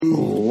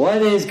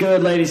What is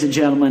good, ladies and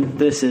gentlemen?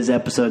 This is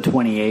episode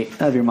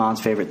 28 of your mom's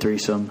favorite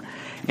threesome,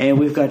 and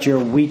we've got your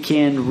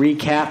weekend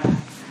recap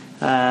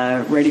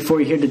ready for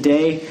you here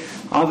today.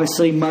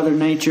 Obviously, Mother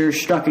Nature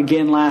struck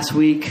again last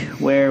week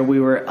where we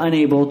were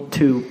unable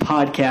to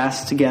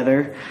podcast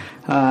together,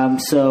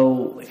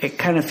 so it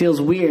kind of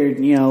feels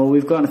weird. You know,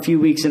 we've gone a few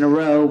weeks in a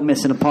row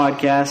missing a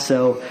podcast,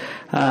 so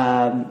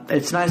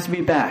it's nice to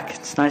be back.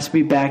 It's nice to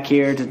be back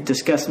here to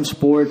discuss some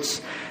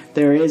sports.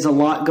 There is a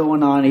lot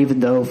going on, even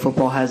though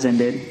football has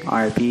ended,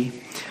 RIP.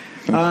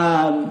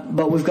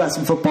 But we've got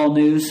some football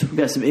news. We've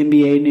got some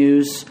NBA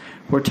news.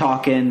 We're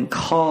talking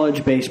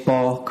college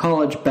baseball,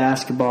 college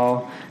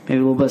basketball, maybe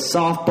a little bit of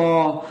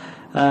softball,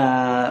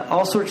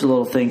 all sorts of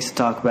little things to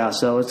talk about.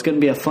 So it's going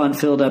to be a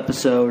fun-filled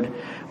episode.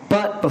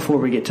 But before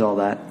we get to all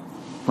that,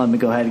 let me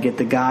go ahead and get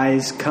the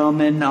guys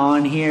coming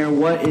on here.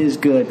 What is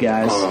good,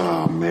 guys?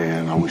 Oh,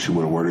 man. I wish you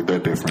would have worded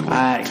that differently.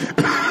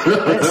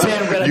 Let's say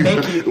I'm going to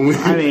make you...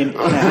 I mean...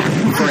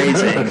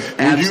 Phrasing.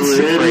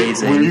 Absolute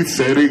phrasing. When you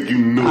said it, you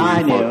knew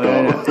I knew.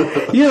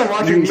 You gotta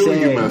watch what you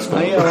say. I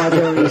gotta watch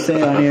what you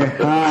say on here.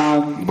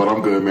 But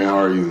I'm good, man. How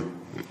are you?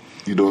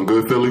 You doing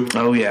good, Philly?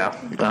 Oh, yeah.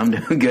 I'm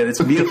doing good. It's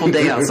a beautiful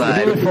day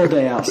outside. Beautiful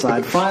day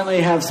outside. Finally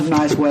have some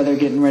nice weather,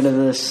 getting rid of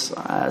this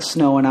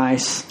snow and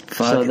ice.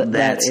 Fuck so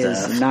that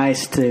is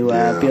nice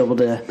to be able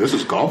to This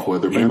is golf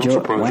weather, man. enjoy. I'm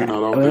surprised you're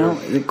not out well,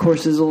 there. the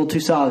course is a little too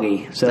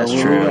soggy. So That's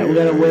we true.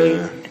 gotta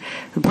wait.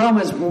 The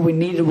problem is what we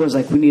needed was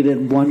we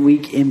needed 1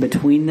 week in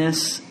between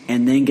this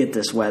and then get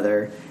this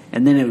weather.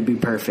 And then it would be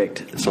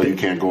perfect. So you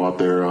can't go out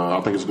there. I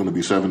think it's going to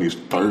be 70s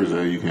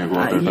Thursday. You can't go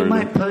out there you Thursday.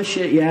 might push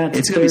it, yeah.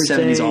 It's going to be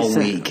 70s all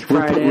week.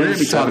 We're going to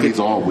be talking 70s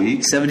all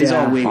week. 70s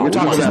all week. We're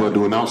talking about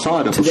doing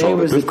outside episode. Today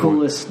was the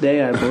coolest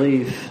day, I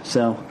believe.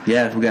 So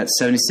yeah, we got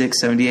 76,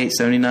 78,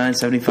 79,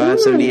 75,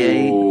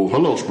 78. Oh,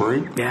 hello,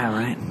 spring. yeah,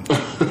 right.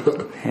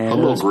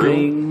 Hello,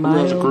 spring, grill. Who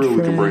has a grill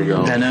we can bring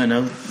out?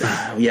 No.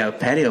 Yeah,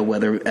 patio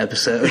weather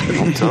episode.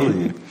 I'm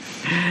telling you.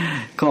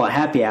 Call it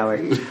happy hour.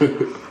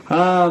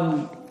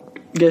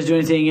 You guys do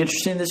anything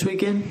interesting this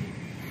weekend?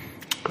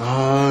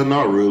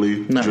 Not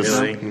really. Not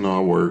really. No, I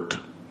worked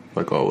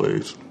like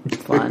always.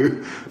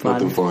 Fun.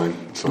 Nothing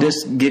fun. So.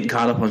 Just getting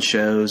caught up on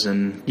shows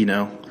and,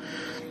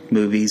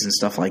 movies and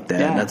stuff like that.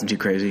 Yeah. Nothing too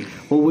crazy.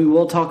 Well, we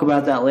will talk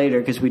about that later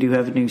because we do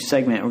have a new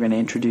segment we're going to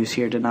introduce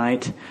here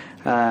tonight.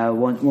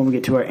 When we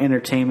get to our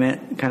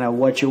entertainment, kind of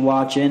what you're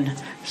watching.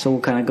 So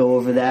we'll kind of go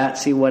over that,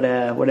 see what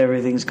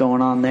everything's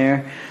going on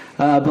there.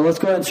 But let's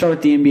go ahead and start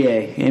with the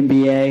NBA.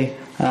 NBA,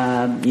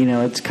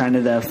 it's kind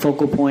of the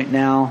focal point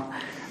now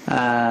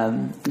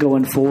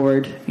going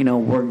forward.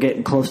 We're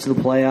getting close to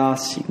the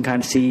playoffs. You can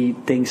kind of see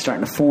things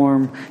starting to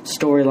form,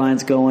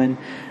 storylines going.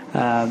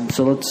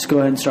 So let's go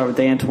ahead and start with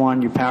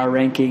Antoine, your power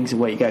rankings and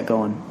what you got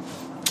going.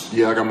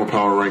 Yeah, I got my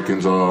power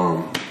rankings.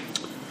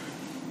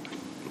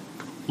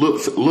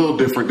 Looks a little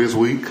different this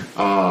week.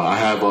 I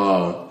have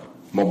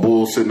my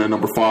Bulls sitting at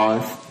number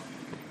 5.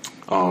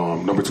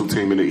 Number 2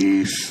 team in the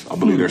East. I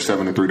believe they're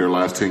 7-3 their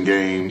last 10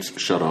 games.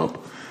 Shut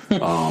up. I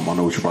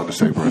know what you're about to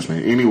say,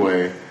 Preston.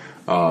 Anyway,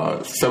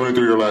 7-3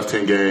 their last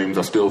 10 games.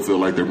 I still feel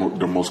like they're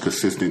the most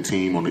consistent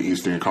team on the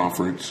Eastern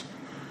Conference.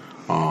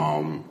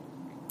 And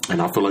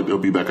I feel like they'll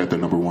be back at the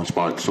number 1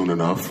 spot soon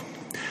enough.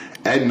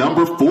 At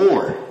number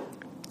 4,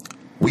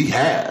 we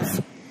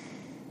have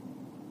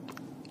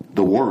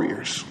the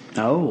Warriors.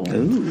 Oh.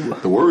 Ooh.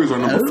 The Warriors are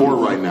number 4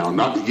 right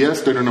now.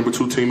 Yes, they're the number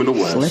 2 team in the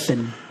West.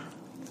 Slipping.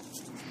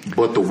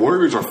 But the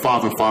Warriors are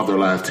 5-5 their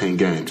last 10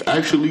 games.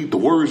 Actually, the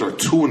Warriors are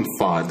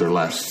 2-5 their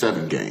last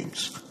 7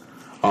 games.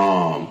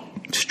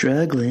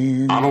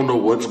 Struggling. I don't know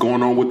what's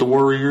going on with the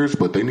Warriors,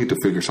 but they need to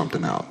figure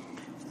something out.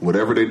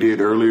 Whatever they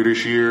did earlier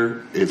this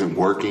year isn't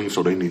working,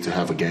 so they need to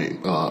have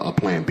a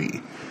plan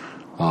B.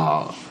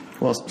 I'm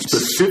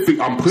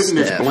putting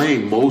this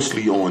blame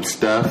mostly on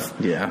Steph.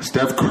 Yeah.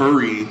 Steph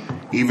Curry,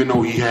 even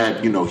though he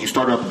had, he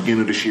started at the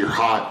beginning of this year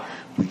hot,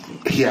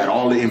 he had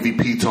all the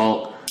MVP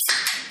talk.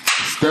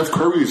 Steph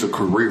Curry is a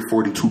career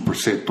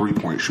 42%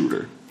 three-point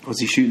shooter. What's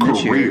he shooting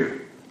this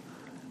year?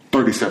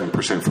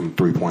 37% from the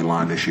three-point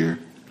line this year.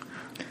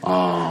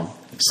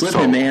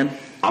 Slipping, man.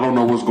 I don't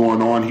know what's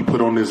going on. He put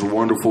on this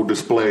wonderful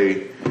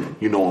display,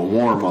 in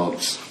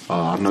warm-ups.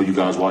 I know you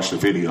guys watched the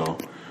video.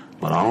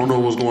 But I don't know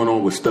what's going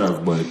on with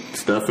Steph. But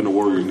Steph and the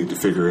Warriors need to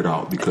figure it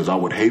out because I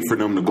would hate for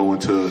them to go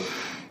into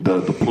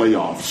the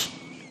playoffs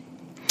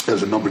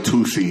as a number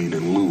 2 seed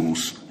and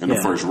lose in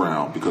the first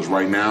round. Because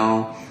right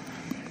now,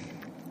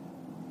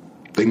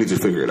 they need to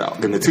figure it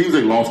out. And the teams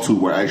they lost to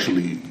were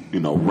actually,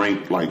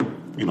 ranked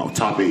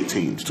top 8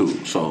 teams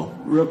too. So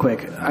real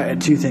quick, I had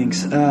 2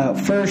 things.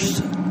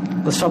 First,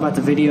 let's talk about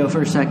the video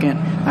for a second.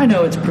 I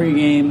know it's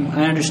pregame.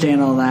 I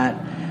understand all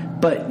that.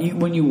 But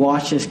when you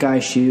watch this guy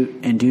shoot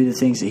and do the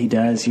things that he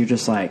does, you're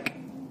just like,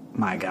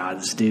 my God,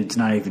 this dude's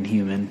not even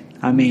human.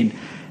 I mean,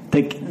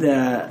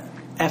 the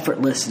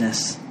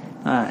effortlessness.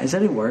 Is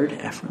that a word?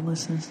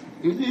 Effortlessness?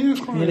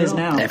 It is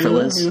now.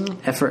 Effortless?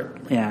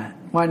 Effort, yeah.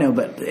 Well, I know,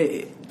 but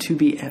I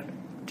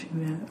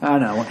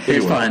don't know.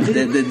 It's fine.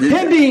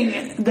 Him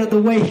being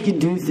the way he can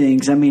do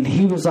things, I mean,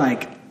 he was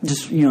like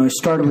just, it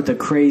started with a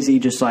crazy,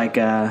 just like,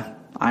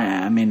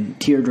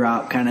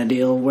 teardrop kind of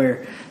deal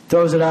where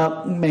throws it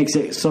up, makes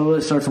it so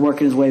it starts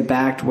working his way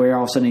back to where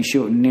all of a sudden he's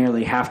shooting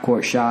nearly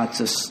half-court shots,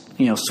 just,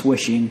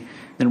 swishing,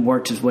 then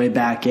worked his way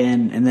back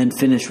in, and then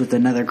finished with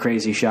another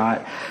crazy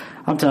shot.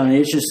 I'm telling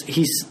you, it's just,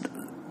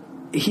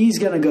 he's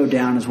going to go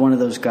down as one of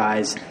those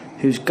guys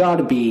who's got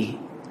to be,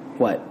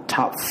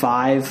 top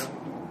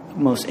 5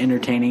 most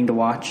entertaining to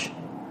watch?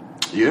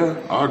 Yeah,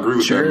 I agree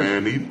with that,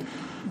 man.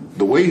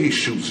 The way he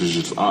shoots is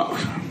just... dude,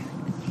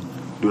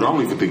 I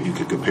don't even think you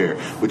could compare.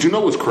 But you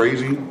know what's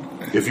crazy?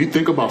 If you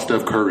think about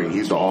Steph Curry,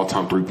 he's the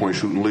all-time three-point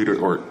shooting leader,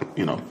 or,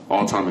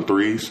 all-time in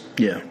threes.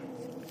 Yeah.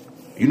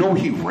 You know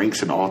he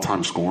ranks in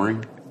all-time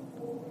scoring?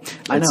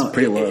 I know. It's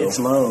pretty low. It's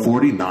low.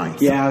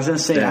 49th. Yeah, I was going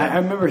to say, I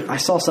remember I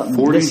saw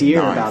something this year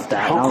about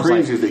that. How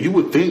crazy is that? You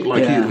would think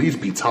he'd at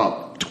least be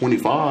top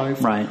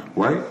 25. Right.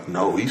 Right?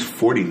 No, he's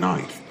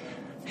 49th.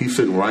 He's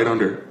sitting right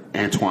under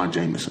Antoine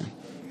Jameson.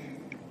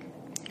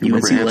 You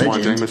remember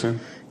Antoine Jameson?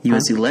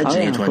 UNC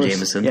legend Antoine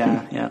Jameson.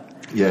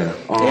 Yeah.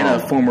 And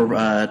a former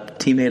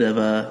teammate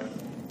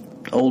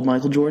of old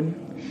Michael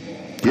Jordan.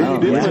 Yeah, he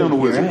did play on the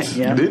Wizards,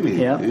 right. didn't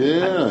he? Yeah,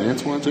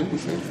 Antoine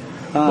Jameson.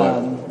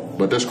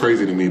 But that's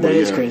crazy to me. That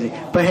is crazy.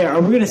 But here,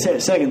 are we going to say,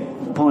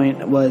 second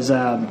point was,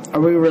 are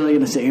we really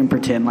going to sit here and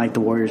pretend like the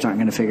Warriors aren't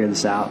going to figure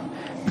this out?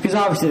 Because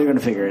obviously they're going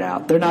to figure it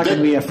out. They're not going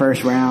to be a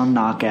first round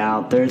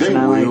knockout. They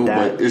will, like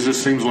that. But it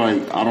just seems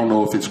like, I don't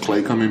know if it's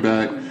Klay coming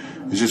back.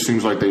 It just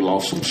seems like they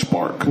lost some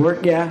spark. They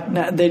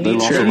need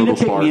lost a little to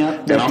pick spark. me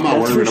up. And I'm not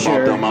worried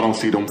about them. I don't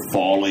see them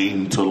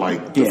falling to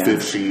the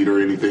 5th seed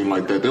or anything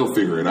like that. They'll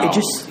figure it out.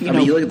 You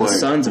look at the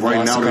Suns have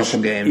lost a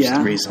couple games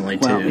recently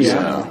too.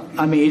 Yeah.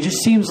 I mean, it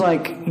just seems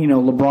like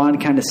LeBron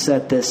kind of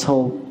set this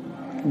whole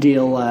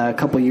deal a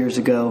couple years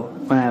ago.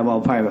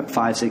 Probably about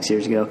 5-6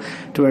 years ago,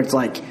 to where it's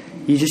like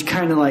you just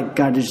kind of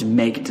got to just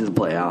make it to the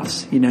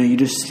playoffs. You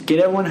just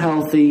get everyone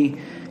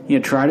healthy.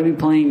 Try to be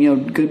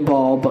playing, good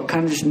ball, but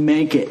kind of just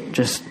make it.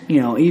 Just,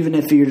 even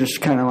if you're just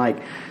kind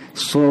of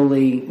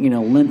slowly,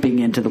 limping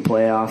into the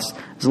playoffs.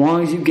 As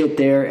long as you get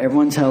there,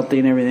 everyone's healthy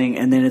and everything,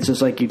 and then it's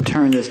just like you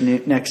turn this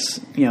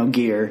next,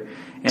 gear.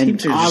 And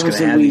teams are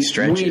obviously, just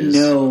we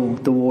know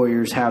the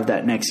Warriors have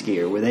that next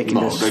gear where they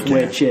can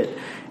switch it,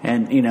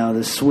 and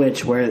the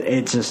switch where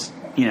it's just,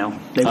 they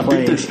play. I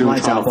think they're still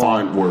trying to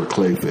find where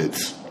Klay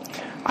fits.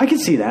 I can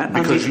see that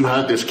because you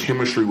have this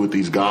chemistry with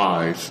these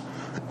guys,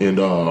 and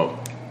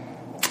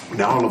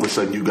now all of a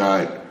sudden you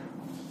got,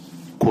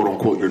 quote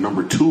unquote, your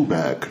number 2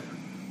 back.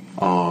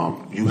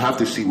 You have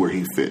to see where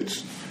he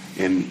fits.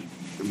 And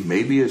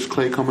maybe it's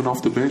Klay coming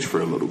off the bench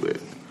for a little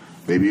bit.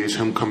 Maybe it's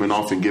him coming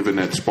off and giving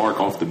that spark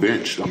off the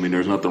bench. I mean,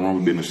 there's nothing wrong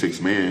with being a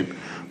 6th man,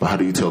 but how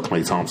do you tell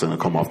Klay Thompson to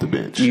come off the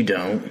bench? You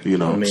don't.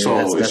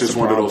 So it's just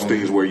one of those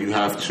things where you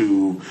have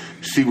to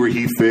see where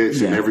he fits,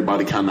 and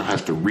everybody kind of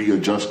has to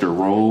readjust their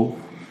role.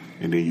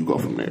 And then you go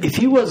from there. If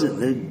he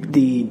wasn't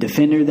the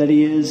defender that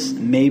he is,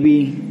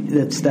 maybe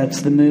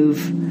that's the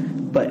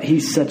move. But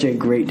he's such a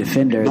great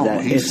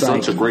defender he's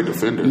such a great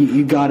defender.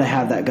 You got to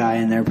have that guy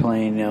in there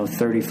playing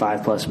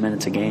 35 plus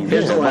minutes a game.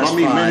 Yeah, but I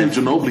mean, Manu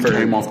Ginobili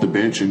came off the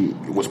bench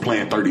and was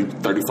playing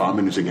 35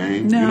 minutes a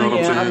game. No, you know what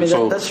I'm saying? I mean,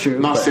 so that's true.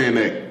 Not saying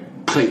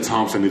that Klay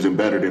Thompson isn't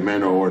better than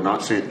Manu, or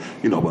not saying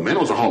but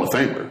Manu's a Hall of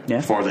Famer. Yeah.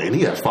 As far as and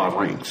he has 5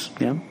 rings.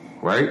 Yeah.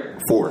 Right?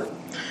 4.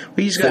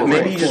 Well,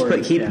 you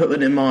just keep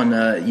putting him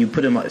on. You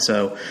put him on.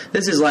 So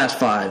this is last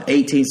 5: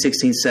 18,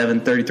 16, 7,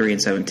 33,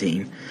 and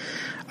 17.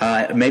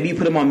 Maybe you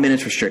put him on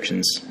minutes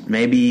restrictions.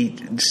 Maybe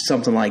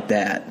something like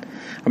that.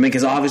 I mean,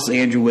 because obviously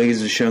Andrew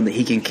Wiggins has shown that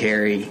he can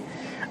carry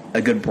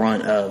a good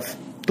brunt of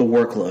the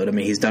workload. I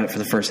mean, he's done it for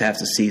the first half of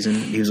the season.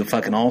 He was a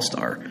fucking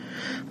all-star.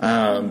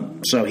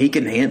 So he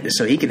can handle.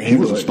 He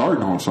was a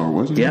starting all-star,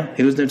 wasn't he? Yeah,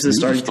 he was into the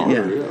starting.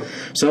 Yeah.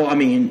 So I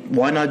mean,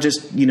 why not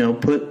just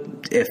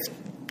put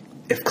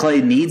if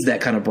Klay needs that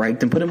kind of break,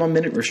 then put him on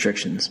minute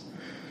restrictions,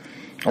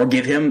 or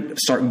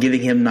start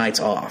giving him nights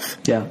off.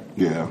 Yeah,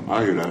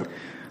 I hear that.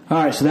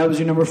 All right, so that was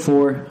your number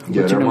 4.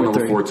 Yeah, they're my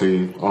number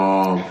 14.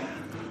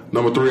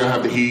 Number 3, I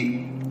have the Heat,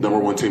 number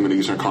 1 team in the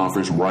Eastern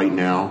Conference right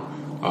now.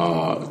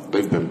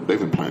 They've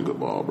been playing good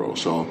ball, bro.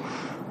 So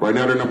right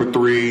now they're number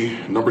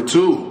 3. Number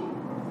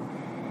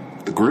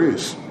 2, the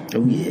Grizz.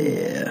 Oh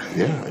yeah.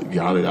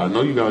 I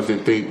know you guys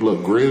didn't think. Look,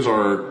 Grizz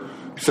are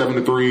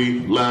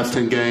 7-3 last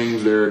 10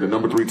 games. They're the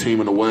number 3 team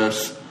in the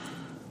West.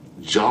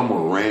 Ja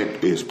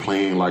Morant is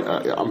playing like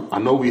I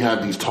know we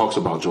have these talks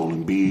about Joel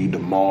Embiid,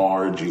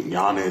 DeMar,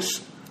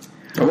 Giannis.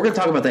 We're going to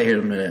talk about that here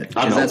in a minute.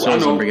 I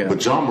know,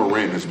 but Ja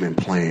Morant has been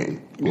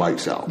playing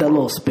lights out. That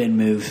little spin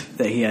move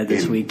that he had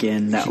this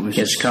weekend, that was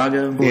just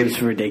Chicago. It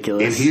was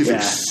ridiculous. And he's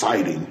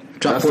exciting.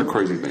 That's the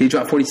crazy thing. He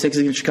dropped 46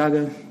 against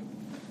Chicago.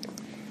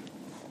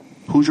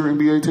 Who's your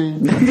NBA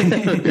team?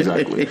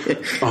 Exactly.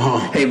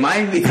 Hey, my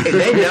NBA,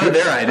 they know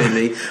their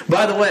identity.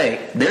 By the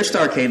way, their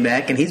star came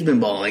back and he's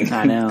been balling.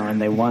 I know,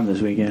 and they won this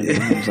weekend.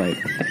 I was like,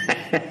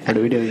 what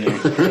are we doing here?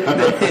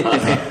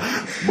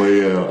 But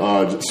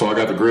yeah, so I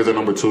got the Grizz at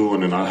number 2,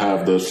 and then I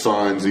have the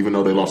Suns, even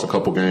though they lost a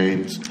couple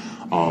games.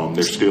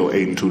 They're still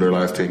 8-2 their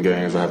last 10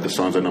 games. I have the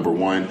Suns at number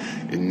 1,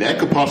 and that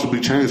could possibly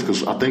change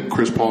because I think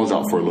Chris Paul's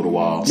out for a little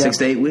while. 6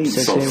 to 8 weeks.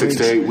 6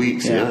 to 8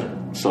 weeks. Yeah.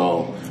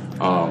 So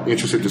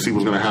interested to see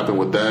what's going to happen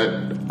with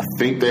that. I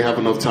think they have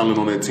enough talent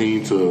on that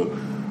team to,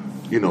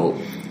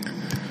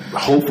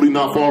 hopefully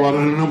not fall out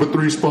of the number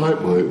 3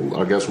 spot, but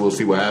I guess we'll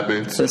see what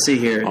happens. Let's see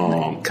here.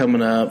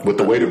 Coming up. With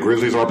the way the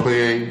Grizzlies are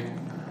playing.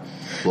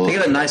 Well, they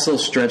got a nice little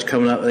stretch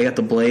coming up. They got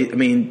the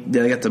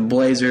they got the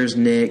Blazers,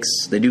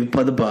 Knicks. They do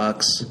play the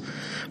Bucks,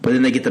 but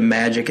then they get the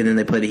Magic, and then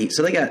they play the Heat.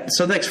 So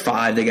the next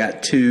 5, they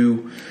got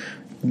 2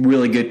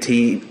 really good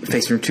teams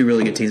facing 2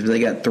 really good teams, but they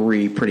got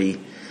 3 pretty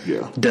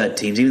dud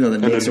teams. Even though the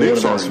Knicks are one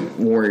of those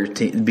Warrior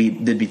team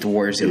did beat the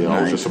Warriors the other night.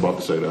 I was just about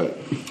to say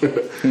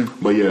that.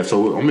 But yeah,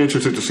 so I'm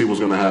interested to see what's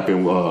going to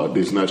happen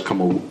these next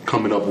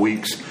coming up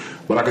weeks.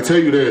 But I can tell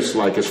you this: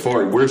 like, as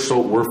far we're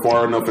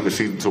far enough in the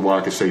season to where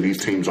I can say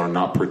these teams are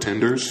not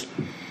pretenders.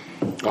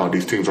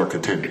 These teams are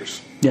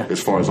contenders. Yeah.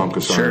 As far as I'm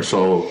concerned.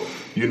 Sure. So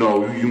you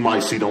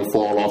might see them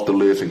fall off the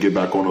list and get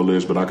back on the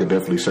list, but I could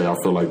definitely say I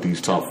feel like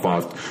these 5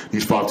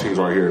 teams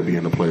right here will be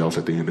in the playoffs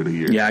at the end of the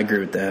year. Yeah, I agree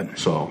with that.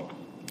 So.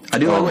 I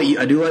do like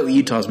what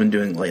Utah's been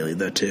doing lately,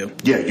 though, too.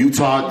 Yeah,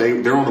 Utah,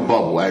 they're on the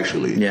bubble,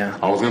 actually. Yeah.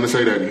 I was going to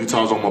say that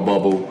Utah's on my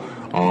bubble.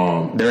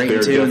 They're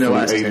 8-2 in their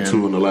last 10.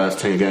 8-2 in the last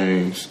 10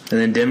 games. And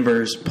then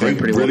Denver's playing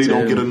pretty well, too. They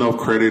really don't get enough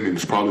credit, and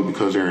it's probably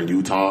because they're in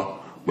Utah.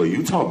 But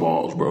Utah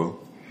balls, bro.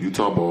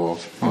 Utah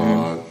balls.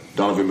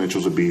 Donovan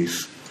Mitchell's a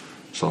beast.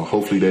 So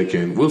hopefully they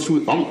can. We'll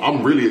see.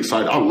 I'm really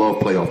excited. I love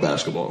playoff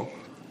basketball.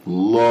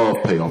 Love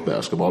playoff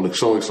basketball. It's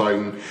so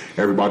exciting.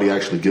 Everybody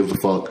actually gives a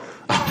fuck.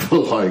 I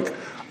feel like...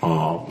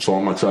 so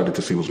I'm excited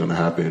to see what's going to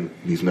happen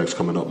these next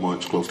coming up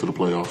months close to the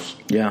playoffs.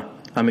 Yeah,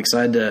 I'm kind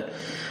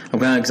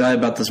of excited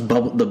about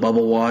the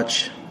bubble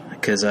watch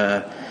because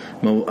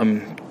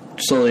I'm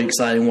slowly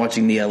excited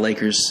watching the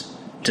Lakers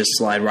just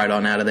slide right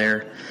on out of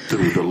there.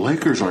 Dude, the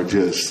Lakers are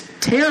just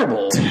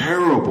terrible,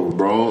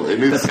 bro.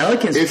 And the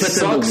Pelicans put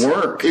them to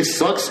work. It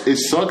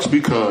sucks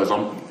because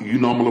I'm a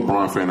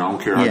LeBron fan. I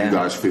don't care how you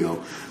guys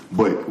feel,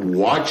 but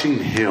watching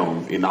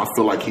him, and I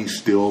feel like he's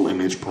still in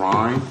his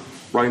prime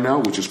right now,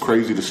 which is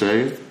crazy to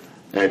say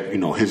at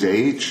his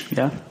age.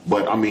 Yeah.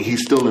 But I mean,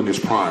 he's still in his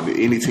prime.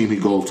 Any team he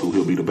goes to,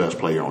 he'll be the best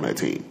player on that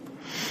team,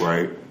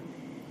 right?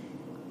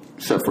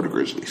 Except for the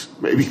Grizzlies,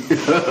 maybe.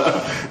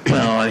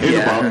 Well, in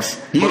the Bucks.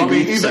 But I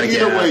mean,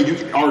 either way, you're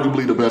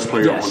arguably the best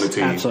player on the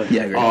team. Absolutely.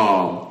 Yeah, I agree.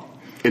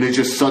 And it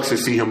just sucks to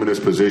see him in this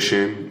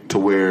position to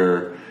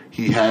where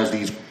he has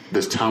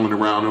this talent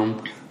around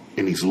him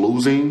and he's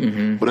losing.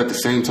 Mm-hmm. But at the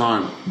same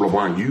time,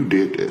 LeBron, you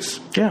did this.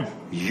 Yeah.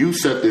 You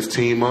set this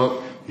team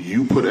up.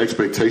 You put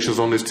expectations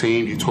on this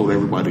team. You told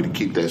everybody to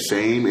keep that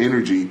same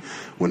energy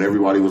when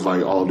everybody was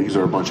like, oh, these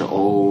are a bunch of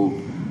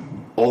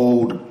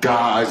old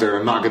guys that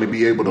are not going to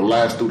be able to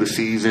last through the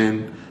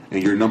season.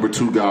 And your number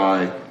 2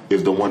 guy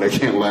is the one that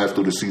can't last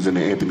through the season,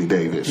 Anthony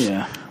Davis.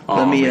 Yeah.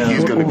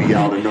 He's going to be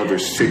out another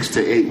 6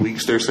 to 8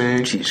 weeks, they're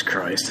saying. Jesus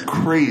Christ.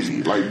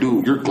 Crazy. Like,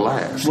 dude, you're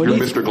glass. You're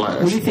Mr.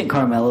 Glass. What do you think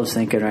Carmelo's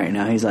thinking right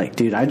now? He's like,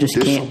 dude, I just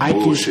can't.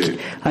 Bullshit.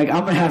 I'm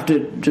going to have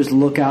to just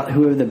look out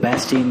whoever the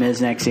best team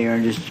is next year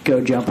and just go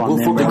jump on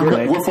them real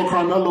quick. Well, for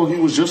Carmelo, he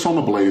was just on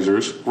the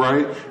Blazers,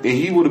 right? And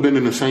he would have been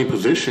in the same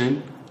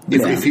position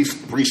if he's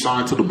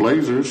re-signed to the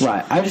Blazers.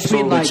 Right. I just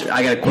mean, like,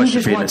 I got a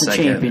question for you in a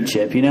second. He just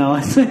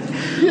wants a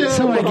championship,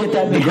 Somebody get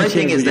that. The great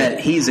thing is that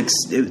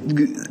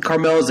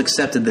Carmelo's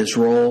accepted this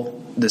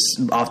role, this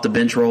off the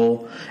bench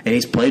role, and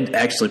he's played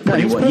actually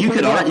pretty well. You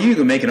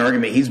can make an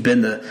argument he's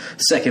been the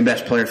second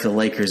best player for the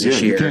Lakers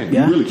this year.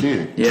 You really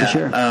can. Yeah, for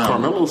sure.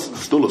 Carmelo's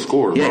still a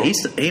scorer. Yeah, bro.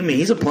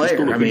 he's a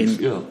player.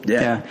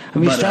 Yeah.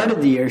 He started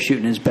the year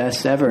shooting his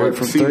best ever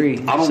from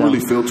 3. I don't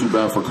really feel too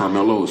bad for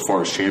Carmelo as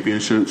far as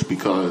championships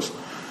because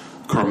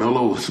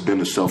Carmelo has been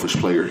a selfish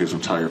player his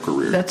entire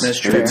career. That's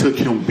true. And it took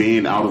him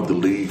being out of the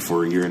league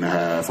for a year and a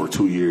half or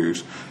 2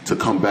 years to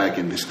come back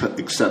and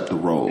accept the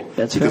role.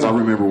 That's because fair. I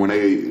remember when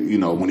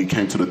when he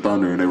came to the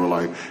Thunder and they were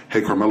like,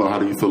 "Hey, Carmelo, how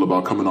do you feel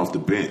about coming off the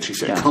bench?" He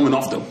said, "Coming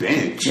off the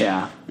bench."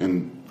 Yeah.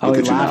 And he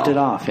laughed it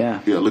off.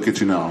 Yeah. Yeah. Look at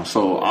you now.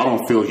 So I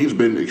don't feel he's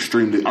been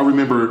extremely. I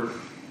remember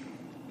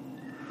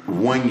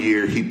one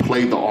year he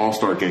played the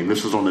All-Star game.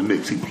 This was on the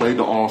Knicks. He played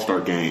the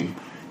All-Star game,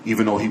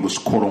 even though he was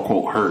quote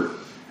unquote hurt.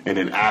 And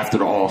then after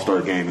the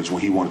All-Star game is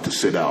when he wanted to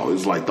sit out. It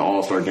was like the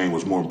All-Star game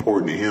was more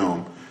important to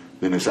him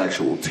than his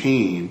actual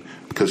team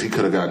because he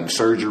could have gotten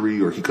surgery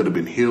or he could have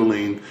been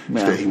healing.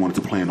 Instead, he wanted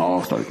to play in the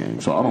All-Star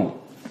game. So I don't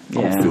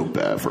feel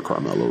bad for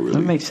Carmelo, really.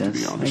 That makes sense.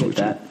 To be honest with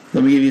you.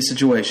 Let me give you a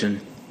situation.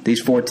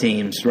 These 4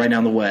 teams right now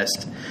in the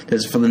West.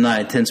 This is for the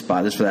 9-10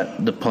 spot. This is for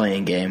the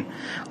playing game.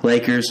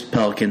 Lakers,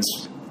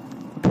 Pelicans,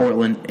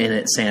 Portland,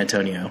 and San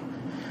Antonio.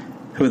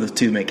 Who are the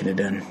 2 making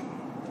it in?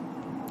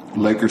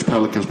 Lakers,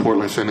 Pelicans,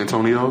 Portland, San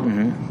Antonio.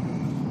 Mm-hmm.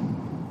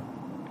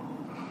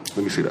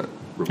 Let me see that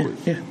real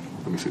quick. Yeah.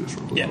 Let me see this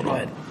real quick. Yeah, go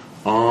ahead.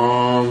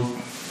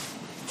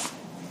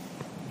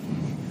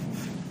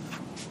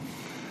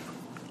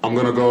 I'm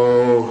gonna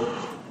go.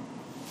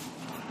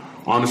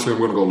 Honestly, I'm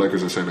gonna go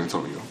Lakers and San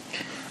Antonio.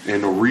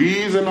 And the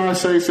reason I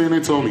say San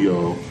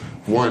Antonio,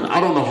 one, I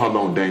don't know how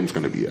long Dame's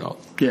going to be out.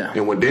 Yeah.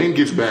 And when Dame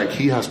gets back,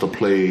 he has to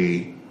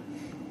play.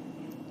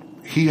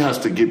 He has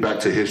to get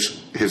back to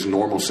his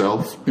normal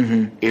self.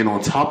 Mm-hmm. And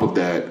on top of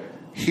that,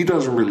 he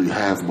doesn't really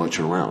have much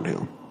around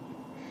him.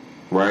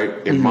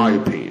 Right? In my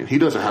opinion. He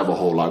doesn't have a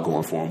whole lot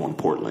going for him on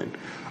Portland.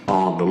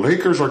 The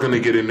Lakers are going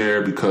to get in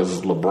there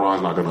because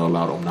LeBron's not going to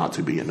allow them not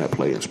to be in that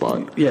play-in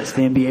spot. Yes,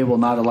 the NBA will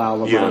not allow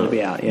LeBron to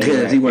be out. Yeah,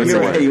 Anyway,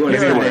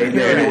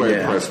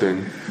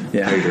 Preston,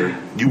 hater,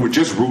 you were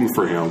just rooting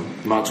for him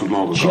not too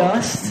long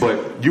ago.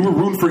 But you were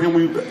rooting for him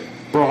when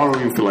bro, I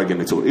don't even feel like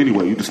getting into it.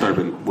 Anyway, you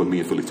disturbing what me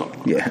and Philly talking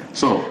about. Yeah.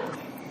 So,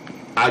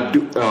 I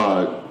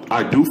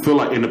do feel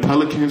like in the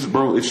Pelicans,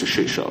 bro, it's a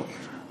shit show.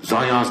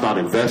 Zion's not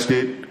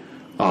invested.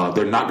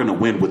 They're not going to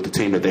win with the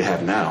team that they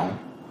have now.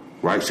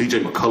 Right,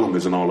 CJ McCollum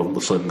isn't all of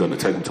a sudden going to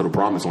take him to the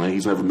promised land.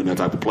 He's never been that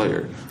type of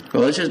player.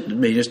 Well, it's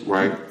just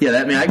right. Yeah,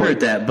 I agree with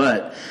that.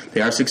 But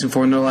they are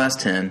 6-4 in their last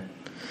 10.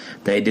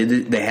 They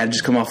had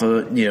just come off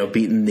of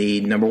beating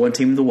the number 1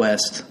 team in the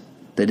West.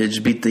 They did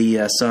just beat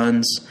the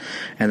Suns,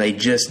 and they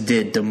just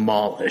did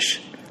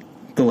demolish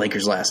the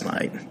Lakers last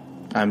night.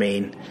 I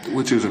mean,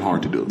 which isn't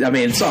hard to do. I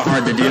mean, it's not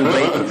hard to do.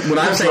 But when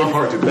I'm saying,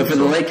 but for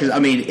the Lakers, I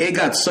mean, it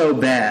got so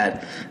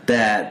bad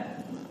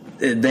that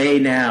they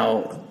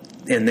now.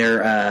 In their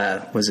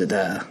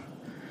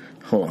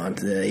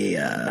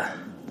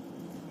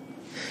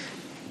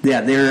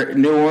their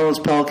New Orleans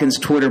Pelicans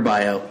Twitter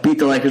bio, beat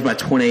the Lakers by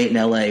 28 in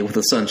LA with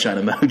a sunshine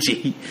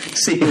emoji.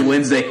 See you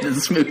Wednesday at the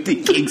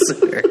Smoothie King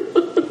Center.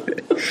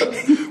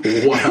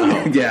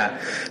 Wow.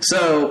 Yeah.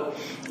 So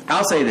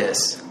I'll say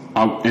this.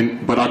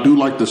 But I do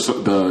like the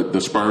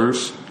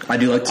Spurs. I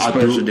do like the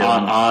Spurs are doing.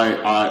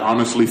 I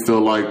honestly feel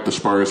like the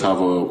Spurs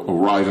have a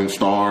rising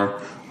star.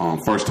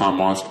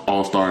 First-time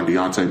All-Star in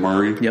Dejounte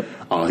Murray. Yep.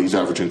 He's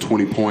averaging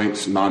 20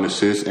 points, 9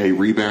 assists, 8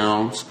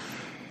 rebounds.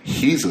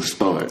 He's a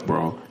stud,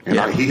 bro.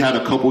 And he had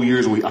a couple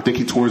years where I think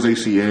he tore his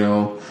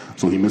ACL,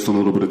 so he missed a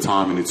little bit of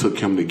time, and it took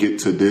him to get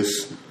to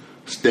this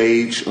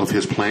stage of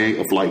his playing,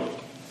 of like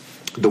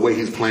the way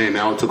he's playing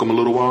now. It took him a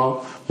little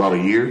while, about a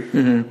year.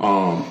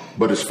 Mm-hmm.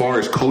 But as far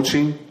as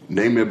coaching,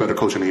 name me a better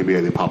coach in the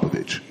NBA than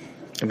Popovich.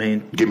 I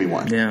mean, give me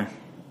one. Yeah.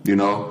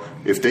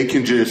 If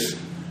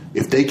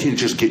they can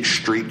just get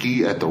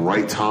streaky at the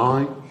right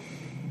time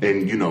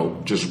and,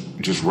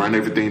 just run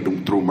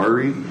everything through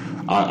Murray,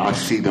 I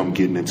see them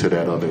getting into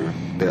that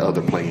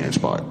other play-in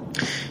spot.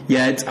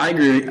 Yeah, I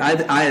agree.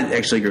 I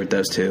actually agree with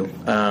those two.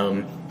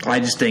 I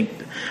just think,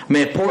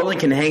 if Portland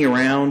can hang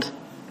around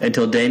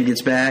until Dame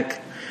gets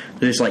back,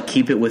 just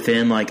keep it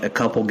within a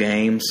couple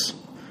games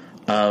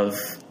of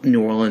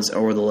New Orleans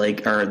or the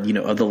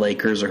of the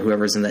Lakers or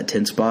whoever's in that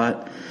 10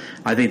 spot,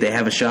 I think they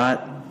have a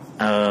shot.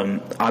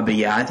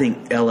 I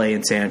think LA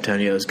and San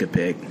Antonio is a good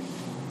pick.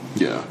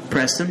 Yeah.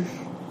 Preston,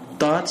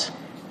 thoughts,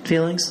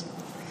 feelings?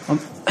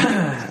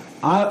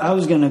 I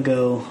was gonna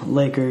go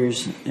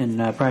Lakers and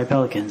probably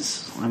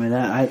Pelicans. I mean,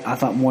 I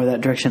thought more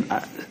that direction.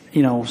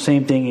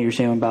 Same thing you're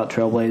saying about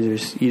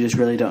Trailblazers. You just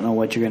really don't know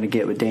what you're gonna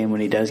get with Dame when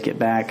he does get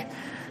back.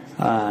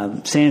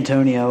 San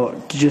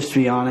Antonio, just to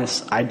be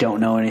honest, I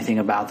don't know anything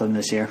about them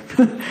this year.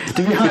 To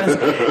be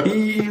honest,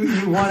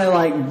 you want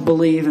to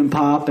believe in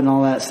Pop and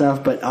all that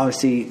stuff, but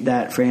obviously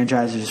that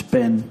franchise has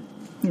been,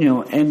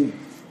 and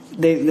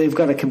they've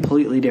got a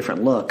completely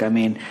different look. I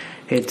mean,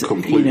 it's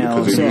completely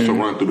because they used to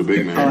run through the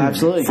big man. Oh,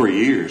 absolutely, for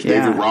years.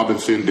 Yeah. David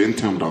Robinson, then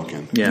Tim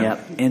Duncan. Yeah.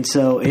 And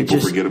so it's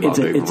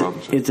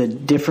a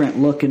different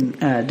look and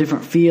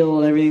different feel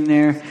and everything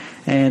there,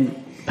 and.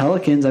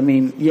 Pelicans,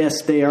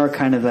 yes, they are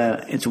kind of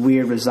it's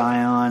weird with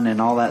Zion and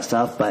all that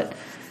stuff, but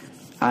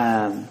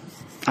I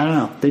don't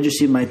know. They just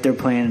seem like they're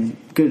playing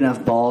good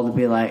enough ball to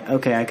be like,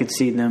 okay, I could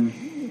see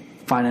them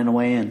finding a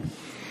way in.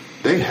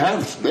 They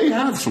have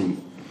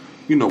some,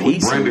 with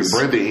Brandon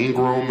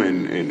Ingram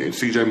and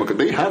CJ McCollum,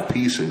 they have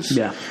pieces.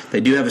 Yeah, they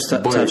do have a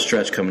tough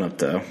stretch coming up,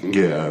 though.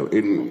 Yeah,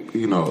 and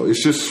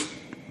it's just,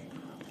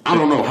 I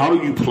don't know. How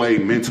do you play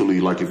mentally?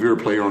 If you're a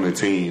player on a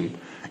team.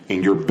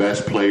 And your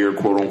best player,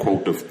 quote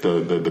unquote,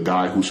 the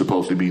guy who's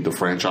supposed to be the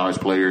franchise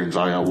player in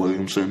Zion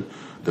Williamson,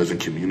 doesn't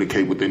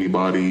communicate with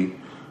anybody,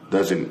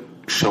 doesn't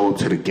show up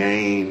to the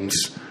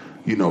games.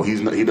 He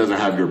doesn't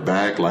have your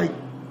back.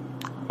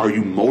 Are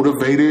you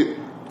motivated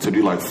to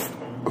be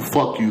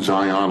fuck you,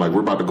 Zion?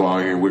 We're about to go out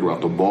here and wiggle out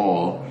the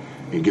ball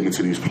and get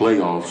into these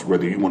playoffs,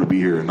 whether you want to be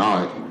here or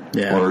not.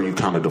 Yeah. Or are you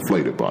kind of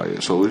deflated by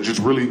it? So it just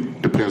really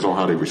depends on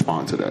how they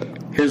respond to that.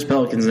 Here's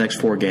Pelicans'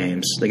 next 4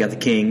 games. They got the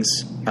Kings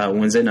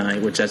Wednesday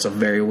night, which that's a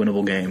very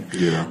winnable game.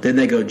 Yeah. Then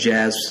they go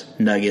Jazz,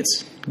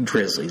 Nuggets,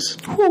 Grizzlies.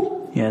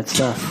 Whew. Yeah, it's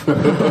tough.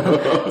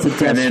 It's a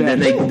tough and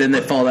then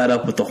they follow that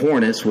up with the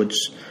Hornets, which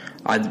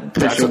I'm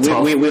pretty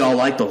sure we all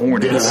like the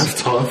Hornets. Yeah,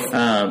 that's tough.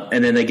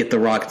 And then they get the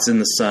Rockets and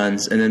the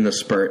Suns, and then the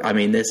Spurs.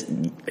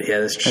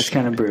 That's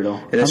kind of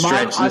brutal. I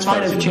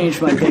might have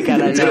changed my pick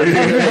out of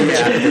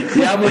that.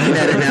 Yeah, I'm looking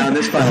at it now in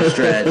this final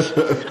stretch.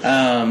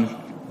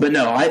 But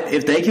no,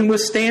 if they can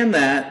withstand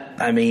that,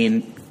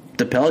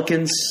 the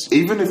Pelicans.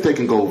 Even if they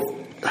can go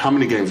How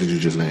many games did you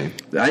just name?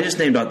 I just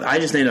named up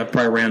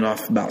probably round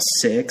off about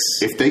 6.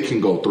 If they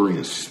can go 3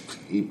 and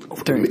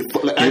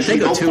if they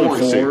go 2 and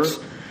 4,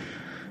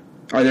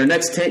 are their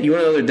next 10? You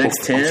want to know their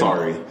next 10? I'm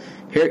sorry.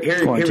 Here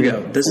we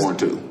go. 4 and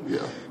 2.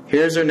 Yeah.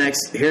 Here's their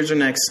next.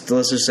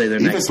 Let's just say their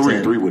next 10. 3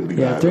 and 3 wouldn't be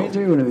bad. 3 and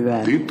 3 wouldn't be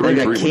bad. They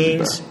got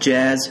Kings,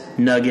 Jazz,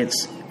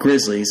 Nuggets,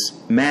 Grizzlies,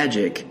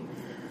 Magic,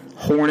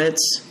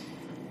 Hornets,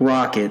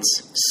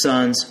 Rockets,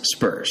 Suns,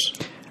 Spurs.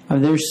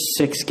 There's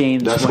 6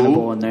 games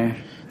winnable in there.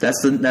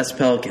 That's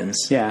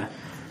Pelicans. Yeah.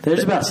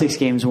 There's about 6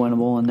 games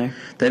winnable in there.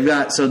 They've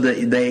got here's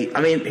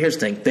the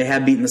thing. They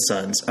have beaten the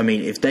Suns. I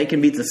mean, if they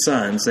can beat the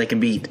Suns, they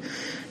can beat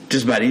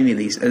just about any of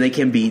these. They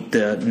can beat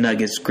the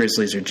Nuggets,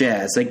 Grizzlies, or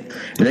Jazz. The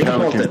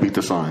Pelicans beat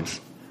the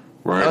Suns,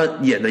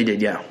 right? Yeah, they did,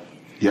 yeah.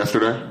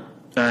 Yesterday?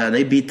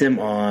 They beat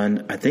them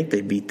I think they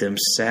beat them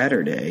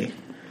Saturday.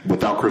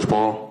 Without Chris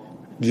Paul?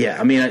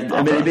 Yeah, I mean,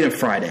 they beat them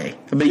Friday.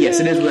 But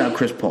yes, it is without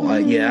Chris Paul.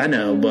 Yeah, I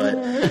know, but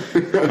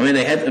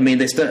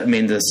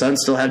the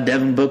Suns still have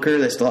Devin Booker.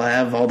 They still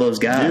have all those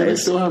guys. Yeah, they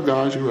still have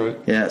guys. You're right.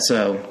 Yeah,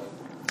 so,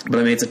 but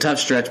I mean, it's a tough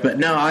stretch. But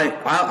no, I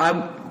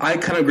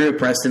kind of agree with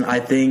Preston. I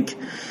think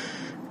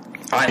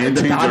I'm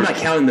not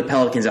counting the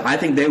Pelicans. I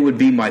think they would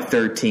be my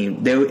third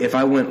team. If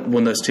I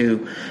won those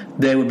 2,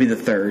 they would be the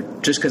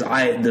third. Just because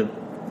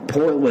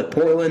with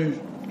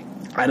Portland.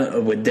 I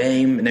don't with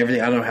Dame and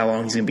everything. I don't know how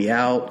long he's going to be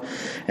out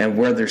and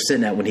where they're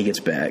sitting at when he gets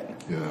back.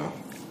 Yeah.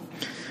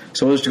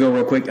 So let's just go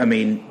real quick. I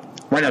mean,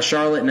 right now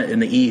Charlotte in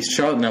the East,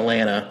 Charlotte and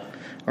Atlanta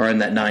are in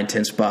that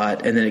 9-10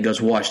 spot, and then it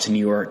goes Washington, New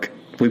York.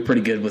 We're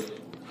pretty good with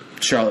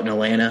Charlotte and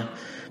Atlanta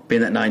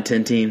being that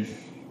 9-10 team.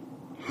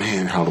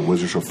 Man, how the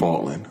Wizards are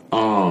falling.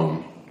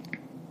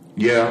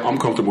 Yeah, I'm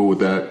comfortable with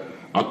that.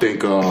 I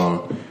think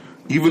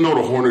even though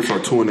the Hornets are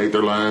 2-8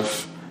 their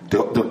last.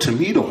 To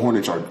me, the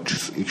Hornets are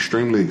just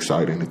extremely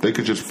exciting. If they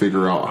could just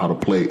figure out how to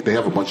play, they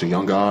have a bunch of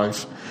young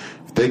guys.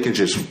 If they can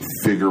just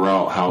figure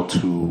out how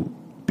to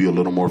be a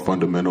little more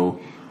fundamental,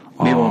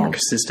 be a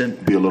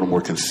little more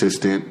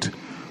consistent.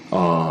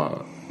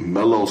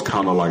 Melo's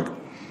kind of like,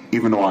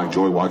 even though I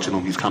enjoy watching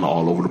him, he's kind of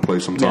all over the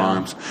place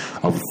sometimes.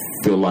 Yeah. I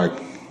feel like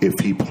if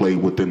he played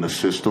within the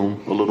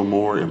system a little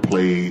more and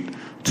played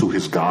to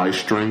his guys'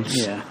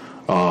 strengths,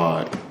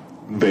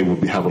 they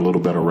would have a little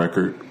better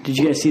record. Did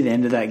you guys see the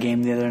end of that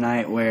game the other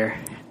night where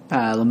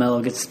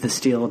LaMelo gets the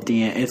steal at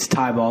the end? It's a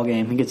tie ball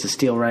game. He gets a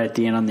steal right at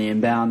the end on the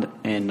inbound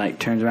and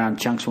turns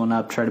around, chunks one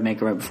up, try to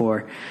make it right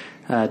before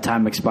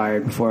time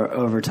expired, before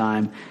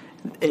overtime.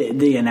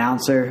 The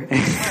announcer,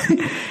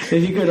 if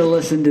you could have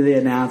listened to the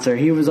announcer,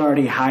 he was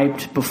already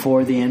hyped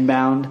before the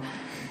inbound,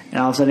 and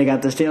all of a sudden he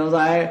got the steal. It was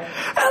like,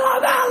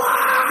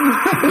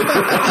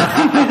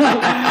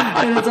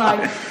 and it's like,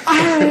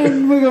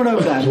 we're going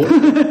overtime.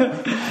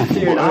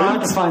 Dude, I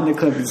had to find the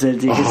clip and send it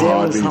to you because it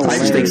was hilarious. I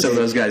just think some of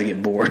those guys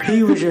get bored.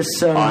 He was just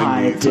so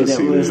hyped, dude.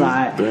 It was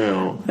like,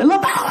 the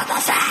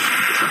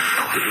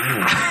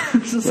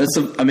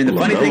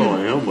funny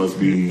thing must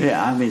be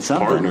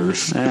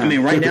partners. Yeah. I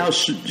mean, right now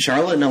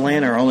Charlotte and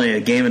Atlanta are only a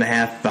game and a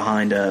half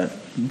behind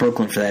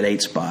Brooklyn for that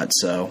 8 spot.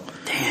 So,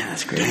 damn,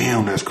 that's crazy.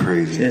 That's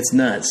crazy. It's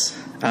nuts.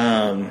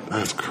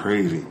 That's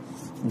crazy.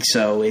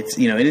 So it's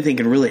anything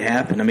can really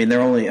happen. I mean, they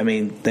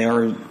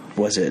are.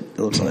 It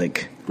looks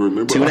like two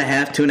and a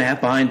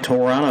half behind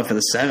Toronto for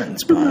the 7th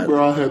spot.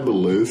 Remember, I had the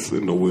list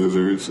and the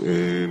Wizards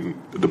and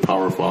the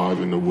Power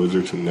 5 and the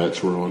Wizards and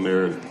Nets were on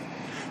there,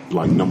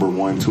 like number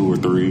 1, 2, or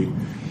 3.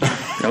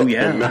 Oh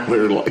yeah, and now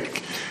they're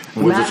like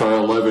Wizards are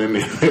 11.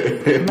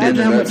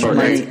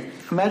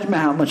 Imagine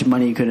how much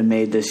money you could have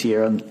made this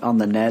year on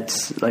the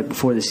Nets,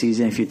 before the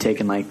season, if you'd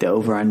taken the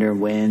over/under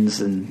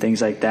wins and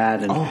things like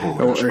that, and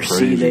or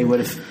see they would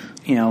have,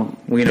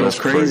 it's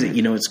crazy.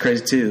 It's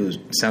crazy too.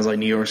 Sounds like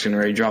New York's going to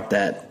already drop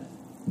the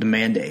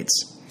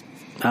mandates.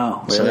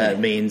 Oh, really? So that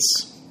means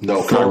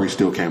Kyrie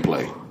still can't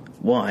play.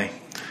 Why?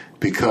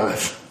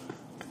 Because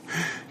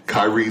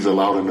Kyrie's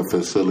allowed in the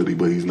facility,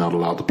 but he's not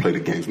allowed to play the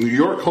games. New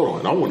York, hold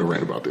on, I want to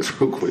rant about this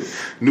real quick.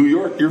 New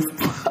York,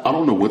 I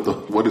don't know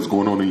what is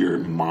going on in your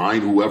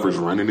mind, whoever's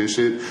running this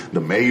shit, the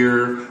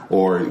mayor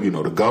or,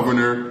 the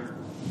governor.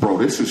 Bro,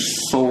 this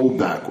is so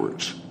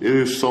backwards. It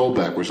is so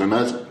backwards. And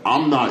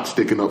I'm not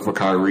sticking up for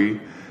Kyrie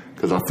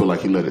because I feel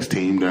like he let his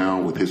team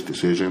down with his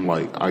decision.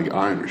 I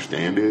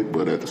understand it,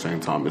 but at the same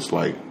time, it's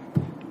like,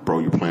 bro,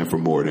 you're playing for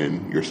more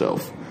than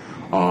yourself.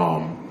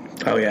 Oh,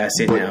 yeah, I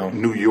see it now.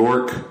 New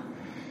York,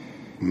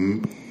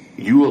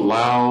 you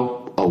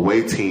allow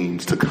away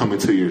teams to come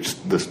into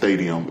the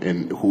stadium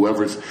and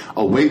whoever's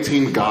away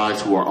team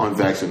guys who are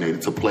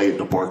unvaccinated to play at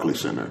the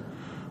Barclays Center.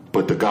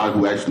 But the guy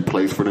who actually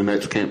plays for the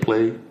Nets can't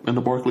play in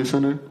the Barclays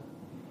Center.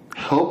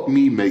 Help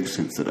me make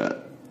sense of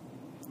that,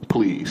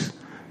 please.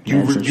 You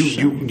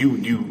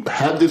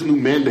have this new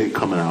mandate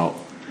coming out,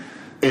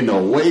 and the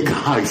away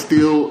guy,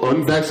 still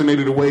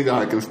unvaccinated away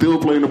guy, can still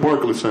play in the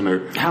Barclays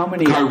Center.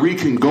 Kyrie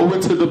can go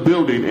into the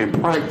building and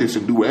practice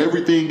and do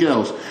everything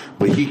else,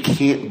 but he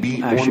can't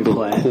be on the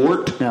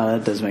court. No,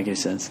 that doesn't make any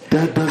sense.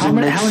 That doesn't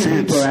make sense. How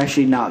many people are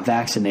actually not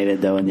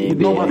vaccinated though in the NBA?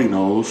 Nobody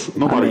knows.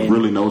 Nobody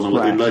really knows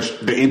unless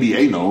the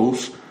NBA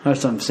knows.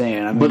 That's what I'm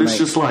saying. But it's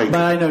just like...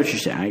 But I know what you're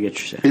saying. I get what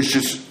you're saying. It's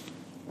just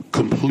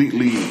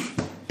completely...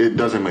 It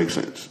doesn't make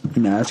sense.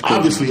 No, that's crazy.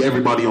 Obviously,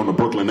 everybody on the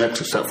Brooklyn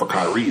Nets except for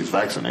Kyrie is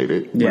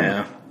vaccinated.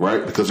 Yeah.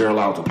 Right? Because they're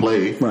allowed to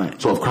play.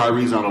 Right. So if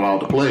Kyrie's not allowed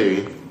to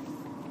play...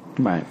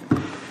 Right.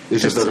 It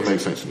just doesn't make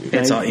sense to me.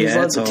 He's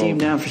led the team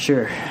now for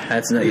sure.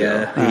 He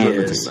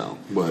is. Now,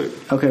 but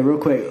okay, real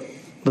quick.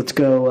 Let's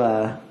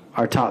go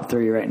our top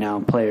 3 right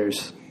now,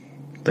 players.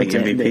 Like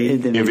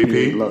MVP? The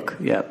MVP look,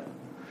 yep.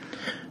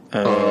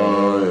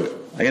 I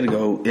got to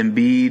go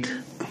Embiid.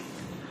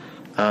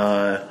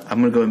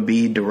 I'm going to go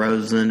Embiid,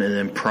 DeRozan, and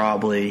then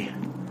probably...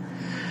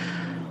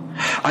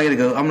 I'm going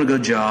to go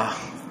Ja.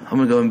 I'm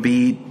going to go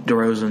Embiid,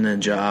 DeRozan,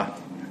 and Ja.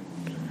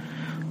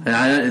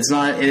 And it's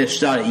not at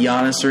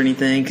Giannis or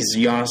anything because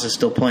Giannis is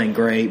still playing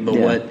great. But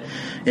what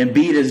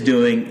Embiid is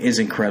doing is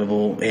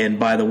incredible. And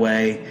by the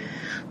way,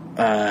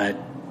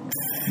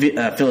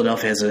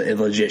 Philadelphia has a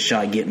legit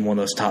shot at getting one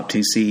of those top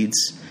 2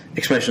 seeds,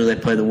 especially if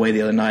they play the way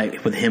the other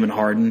night with him and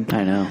Harden.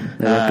 I know.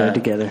 They look good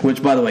together.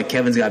 Which, by the way,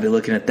 Kevin's got to be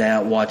looking at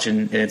that, watching,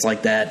 and it's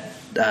like that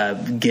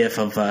gif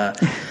of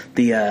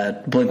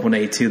the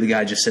Blink-182, the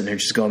guy just sitting there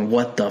just going,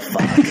 what the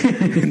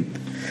fuck?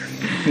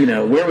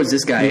 Where was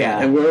this guy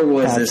at? And where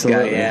was this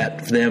guy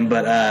at for them?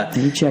 But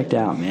he checked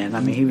out, man. I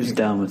mean, he was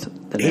done with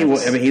the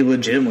Nets. He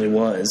legitimately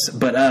was.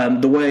 But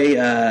the way,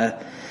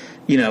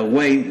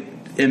 way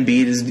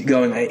Embiid is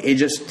going,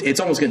 it's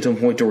almost getting to a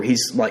point where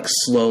he's like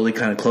slowly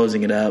kind of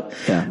closing it up.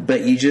 Yeah.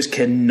 But you just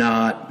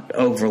cannot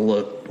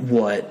overlook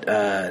what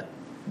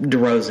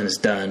DeRozan has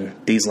done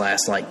these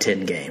last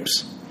 10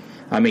 games.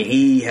 I mean,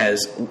 he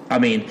has. I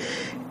mean.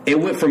 It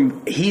went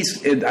from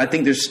I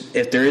think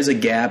if there is a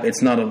gap,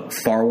 it's not a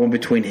far one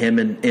between him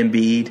and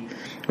Embiid,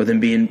 with him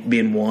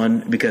being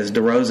one, because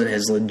DeRozan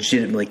has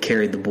legitimately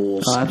carried the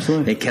Bulls. Oh,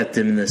 absolutely. And kept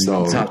them in this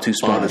top 2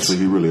 spots. Honestly,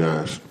 he really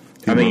has.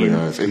 He really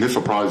has. And this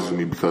surprises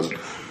me because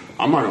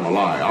I'm not gonna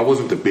lie, I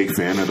wasn't the big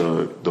fan of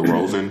the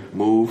DeRozan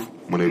move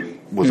when it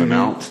was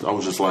announced. I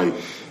was just like,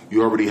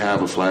 you already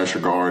have a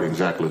slasher guard in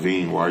Zach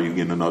LaVine. Why are you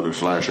getting another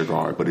slasher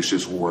guard? But it's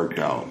just worked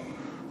out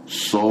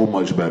so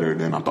much better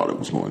than I thought it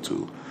was going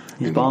to.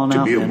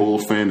 To be a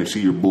Bulls fan and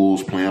see your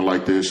Bulls playing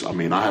like this, I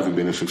mean, I haven't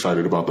been as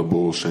excited about the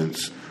Bulls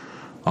since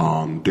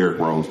Derrick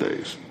Rose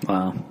days.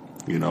 Wow.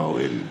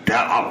 And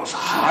that I was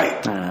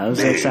hyped. It was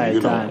an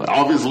exciting time.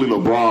 Obviously,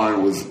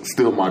 LeBron was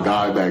still my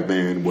guy back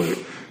then, but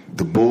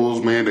the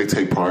Bulls, man, they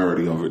take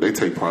priority over. They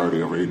take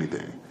priority over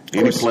anything.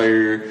 Any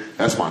player,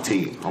 that's my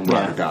team. I'm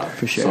riding or die.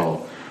 For sure.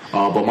 So,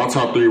 but my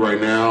top 3 right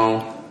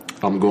now,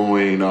 I'm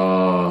going.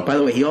 By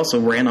the way, he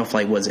also ran off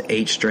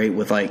 8 straight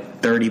with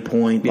 30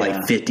 point,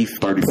 50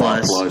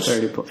 35 plus,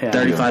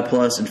 35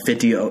 plus, and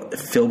 50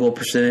 field goal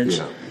percentage.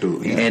 Yeah,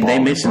 dude. And they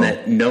mentioned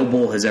that no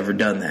Bull has ever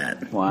done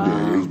that. Wow.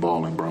 Yeah, he's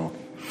balling, bro.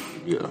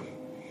 Yeah.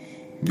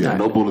 Yeah,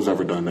 no Bull has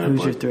ever done that. Who's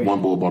but your 3?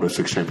 One Bull bought us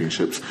 6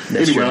 championships.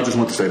 That's anyway, true. I just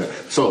want to say that.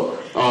 So,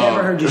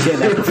 Never heard you say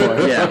that before.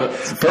 Yeah,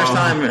 first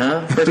time,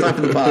 huh? First time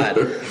for the pod.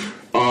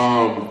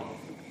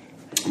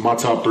 My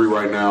top 3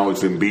 right now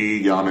is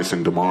Embiid, Giannis,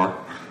 and DeMar.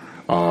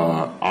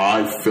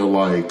 I feel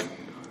like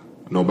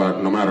no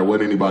matter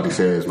what anybody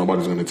says,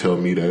 nobody's going to tell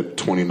me that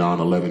 29,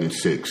 11, and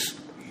 6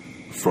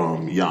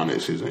 from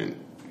Giannis isn't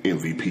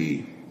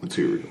MVP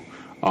material.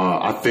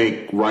 I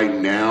think right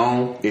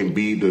now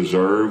Embiid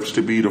deserves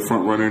to be the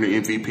front runner in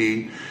the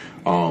MVP.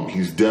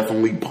 He's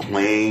definitely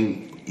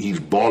playing. He's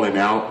balling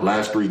out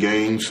last 3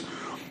 games.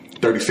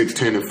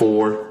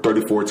 36-10-4,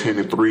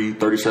 34-10-3,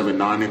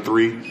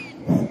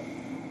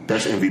 37-9-3.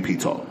 That's MVP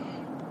talk.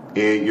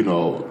 And,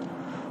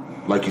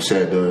 like you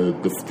said,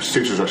 the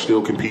Sixers are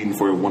still competing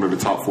for one of the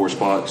top 4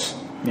 spots.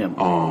 Yeah.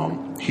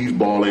 He's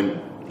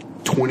balling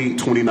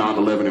 29,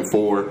 11, and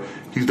 4.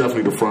 He's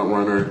definitely the front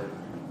runner.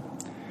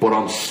 But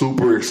I'm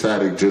super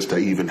ecstatic just to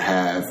even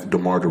have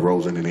DeMar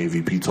DeRozan in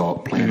MVP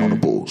talk playing on the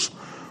Bulls.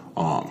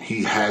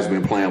 He has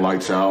been playing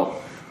lights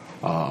out.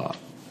 I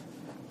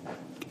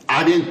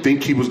didn't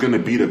think he was going to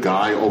be the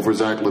guy over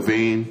Zach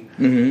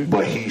LaVine,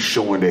 but he's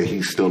showing that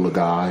he's still a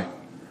guy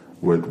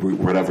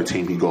whatever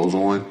team he goes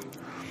on.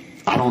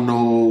 I don't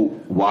know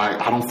why.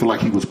 I don't feel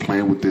like he was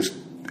playing with this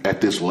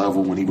at this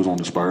level when he was on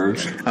the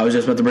Spurs. I was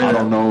just about to bring it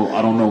up.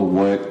 I don't know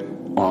what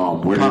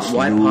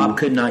why Pop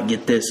could not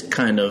get this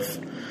kind of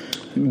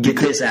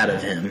this out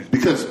of him,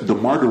 because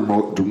DeMar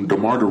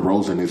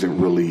DeRozan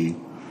isn't really.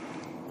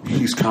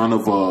 He's kind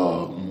of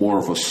more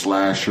of a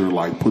slasher,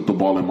 like put the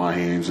ball in my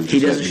hands and just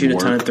he doesn't shoot a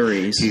ton of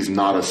threes. He's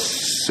not a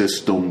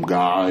system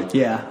guy.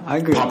 Yeah, I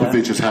agree.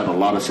 Popovich has had a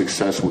lot of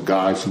success with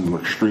guys who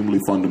are extremely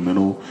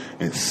fundamental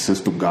and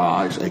system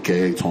guys,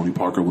 aka Tony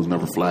Parker was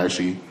never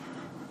flashy,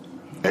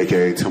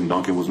 aka Tim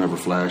Duncan was never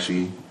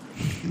flashy.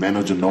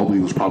 Manu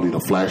Ginobili was probably the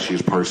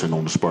flashiest person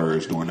on the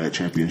Spurs during that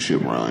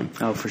championship run.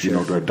 Oh, for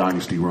sure. Their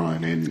dynasty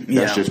run, and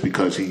that's just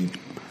because he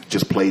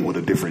just played with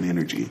a different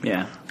energy.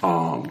 Yeah.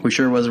 We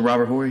sure it wasn't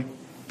Robert Horry?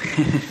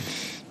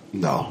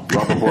 No.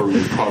 Robert Horry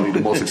was probably the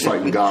most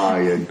exciting guy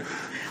in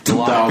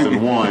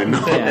 2001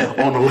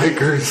 on the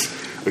Lakers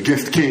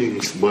against the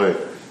Kings. But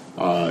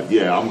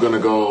I'm going to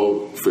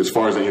go, as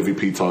far as the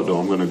MVP talk, though,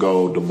 I'm going to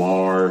go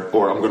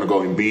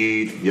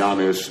Embiid,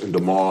 Giannis, and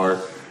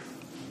DeMar.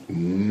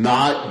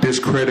 Not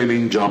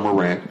discrediting John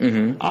Morant.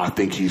 Mm-hmm. I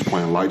think he's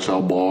playing lights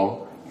out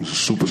ball. He's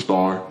a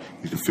superstar.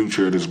 He's the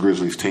future of this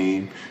Grizzlies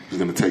team. He's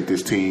going to take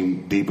this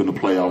team deep in the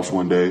playoffs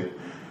one day,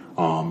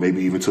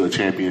 maybe even to a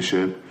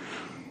championship.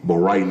 But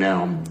right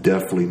now, I'm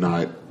definitely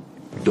not.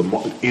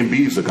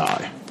 Embiid's the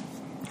guy.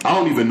 I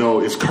don't even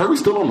know. Is Curry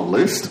still on the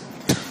list?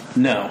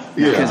 No.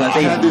 Yeah,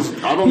 because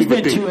he's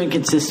been too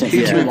inconsistent.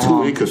 He's been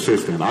too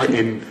inconsistent.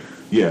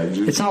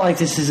 It's not like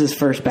this is his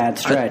first bad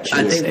stretch.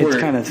 Let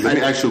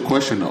me ask you a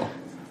question though.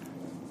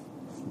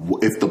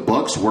 If the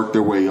Bucks work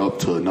their way up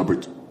to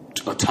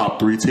a top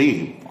 3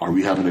 team, are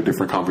we having a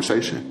different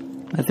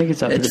conversation? I think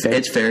it's up to debate.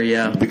 It's fair,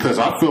 yeah. Because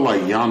I feel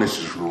like Giannis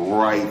is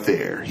right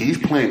there. He's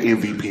playing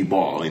MVP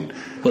ball, and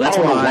that's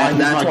why I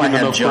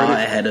have Ja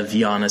ahead of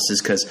Giannis,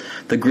 is because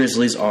the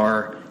Grizzlies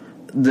are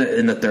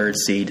in the 3rd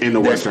seed in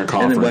the Western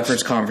Conference. In the Western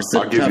Conference, the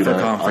tougher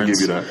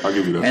conference. I'll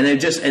give you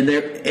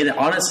that. And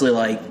honestly,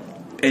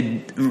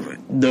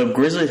 the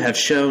Grizzlies have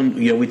shown.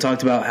 We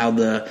talked about how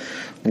the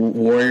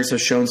Warriors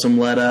have shown some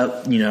let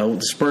up.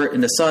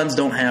 The Suns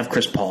don't have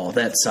Chris Paul.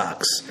 That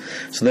sucks.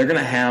 So they're going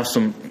to have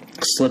some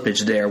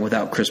slippage there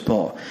without Chris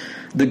Paul.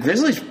 The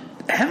Grizzlies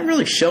haven't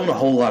really shown a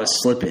whole lot of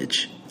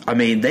slippage. I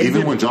mean,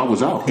 when Ja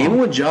was out. Even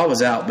when Ja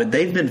was out, but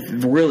they've been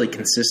really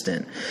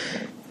consistent.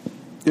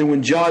 And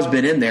when Ja's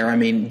been in there, I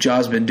mean,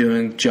 Ja's been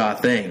doing Ja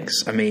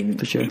things. I mean,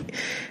 for sure.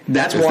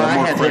 That's why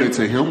I have credit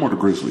to him or the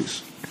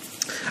Grizzlies.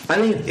 I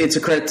think it's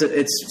a credit to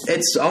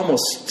it's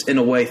almost in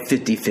a way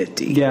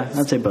 50-50. Yeah,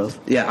 I'd say both.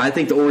 Yeah, I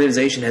think the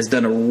organization has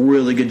done a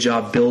really good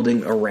job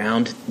building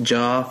around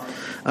Ja,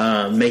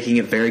 making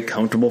it very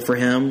comfortable for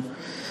him.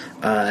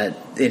 And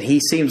he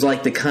seems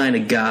like the kind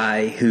of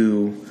guy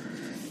who,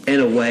 in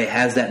a way,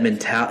 has that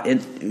mentality.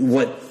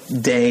 What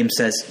Dame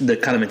says, the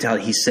kind of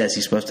mentality he says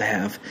he's supposed to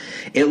have.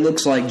 It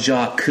looks like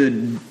Ja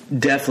could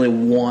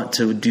definitely want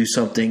to do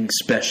something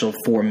special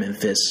for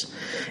Memphis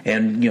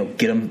and,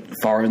 get them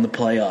far in the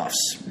playoffs,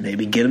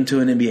 maybe get them to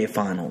an NBA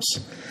Finals.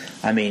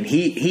 I mean,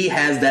 he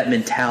has that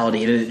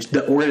mentality, and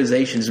the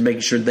organization is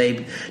making sure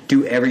they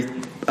do every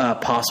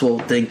possible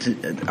thing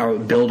to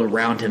build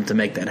around him to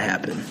make that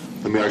happen.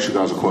 Let me ask you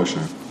guys a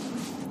question.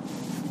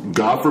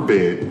 God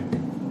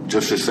forbid,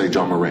 just to say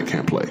John Morant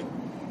can't play.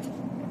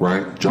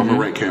 Right? John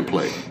Morant can't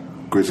play.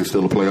 Grizzlies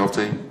still a playoff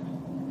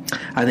team?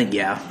 I think,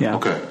 yeah.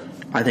 Okay.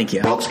 I think,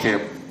 yeah.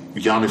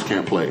 Giannis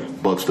can't play.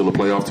 Bucks still a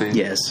playoff team?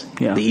 Yes.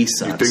 Yeah. The East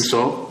sucks. You think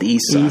so? The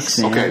East sucks.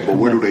 Okay, but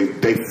where do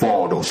they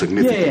fall, though,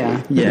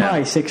 significantly? Yeah.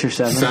 Probably 6 or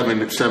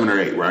 7. 7 or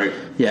 8, right?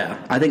 Yeah.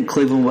 I think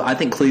Cleveland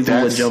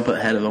would jump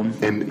ahead of them.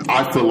 And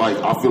I feel like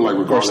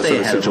regardless of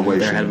the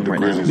situation, the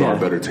Grizzlies are a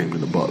better team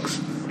than the Bucks.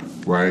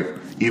 Right?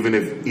 Even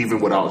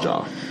without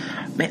Ja.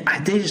 Man,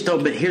 they just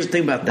don't. But here's the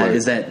thing about that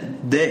is that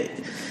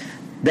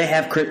they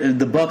have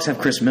the Bucks have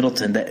Chris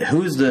Middleton.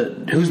 Who's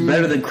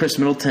better than Chris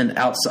Middleton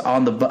outside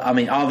on the? I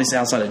mean, obviously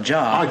outside of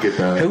Ja. I get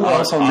that. Who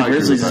else on the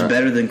Grizzlies is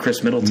better than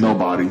Chris Middleton?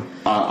 Nobody.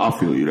 I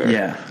feel you there.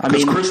 Yeah,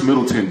 because Chris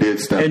Middleton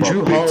did step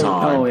up big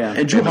time. Oh yeah,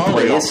 and Drew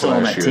Holiday is still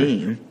on that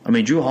team. I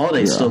mean, Drew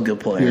Holiday is still a good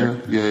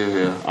player.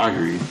 Yeah. I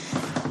hear you.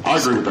 I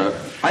agree with that.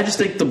 I just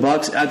think the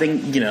Bucks. I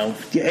think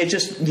it's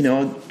just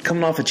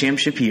coming off a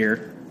championship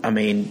year. I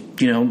mean,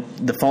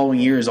 the following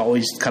year is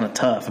always kind of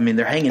tough. I mean,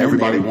 they're hanging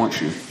Everybody in there. wants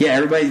you. Yeah,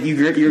 everybody.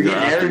 You're getting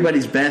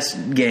everybody's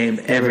best game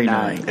every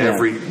night.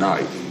 Every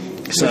night.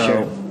 So,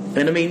 sure.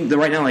 And I mean,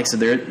 right now, like I said,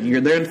 they're in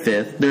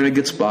 5th. They're in a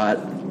good spot.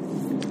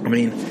 I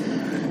mean,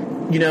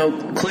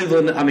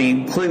 Cleveland.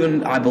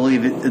 I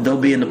believe they'll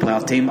be in the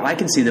playoff team. I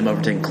can see them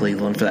overtaking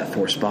Cleveland for that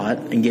 4th spot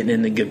and getting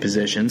in a good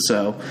position.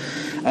 So,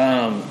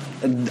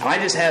 I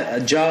just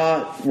have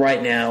Ja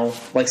right now.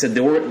 Like I said,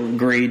 the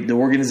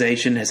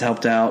organization has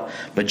helped out,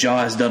 but Ja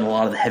has done a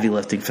lot of the heavy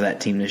lifting for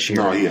that team this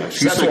year. Oh, yeah.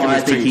 So that's why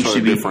I think he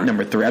should be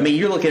number 3. I mean,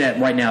 you're looking at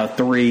right now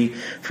 3.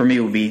 For me,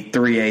 would be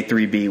 3A,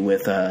 3B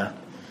with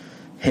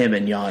him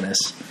and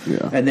Giannis.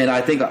 Yeah. And then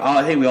I think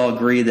we all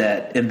agree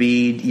that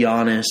Embiid,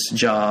 Giannis,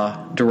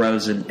 Ja,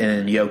 DeRozan,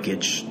 and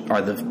Jokic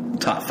are the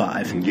top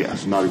 5.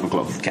 Yes, not even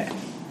close. Okay.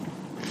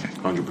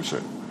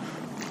 100%.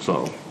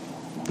 So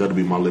that'll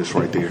be my list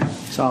right there.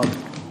 Solid.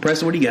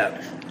 Preston, what do you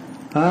got?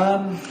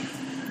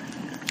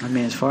 I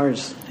mean, as far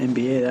as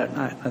NBA,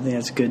 I think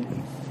that's good.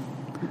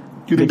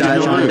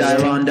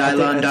 Dylon.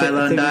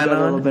 A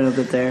little bit of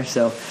it there.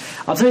 So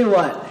I'll tell you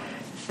what.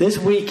 This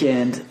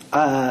weekend,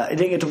 I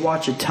didn't get to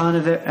watch a ton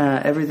of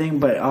everything,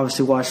 but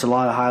obviously watched a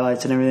lot of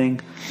highlights and everything.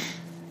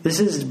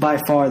 This is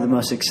by far the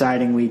most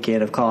exciting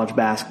weekend of college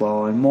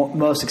basketball, and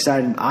most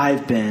exciting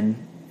I've been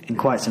in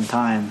quite some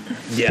time.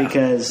 Yeah.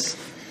 Because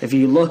if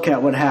you look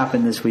at what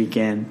happened this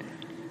weekend,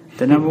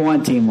 the number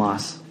 1 team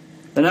lost.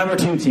 The number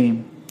 2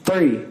 team,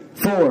 3,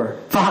 4,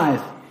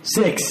 5,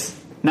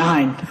 6,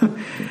 9.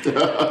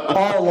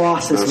 All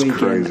lost this weekend.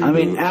 Crazy, I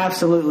mean,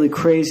 absolutely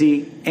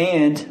crazy.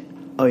 And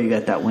you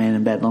got that win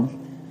in Bedlam.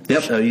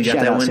 Yep. Oh, you got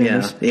that one.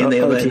 Sanders. Yeah. And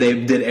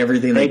they did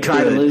everything they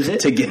tried to lose it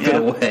to give it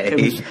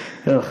away.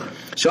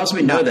 Should also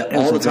be noted that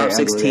all the top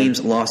 6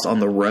 teams lost on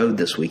the road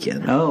this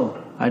weekend.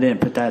 Oh, I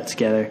didn't put that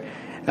together.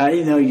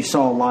 Even though you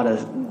saw a lot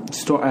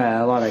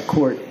of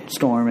court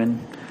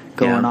storming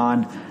going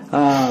on.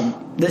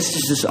 This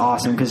is just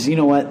awesome because you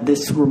know what?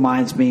 This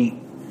reminds me,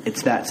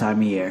 it's that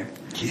time of year.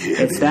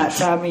 Yeah, it's that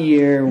time of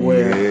year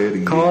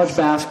where college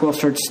basketball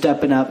starts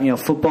stepping up.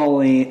 Football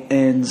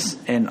ends,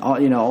 and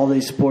all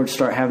these sports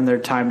start having their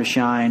time to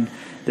shine.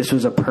 This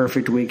was a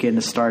perfect weekend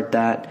to start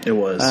that. It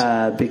was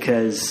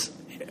because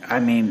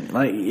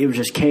it was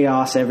just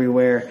chaos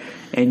everywhere,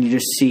 and you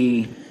just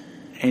see,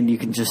 and you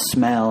can just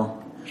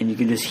smell, and you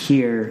can just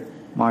hear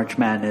March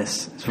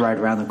Madness is right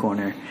around the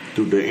corner.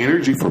 Dude, the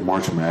energy for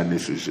March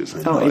Madness is just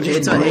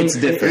it's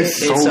different.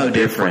 It's so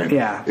different.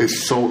 Yeah.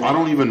 It's so, I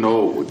don't even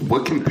know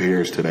what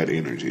compares to that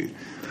energy.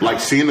 Like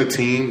seeing a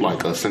team,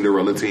 like a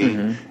Cinderella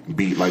team,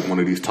 beat like one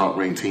of these top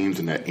ranked teams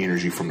and that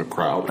energy from the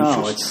crowd.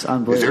 It's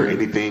unbelievable. Is there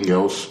anything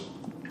else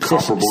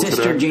comparable to that?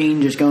 Sister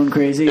Jean just going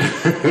crazy?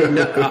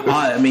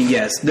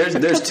 Yes.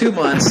 There's 2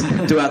 months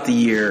throughout the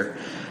year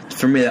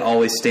for me that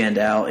always stand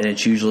out, and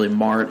it's usually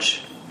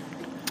March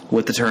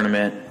with the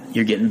tournament.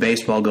 You're getting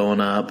baseball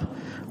going up,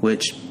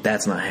 which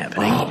that's not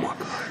happening. Oh my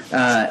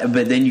God.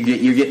 But then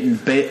you're getting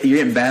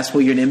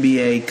basketball, you're in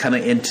NBA kind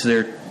of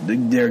into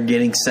they're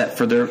getting set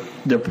for their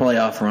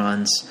playoff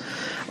runs.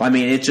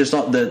 It's just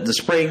the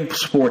spring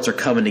sports are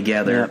coming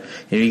together.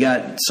 Yep. You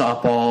got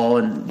softball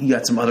and you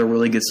got some other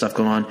really good stuff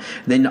going on. And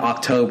then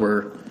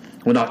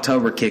when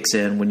October kicks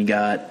in, when you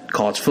got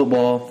college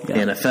football,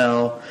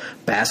 NFL,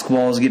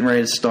 basketball is getting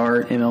ready to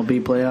start,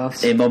 MLB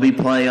playoffs.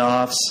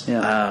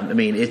 Yeah.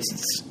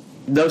 It's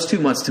those 2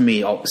 months to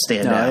me all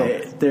stand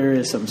out. There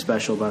is something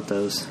special about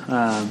those.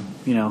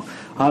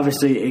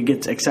 Obviously it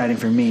gets exciting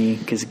for me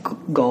because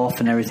golf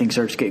and everything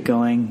starts to get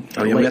going.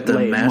 We got the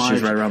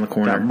Masters right around the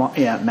corner.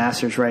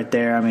 Masters right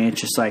there. It's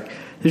just like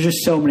there's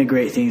just so many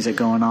great things that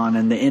going on,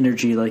 and the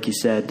energy, like you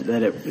said,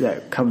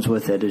 that comes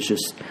with it is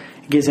just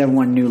it gives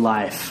everyone new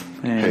life.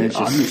 And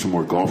I need some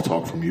more golf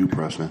talk from you,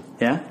 Preston.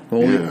 Yeah?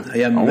 Well,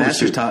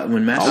 Masters talk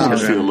when Masters I want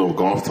to see a little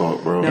golf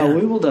talk, bro. No,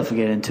 we will definitely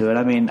get into it.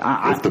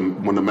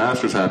 When the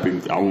Masters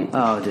happen,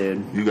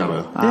 dude, you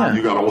gotta.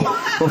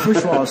 Well,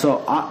 first of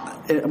all,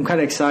 I'm kind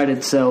of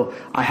excited. So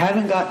I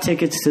haven't got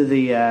tickets to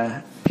the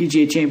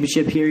PGA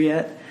Championship here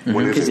yet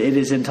because it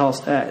is in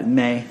Tulsa,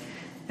 May.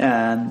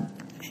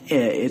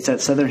 It's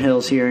at Southern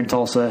Hills here in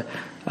Tulsa,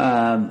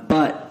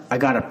 but I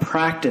got a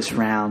practice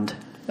round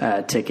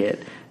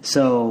ticket.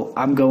 So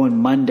I'm going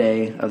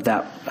Monday of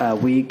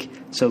that week.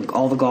 So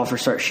all the golfers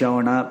start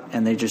showing up,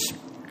 and they just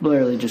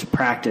literally just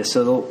practice.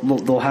 So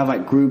they'll have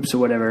like groups or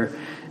whatever,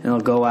 and they'll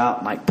go out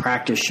and like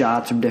practice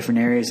shots from different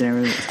areas and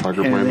everything.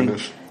 Tiger playing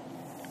this?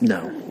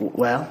 No.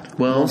 Well,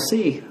 we'll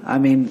see.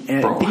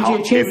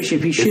 PGA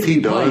Championship, he should If he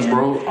be does, playing.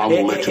 bro, I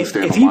will let you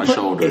stand on my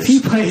shoulders. If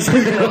he plays in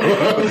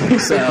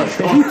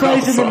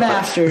the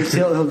Masters,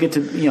 he'll get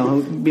to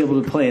he'll be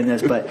able to play in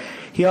this. But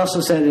he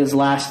also said his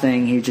last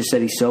thing. He just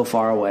said he's so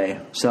far away.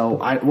 So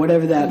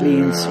whatever that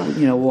means,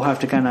 we'll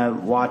have to kind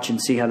of watch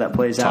and see how that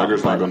plays out.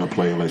 Tiger's not going to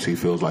play unless he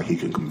feels like he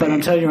can compete. But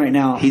I'm telling you right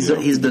now,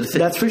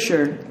 that's for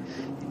sure.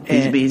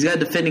 He's got a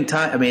defending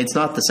title. It's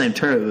not the same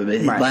tournament, but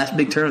his last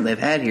big tournament they've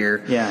had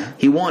here,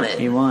 he won it.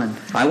 He won.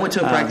 I went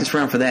to a practice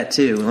round for that,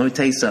 too. Let me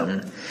tell you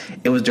something.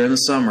 It was during the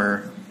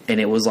summer, and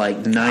it was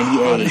like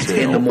 98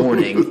 in the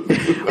morning.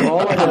 We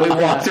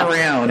walked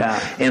around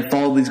and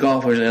followed these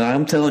golfers, and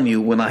I'm telling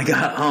you, when I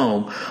got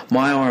home,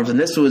 my arms, and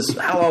this was,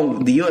 how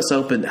long, the U.S.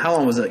 Open, how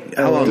long was it?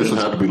 This would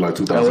have to be like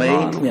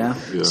 2009. Yeah.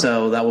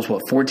 So that was,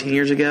 14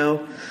 years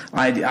ago?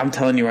 I'm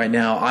telling you right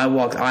now, I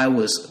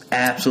was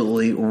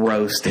absolutely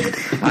roasted.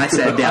 I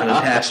sat down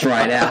and passed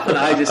right out, and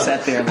I just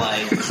sat there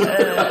like...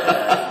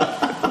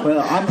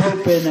 Well, I'm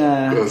hoping...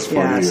 That's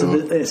funny, so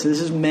this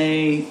is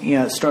May.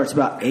 It starts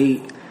about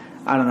 8.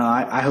 I don't know.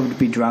 I hope to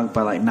be drunk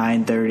by like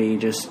 9:30,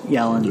 just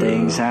yelling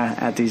things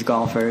at these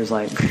golfers,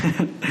 like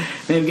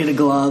maybe get a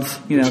glove,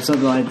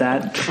 something like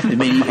that.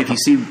 If you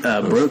see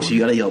Brooks, you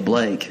got to yell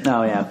Blake.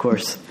 Oh yeah, of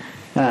course.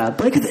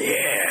 Blake of the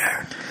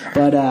year.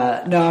 But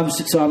I'm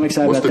excited What's about that.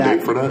 What's the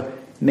date for that?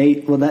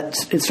 May. Well,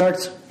 it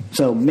starts.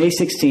 So May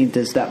 16th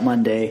is that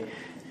Monday,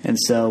 and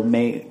so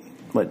May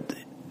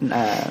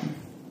 19th,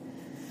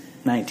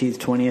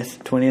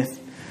 20th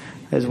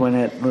is when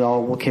it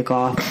all will kick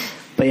off.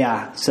 But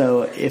yeah,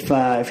 so if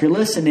you're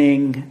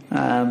listening,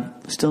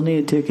 still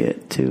need a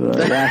ticket to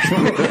the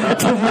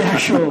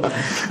actual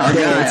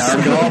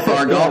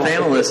our golf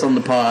analyst on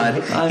the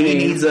pod. He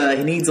needs a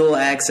little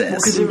access.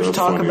 Because there was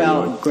talk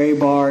about Gray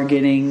Bar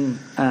getting,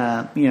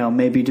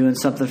 maybe doing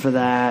something for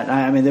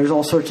that. There's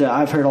all sorts of.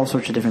 I've heard all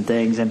sorts of different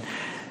things, and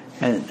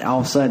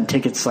all of a sudden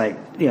tickets sell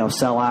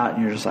out,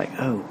 and you're just like,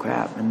 oh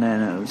crap, and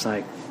then it was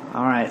like.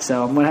 All right,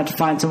 so I'm going to have to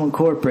find someone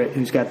corporate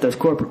who's got those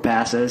corporate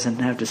passes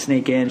and have to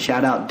sneak in.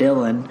 Shout out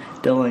Dylan.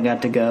 Dylan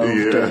got to go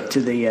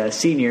to the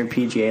senior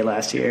PGA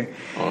last year.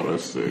 Oh,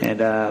 that's sick. And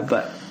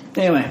but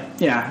Anyway,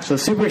 yeah, so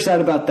super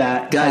excited about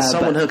that. Guys,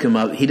 someone hook him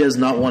up. He does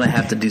not want to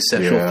have to do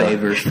sexual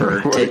favors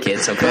for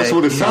tickets, okay? That's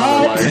what it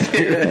sounded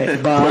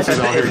like. Plus, he's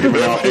out here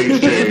giving out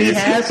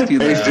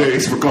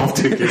HJs for golf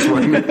tickets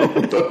right now.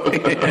 What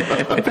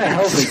the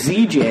hell is a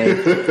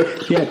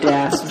ZJ? You have to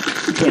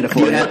ask. You can't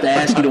afford it. You have to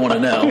ask. You don't want to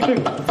know.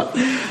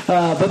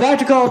 But back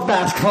to college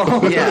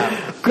basketball.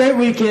 Yeah. Great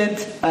weekend.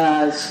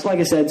 Like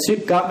I said,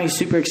 got me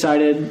super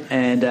excited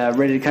and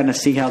ready to kind of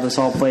see how this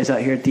all plays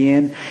out here at the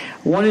end.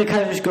 Wanted to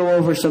kind of just go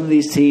over some of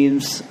these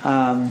teams.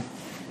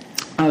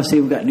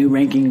 Obviously, we've got new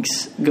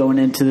rankings going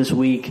into this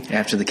week.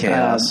 After the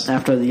chaos.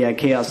 After the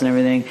chaos and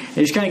everything. And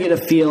just kind of get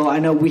a feel. I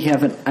know we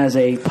haven't, as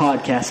a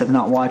podcast, have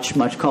not watched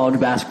much college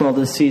basketball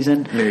this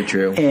season. Very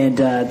true. And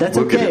that's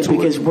okay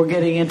because we're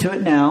getting into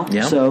it now.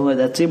 Yep. So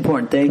that's the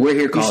important thing. We're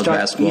here college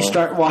basketball.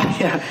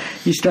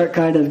 You start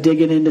kind of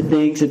digging into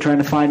things and trying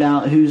to find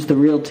out who's the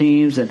real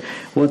teams and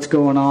what's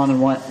going on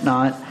and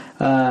whatnot.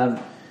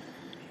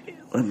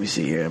 Let me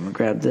see here. I'm gonna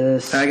grab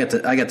this. I got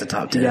the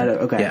top 10. You got it?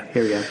 Okay. Yeah.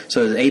 Here we go.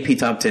 So the AP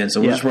top 10. So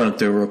we'll just run it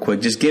through real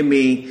quick. Just give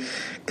me,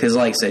 because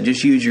like I said,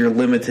 just use your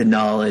limited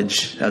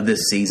knowledge of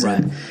this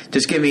season. Right.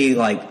 Just give me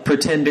like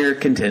pretender,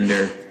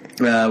 contender.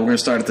 We're gonna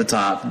start at the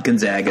top.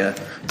 Gonzaga,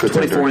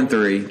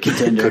 24-3.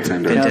 Contender.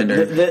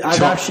 I've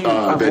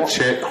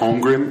Chet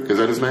Holmgren, is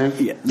that his name?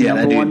 Yeah,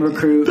 number one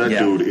recruit. That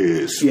dude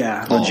is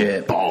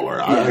legit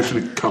baller. I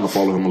actually kind of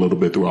followed him a little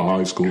bit throughout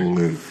high school,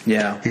 and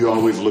he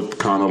always looked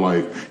kind of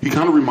like, he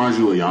kind of reminds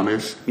you of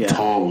Giannis,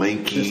 tall,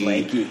 lanky. Just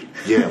lanky.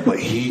 Yeah,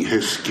 but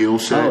his skill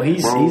set,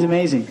 he's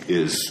amazing.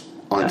 Is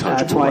untouchable.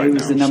 That's why he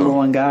was the number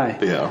one guy.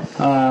 Yeah.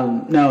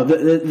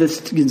 This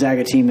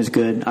Gonzaga team is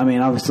good. I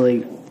mean,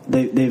 obviously,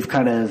 they've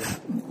kind of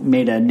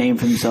made a name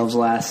for themselves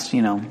last,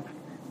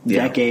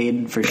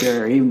 decade for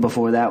sure. Even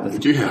before that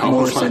with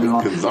Morrison and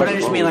all. But I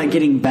just mean like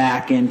getting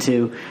back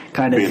into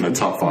kind of being a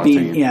top 5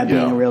 team. Yeah,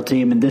 being a real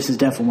team, and this is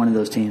definitely one of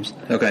those teams.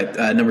 Okay,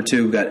 number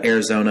 2 we've got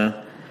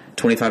Arizona,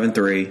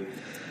 25-3.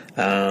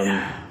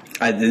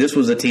 This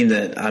was a team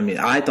that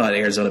I thought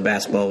Arizona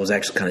basketball was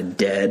actually kind of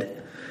dead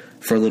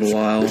for a little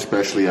while,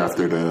 especially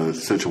after the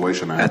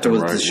situation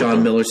the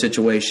Sean Miller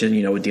situation,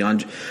 with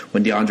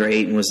when DeAndre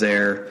Ayton was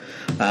there.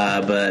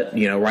 But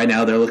right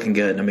now they're looking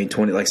good. I mean,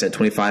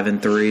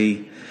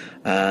 25-3.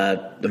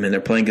 They're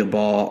playing good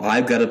ball.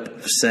 I've got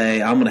to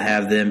say I'm going to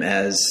have them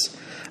as.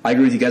 I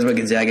agree with you guys about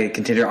Gonzaga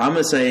contender. I'm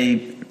going to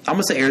say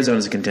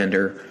Arizona's a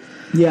contender.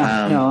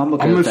 Yeah, I'm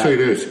going to say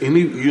this.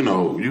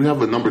 You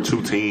have a number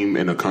 2 team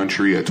in the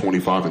country at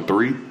 25-3.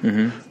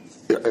 Mm-hmm.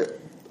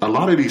 A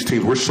lot of these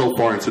teams, we're so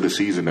far into the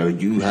season that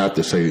you have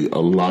to say at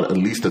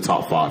least the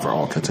top 5 are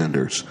all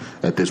contenders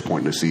at this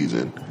point in the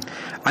season.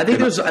 I think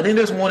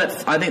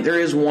there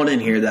is one in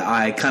here that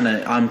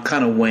I'm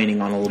kind of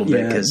waning on a little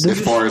bit because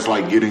as far as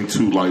like getting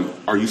to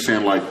are you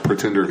saying like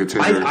pretender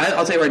contender?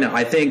 I'll tell you right now.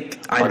 I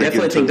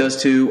definitely think those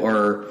two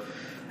are.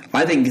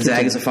 I think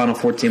Gonzaga's a Final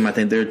Four team. I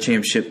think they're a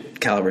championship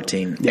caliber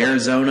team. Yeah.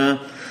 Arizona,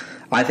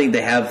 I think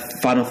they have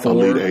Final Four.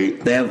 Elite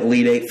 8. They have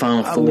Elite 8,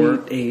 Final Four.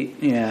 Elite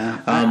 8,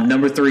 yeah.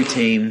 Number 3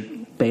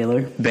 team,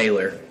 Baylor.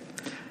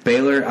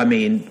 I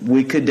mean,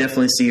 we could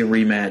definitely see a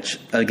rematch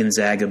of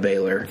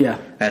Gonzaga-Baylor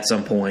at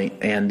some point.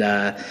 And,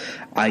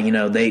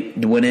 they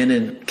went in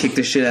and kicked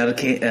the shit out of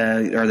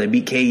or they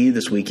beat KU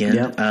this weekend.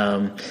 Yep.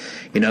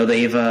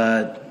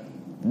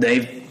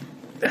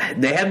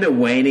 They haven't been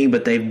waning,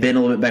 but they've been a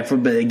little bit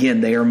back. But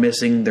again, they are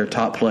missing their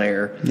top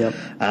player. Yep.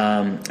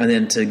 And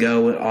then to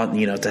go on,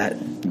 to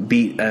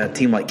beat a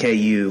team like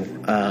KU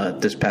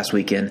this past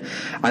weekend,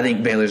 I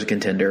think Baylor's a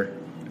contender.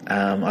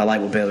 I like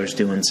what Baylor's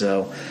doing,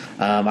 so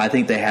I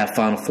think they have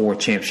Final Four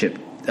championship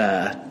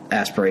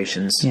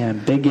aspirations. Yeah,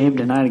 big game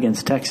tonight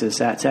against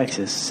Texas at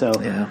Texas. So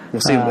yeah,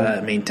 we'll see.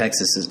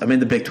 Texas is.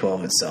 The Big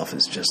 12 itself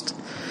is just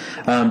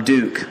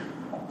Duke.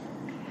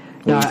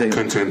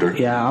 Contender.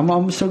 Yeah,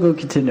 I'm still going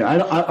contender. I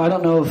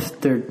don't know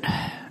if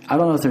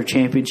they're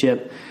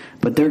championship,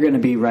 but they're going to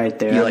be right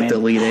there. You like the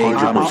Elite 8?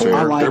 100%.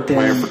 I like they're them.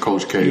 Playing for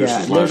Coach K. Yeah,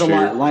 this is last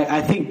year.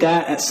 I think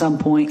that at some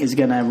point is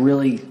going to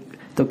really.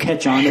 They'll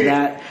catch on to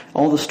that.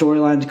 All the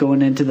storylines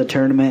going into the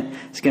tournament,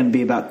 it's going to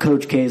be about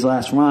Coach K's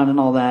last run and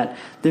all that.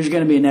 There's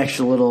going to be an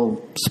extra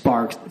little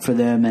spark for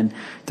them, and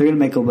they're going to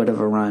make a bit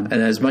of a run.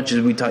 And as much as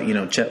we talk,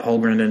 Chet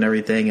Holmgren and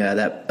everything,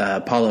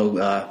 that Paulo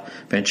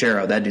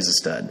Banchero, that dude's a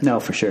stud.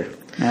 No, for sure.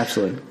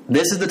 Absolutely.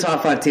 This is the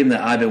top 5 team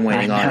that I've been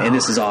waiting on, and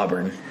this is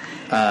Auburn.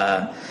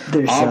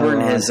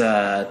 Auburn has,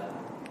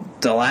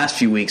 the last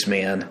few weeks,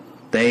 man,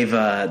 they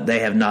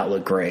have not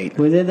looked great.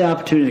 Well, they had the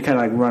opportunity to kind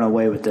of run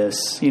away with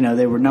this.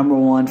 They were number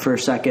 1 for a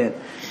second,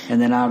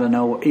 and then out of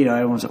nowhere,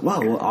 everyone's like,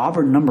 "Whoa,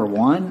 Auburn number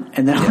 1,"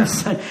 and then all of a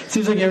sudden, it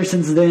seems like ever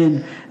since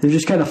then they've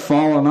just kind of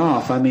fallen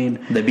off. I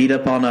mean, they beat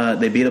up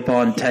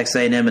on Texas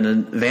A&M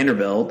and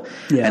Vanderbilt,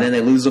 and then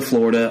they lose to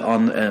Florida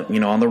on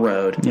the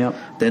road. Yep.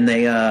 Then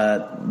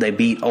they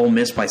beat Ole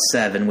Miss by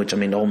 7, which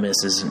Ole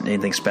Miss isn't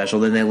anything special.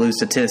 Then they lose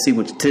to Tennessee,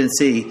 which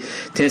Tennessee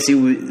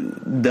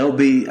they'll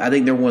be. I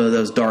think they're one of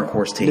those dark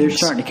horse teams.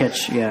 starting to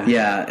catch,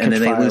 Yeah, and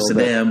then they lose to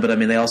them. But, I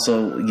mean, they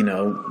also,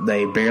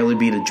 they barely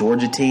beat a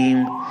Georgia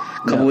team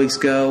a couple weeks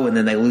ago, and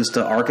then they lose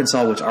to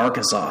Arkansas,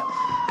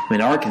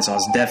 Arkansas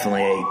is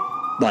definitely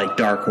a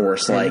dark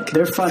horse,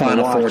 they're fun Final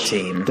to watch. Four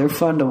team. They're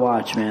fun to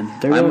watch, man.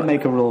 They're going to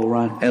make a little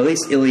run. At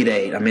least Elite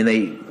Eight. I mean,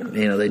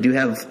 they do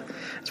have,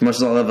 as much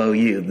as I love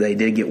OU, they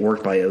did get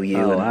worked by OU.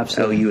 Oh, and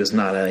absolutely. OU is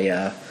not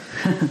a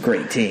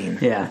great team.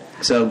 Yeah.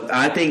 So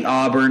I think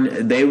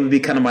Auburn, they would be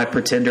kind of my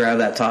pretender out of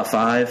that top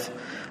 5.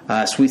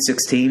 Sweet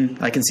 16,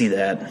 I can see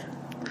that.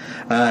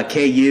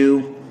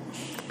 KU.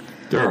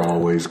 They're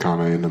always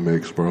kind of in the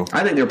mix, bro.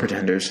 I think they're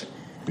pretenders.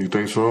 You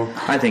think so?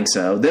 I think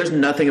so. There's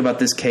nothing about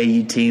this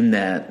KU team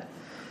that,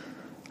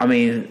 I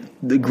mean,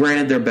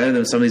 granted they're better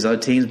than some of these other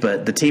teams,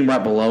 but the team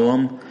right below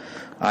them,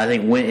 I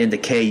think, went into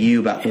KU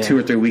about 2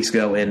 or 3 weeks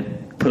ago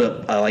and put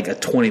up a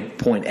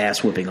 20-point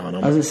ass whipping on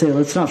them. I was going to say,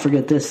 let's not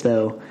forget this,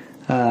 though.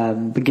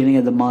 Beginning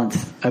of the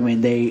month, I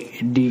mean, they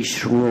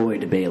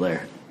destroyed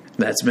Baylor.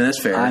 That's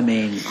fair. I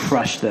mean,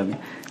 crushed them.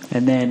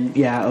 And then,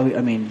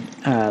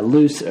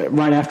 lose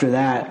right after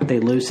that, they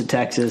lose to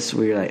Texas.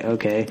 We were like,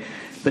 okay.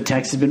 But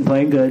Texas has been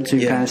playing good, so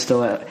you're kind of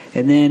still out.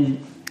 And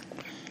then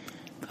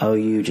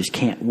OU just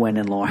can't win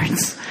in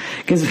Lawrence.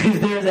 Because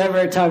if there's ever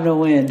a time to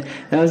win,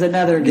 that was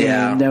another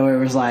game where it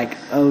was like,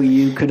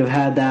 OU could have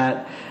had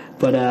that.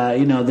 But,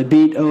 they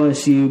beat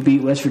OSU,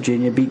 beat West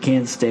Virginia, beat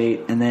Kansas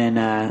State, and then,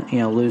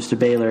 lose to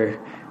Baylor.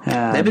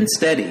 They've been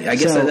steady. I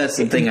guess that's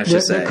the thing I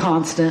should say. They're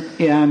constant.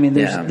 Yeah, I mean,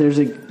 there's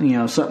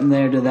a something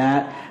there to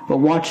that. But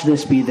watch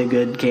this be the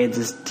good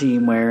Kansas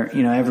team where,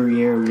 every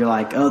year you're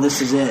like, oh,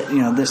 this is it.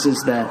 This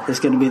is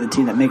going to be the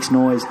team that makes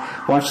noise.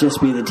 Watch this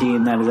be the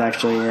team that is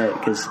actually it.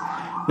 Because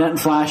nothing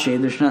flashy.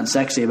 There's nothing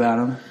sexy about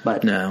them.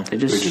 But no. they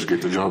just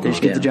get the job done. They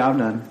just get the job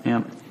done.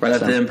 Yeah. Right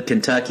after them,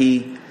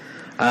 Kentucky.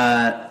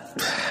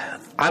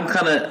 I'm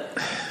kind of...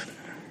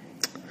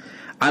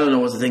 I don't know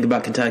what to think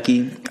about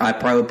Kentucky. I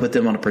probably would put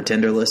them on a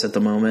pretender list at the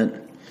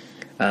moment.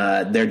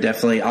 They're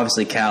definitely...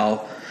 Obviously,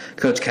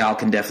 Coach Cal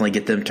can definitely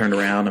get them turned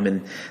around. I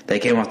mean, they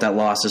came off that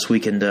loss this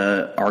weekend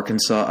to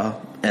Arkansas.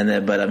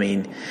 But, I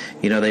mean,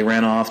 they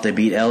ran off. They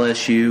beat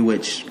LSU,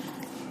 which...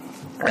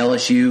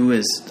 LSU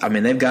is... I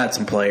mean, they've got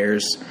some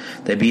players.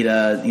 They beat,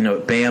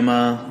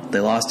 Bama. They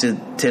lost to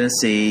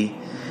Tennessee.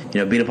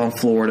 Beat up on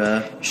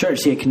Florida. Sure to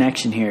see a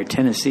connection here.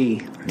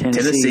 Tennessee.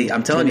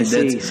 I'm telling you,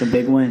 that's some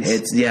big wins.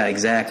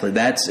 Exactly.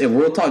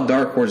 We'll talk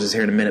dark horses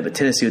here in a minute, but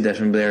Tennessee would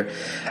definitely be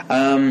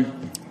there.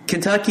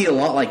 Kentucky, a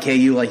lot like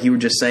KU, like you were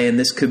just saying,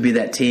 this could be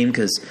that team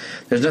because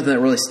there's nothing that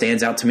really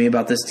stands out to me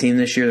about this team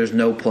this year. There's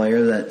no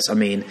player that's,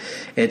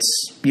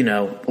 it's,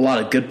 a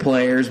lot of good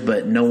players,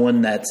 but no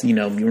one that's,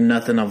 you're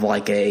nothing of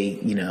like a,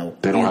 They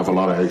don't have a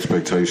lot of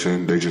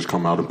expectation. They just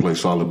come out and play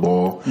solid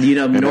ball.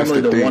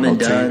 Normally the one and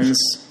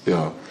dones.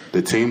 Yeah.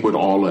 The team with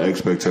all the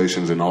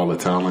expectations and all the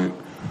talent,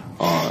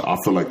 I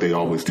feel like they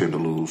always tend to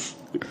lose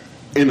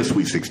in the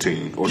Sweet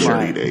 16 or the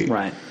Elite 8.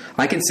 Right.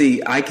 I can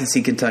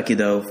see Kentucky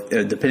though,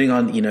 depending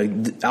on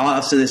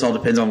obviously this all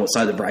depends on what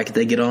side of the bracket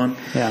they get on.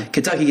 Yeah.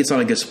 Kentucky gets on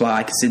a good spot.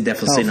 I can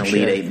definitely see an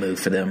Elite 8 move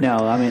for them. No,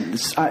 I mean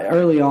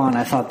early on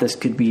I thought this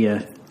could be a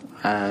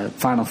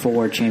Final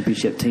Four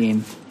championship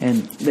team,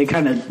 and they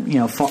kind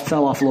of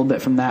fell off a little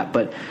bit from that,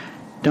 but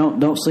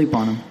don't sleep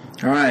on them.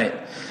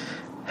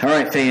 All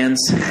right, fans.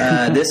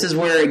 This is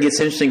where it gets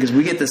interesting because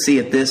we get to see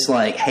if this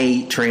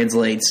hate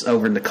translates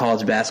over into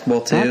college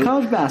basketball too. Not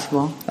college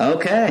basketball.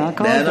 Okay. Not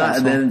college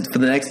basketball. Then for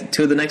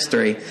the next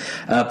 3,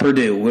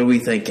 Purdue. What are we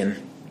thinking?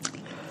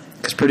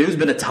 Because Purdue's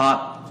been a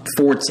top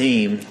 4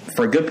 team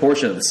for a good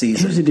portion of the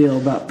season. Here's the deal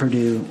about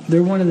Purdue.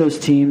 They're one of those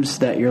teams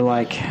that you're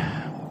like,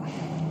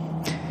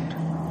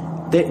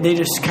 they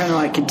just kind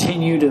of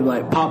continue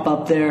to pop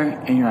up there,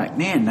 and you're like,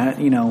 man, that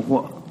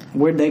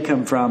where'd they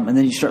come from? And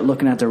then you start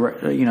looking at their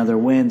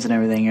wins and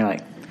everything. You're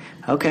like,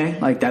 okay,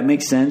 that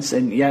makes sense.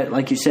 And yeah,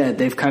 like you said,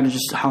 they've kind of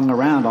just hung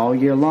around all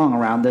year long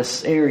around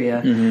this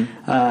area.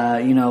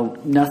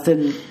 Mm-hmm.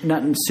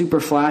 Nothing super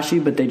flashy,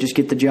 but they just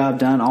get the job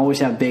done. Always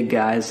have big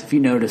guys. If you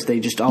notice, they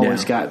just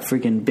always got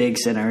freaking big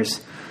centers.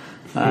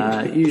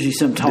 Usually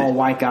some tall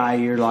white guy.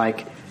 You're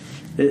like,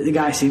 the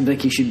guy seems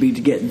like he should be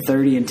getting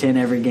 30 and 10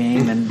 every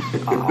game, and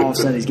all of a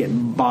sudden he's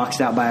getting boxed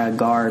out by a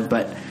guard.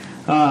 But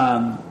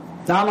I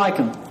like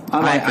him.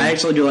 I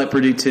actually do like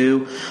Purdue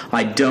too.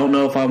 I don't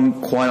know if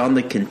I'm quite on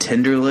the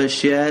contender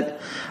list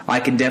yet. I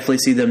can definitely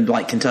see them,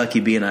 like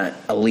Kentucky, being an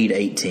Elite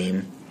 8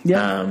 team.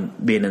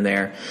 Being in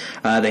there.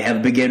 They have a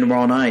big game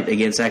tomorrow night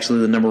against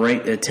actually the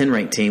number 10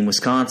 ranked team,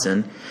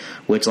 Wisconsin,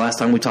 which last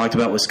time we talked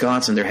about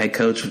Wisconsin, their head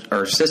coach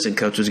or assistant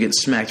coach was getting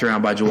smacked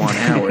around by Juwan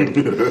Howard.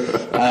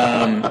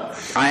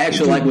 I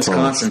actually like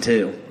Wisconsin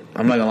too.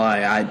 I'm not gonna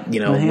lie.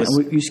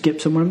 You skip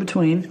somewhere in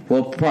between.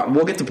 Well,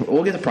 we'll get to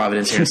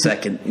Providence here in a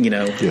second.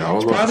 Is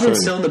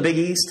Providence still in the Big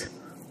East?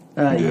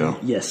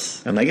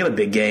 Yes. And they got a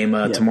big game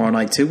tomorrow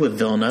night too with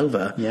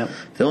Villanova. Yep.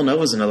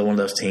 Villanova's another one of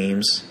those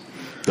teams.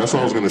 That's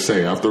what I was gonna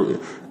say.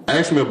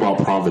 Ask me about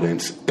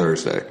Providence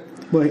Thursday.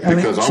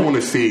 Because I want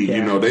to see,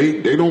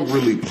 they don't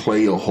really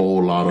play a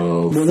whole lot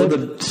of.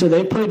 Well, so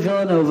they played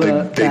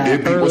Villanova. They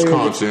did beat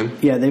Wisconsin.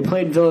 Yeah, they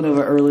played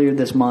Villanova earlier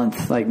this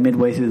month, like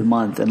midway through the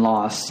month, and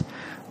lost.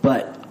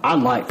 But I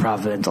like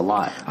Providence a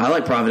lot. I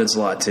like Providence a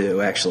lot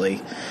too, actually.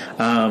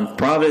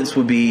 Providence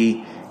would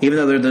be, even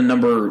though they're the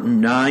number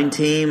 9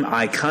 team,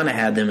 I kind of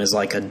had them as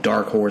like a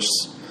dark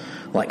horse,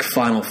 like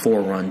Final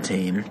Four run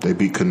team. They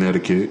beat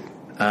Connecticut.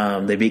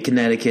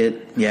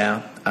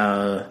 Yeah.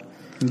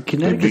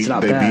 Connecticut's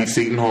not bad. They beat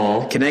Seton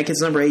Hall.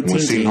 Connecticut's number 18 when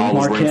Seton Hall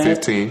was ranked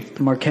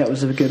 15. Marquette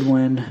was a good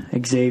win.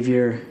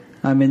 Xavier.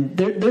 I mean,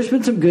 there's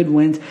been some good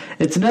wins.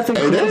 It's nothing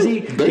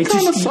crazy. They're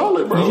kind of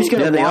solid, bro. You just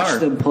got to watch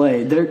them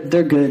play. They're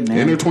good, man.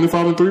 And they're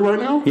 25-3 right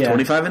now. Yeah,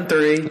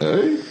 25-3.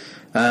 Hey.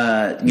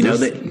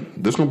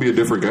 This gonna be a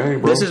different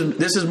game, bro.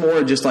 This is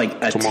more just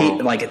like a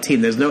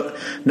team. There's no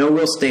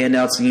real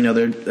standouts.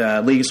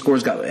 Their league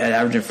scores got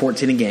averaging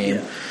 14 a game.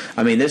 Yeah.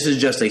 I mean, this is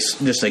just a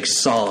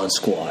solid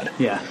squad.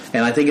 Yeah,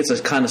 and I think it's a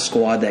kind of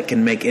squad that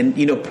can make. And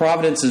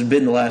Providence has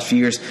been the last few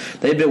years.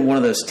 They've been one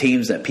of those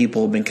teams that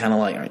people have been kind of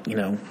like,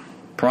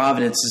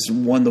 Providence is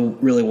one to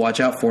really watch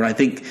out for. And I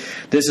think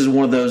this is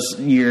one of those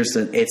years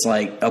that it's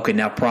like, okay,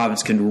 now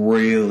Providence can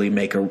really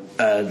make a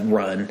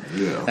run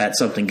at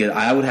something good.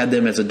 I would have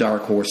them as a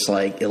dark horse,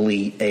 like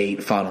Elite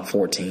 8, Final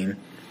 4 team.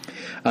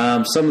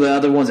 Some of the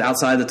other ones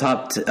outside the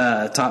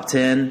top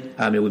 10,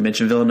 I mean, we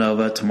mentioned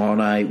Villanova tomorrow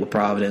night with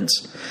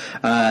Providence.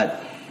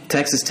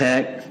 Texas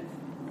Tech,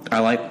 I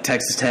like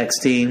Texas Tech's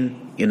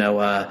team.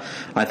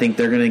 I think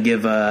they're going to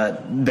give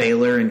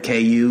Baylor and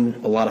KU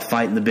a lot of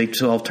fight in the Big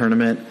 12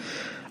 tournament.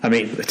 I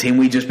mean, the team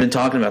we've just been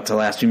talking about the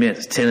last few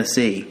minutes,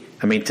 Tennessee.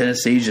 I mean,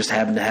 Tennessee's just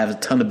happened to have a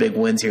ton of big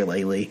wins here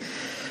lately.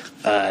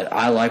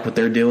 I like what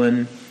they're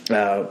doing.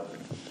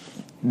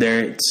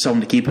 They're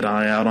something to keep an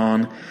eye out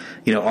on.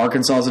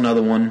 Arkansas is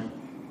another one.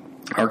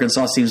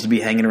 Arkansas seems to be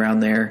hanging around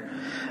there.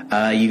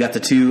 You got the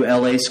 2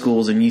 LA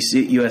schools in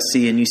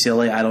USC and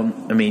UCLA.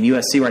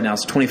 USC right now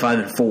is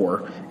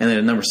 25-4, and they're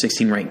the number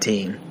 16 ranked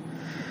team.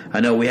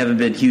 I know we haven't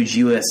been huge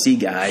USC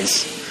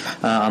guys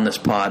on this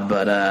pod,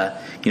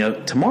 but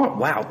tomorrow,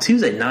 wow,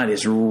 Tuesday night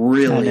is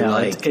really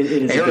it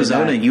is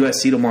Arizona and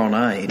USC tomorrow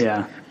night.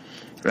 Yeah.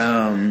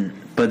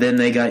 But then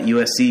they got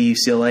USC,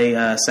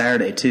 UCLA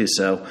Saturday too.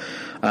 So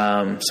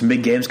some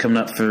big games coming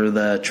up for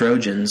the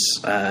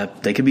Trojans.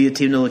 They could be a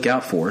team to look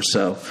out for.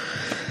 So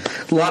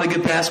a lot of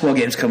good basketball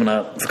games coming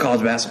up for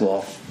college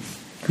basketball.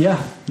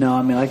 Yeah. No,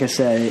 I mean, like I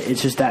said,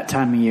 it's just that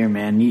time of year,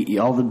 man.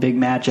 All the big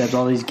matchups,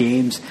 all these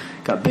games.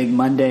 Got big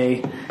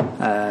Monday.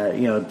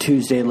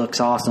 Tuesday looks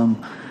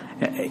awesome.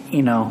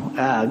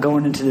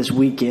 Going into this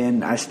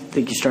weekend, I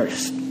think you start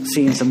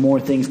seeing some more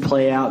things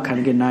play out, kind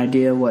of get an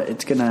idea what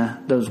it's going to,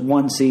 those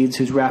 1 seeds,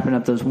 who's wrapping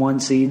up those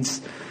 1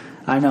 seeds.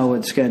 I know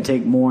it's going to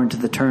take more into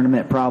the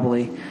tournament,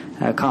 probably,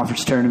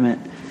 conference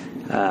tournament.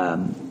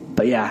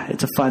 But yeah,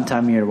 it's a fun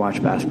time of year to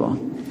watch basketball.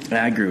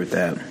 I agree with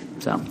that.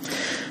 So,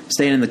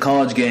 staying in the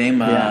college game,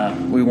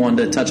 we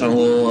wanted to touch on a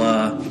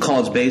little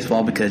college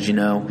baseball because,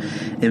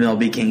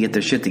 MLB can't get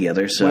their shit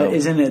together. So, well,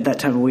 isn't it that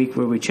time of week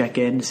where we check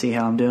in to see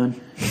how I'm doing?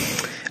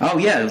 Oh,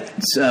 yeah.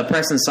 It's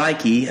Preston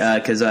Psyche,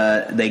 because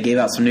they gave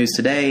out some news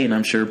today, and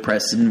I'm sure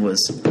Preston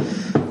was,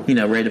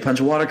 ready to punch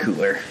a water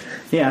cooler.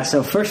 Yeah,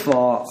 so first of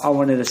all, I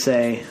wanted to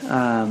say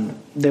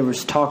there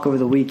was talk over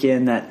the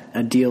weekend that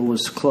a deal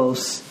was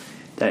close,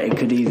 that it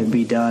could even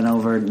be done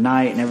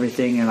overnight and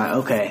everything. And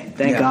okay,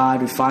 thank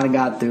God we finally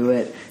got through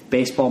it.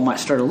 Baseball might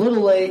start a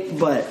little late,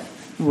 but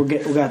we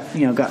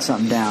got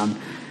something down.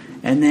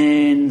 And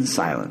then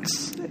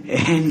silence,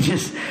 and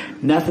just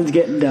nothing's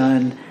getting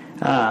done.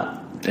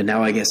 And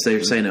now I guess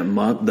they're saying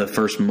the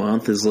first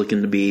month is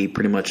looking to be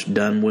pretty much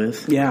done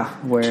with. Yeah,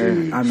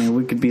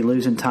 we could be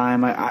losing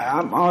time.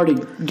 I'm already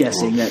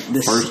guessing that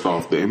this. First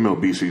off, the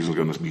MLB season is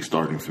going to be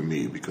starting for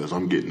me because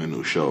I'm getting a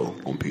new show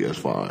on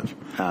PS5.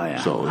 Oh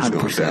yeah, so it's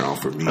going to sound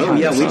for me. Oh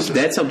yeah,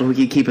 that's something we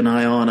can keep an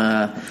eye on.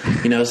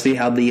 See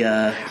how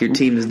your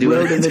team is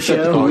doing in the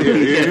show. Oh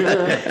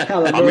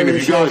yeah. I mean,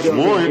 if you guys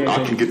want,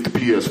 I can get the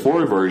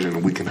PS4 version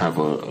and we can have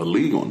a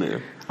league on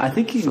there. I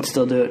think you can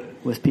still do it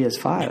with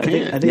PS5.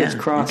 I think it's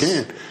cross.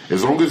 You can.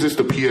 As long as it's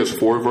the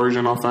PS4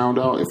 version, I found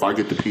out. If I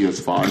get the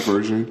PS5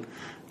 version,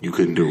 you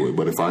couldn't do it.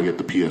 But if I get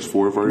the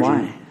PS4 version.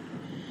 Why?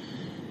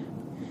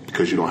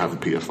 Because you don't have a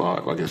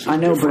PS5. I guess it's I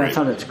know, different. but I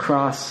thought it's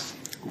cross.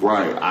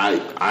 Right.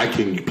 I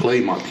can play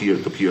the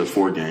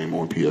PS4 game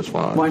on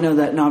PS5. Well, I know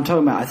that. No, I'm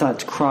talking about, I thought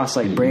it's cross,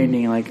 like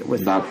branding, like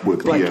with. Not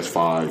with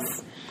PS5.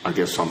 I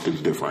guess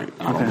something's different.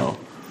 I don't know.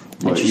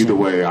 But either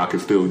way, I can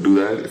still do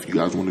that if you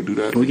guys want to do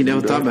that. We can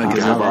definitely talk about it. We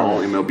can have our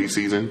own MLB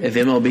season. If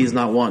MLB's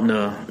not wanting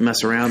to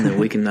mess around, then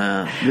we can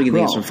think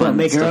of some fun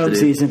make stuff our own to do.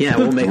 Season. Yeah,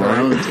 we'll make our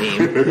own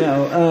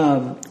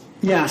team.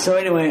 Yeah. So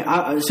anyway,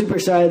 I was super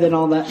excited that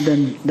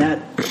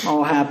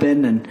all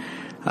happened, and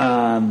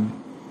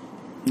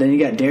then you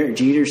got Derek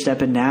Jeter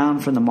stepping down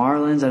from the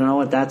Marlins. I don't know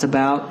what that's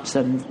about.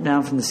 Stepping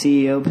down from the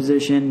CEO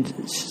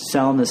position,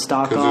 selling the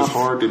stock off. Because it's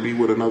hard to be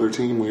with another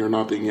team when you're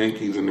not the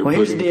Yankees and they're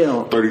putting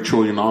 $30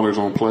 trillion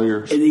on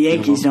players. The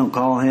Yankees don't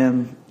call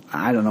him.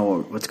 I don't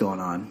know what's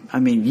going on. I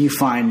mean, you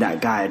find that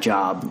guy a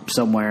job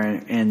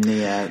somewhere in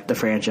the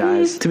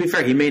franchise. To be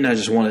fair, he may not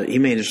just want to. He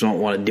may just not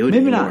want to do it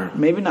anymore.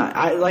 Maybe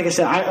not. Like I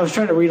said, I was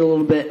trying to read a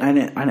little bit. I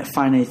didn't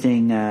find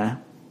anything,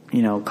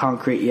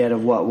 concrete yet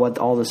of what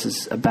all this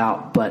is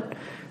about. But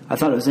I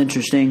thought it was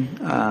interesting.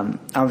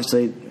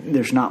 Obviously,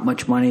 there's not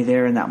much money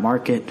there in that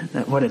market.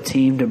 What a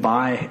team to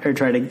buy or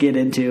try to get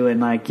into,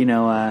 and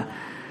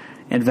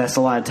invest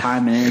a lot of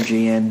time and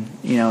energy in.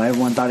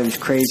 Everyone thought he was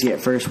crazy at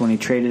first when he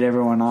traded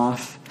everyone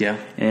off. Yeah.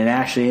 And it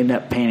actually ended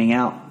up panning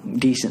out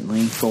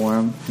decently for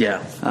him.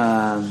 Yeah.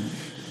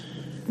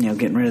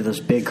 Getting rid of those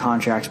big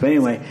contracts. But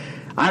anyway,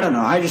 I don't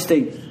know. I just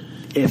think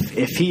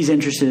if he's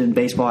interested in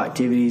baseball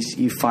activities,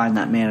 you find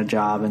that man a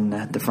job in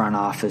the front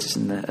office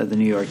of the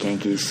New York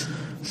Yankees.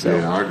 So,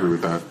 yeah, I agree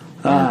with that.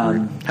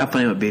 How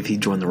funny it would be if he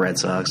joined the Red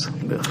Sox.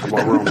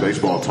 While we're on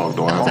baseball talk,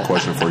 though, I have a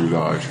question for you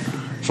guys.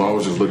 So I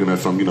was just looking at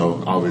some,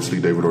 obviously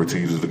David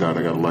Ortiz is the guy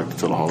that got elected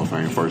to the Hall of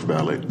Fame first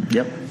ballot.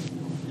 Yep.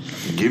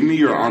 Give me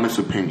your honest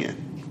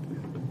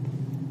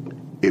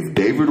opinion. If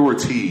David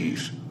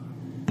Ortiz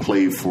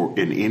played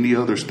in any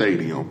other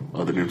stadium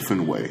other than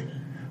Fenway,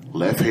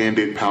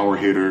 left-handed power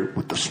hitter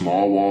with the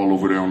small wall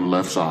over there on the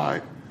left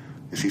side,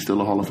 is he still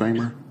a Hall of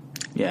Famer?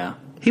 Yeah.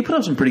 He put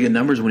up some pretty good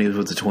numbers when he was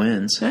with the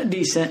Twins.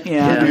 Decent,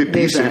 yeah. He did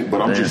decent,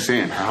 but I'm just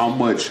saying, how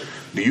much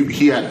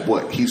he had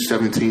he's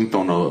 17th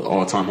on the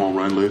all-time home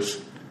run list?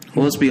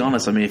 Well, let's be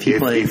honest. I mean, if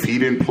he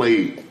didn't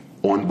play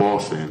on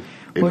Boston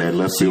in that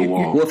left field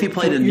wall. Well, if he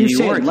played in New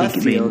York, he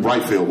could be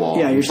right field wall.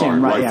 Yeah, you're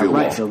saying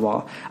right field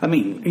wall. I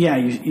mean, yeah,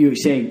 you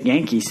say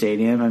Yankee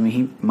Stadium. I mean,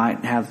 he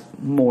might have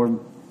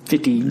more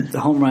 50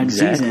 home run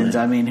seasons.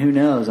 I mean, who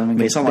knows? I mean,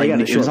 it's not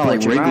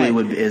like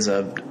Wrigley is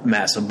a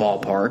massive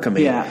ballpark. I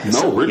mean,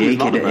 Wrigley's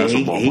not a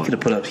massive ballpark. He could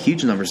have put up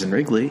huge numbers in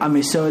Wrigley. I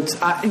mean, so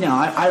it's I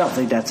don't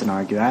think that's an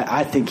argument.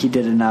 I think he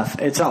did enough.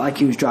 It's not like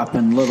he was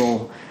dropping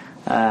little.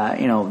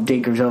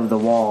 Dinkers over the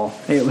wall.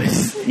 It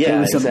was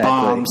some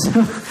bombs.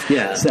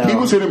 Yeah, so, he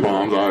was hitting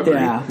bombs. I agree.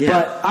 Yeah.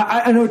 But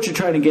I know what you're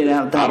trying to get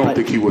at. I don't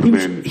think he would have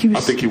been.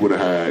 I think he would have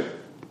had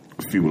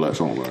a few less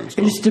home runs.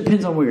 It just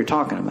depends on what you're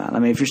talking about. I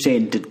mean, if you're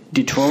saying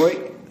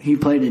Detroit, he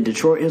played in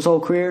Detroit his whole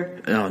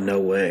career. Oh,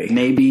 no way.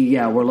 Maybe,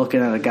 we're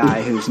looking at a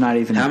guy who's not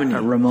even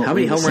remotely. How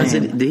many home runs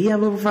did he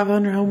have? Over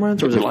 500 home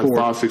runs, or was it like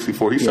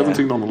 564? He's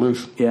 17th on the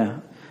list. Yeah.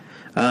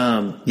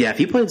 If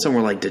he played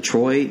somewhere like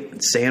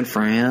Detroit, San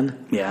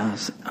Fran. Yeah.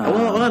 I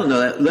don't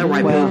know. That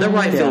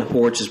right field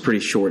porch is pretty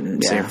short in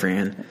San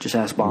Fran. Just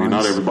ask Bonds. I mean,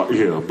 not everybody.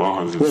 Yeah,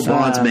 Bonds.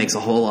 Bonds makes a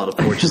whole lot of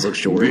porches look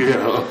short.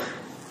 Yeah.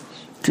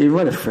 Dude,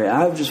 what a frick.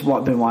 I've just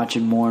been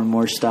watching more and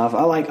more stuff.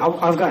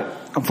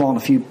 I'm following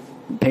a few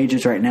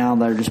pages right now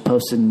that are just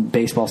posting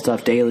baseball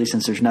stuff daily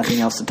since there's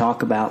nothing else to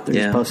talk about. They're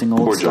just posting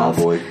old stuff.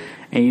 Poor John Boy.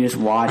 And you just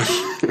watch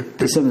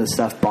some of the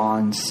stuff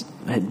Bonds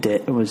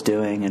was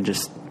doing and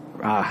just...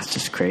 it's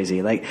just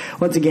crazy. Like,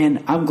 once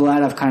again, I'm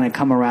glad I've kind of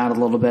come around a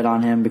little bit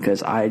on him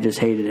because I just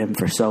hated him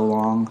for so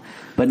long.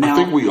 But now I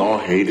think we all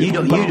hated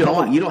him. You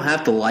don't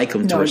have to like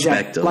him to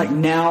respect him. Like,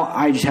 now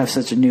I just have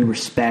such a new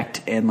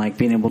respect and like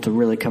being able to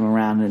really come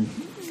around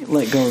and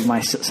let go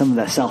of some of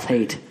that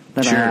self-hate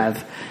that I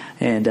have.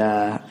 And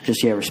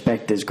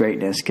respect his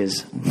greatness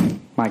because,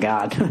 my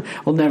God,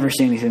 we'll never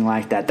see anything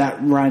like that.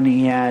 That run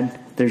he had,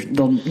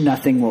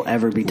 nothing will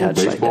ever be touched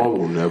like that. Baseball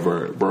will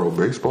never, bro.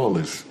 Baseball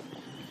is.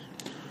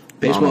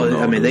 Baseball,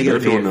 I mean, they got to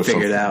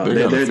figure it out.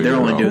 They're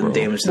only doing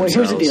damage to themselves. Well,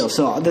 here's the deal.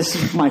 So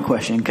this is my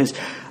question because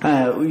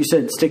you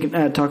said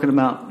talking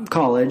about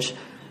college.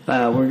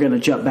 We're going to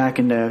jump back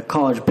into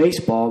college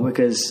baseball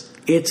because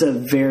it's a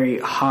very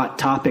hot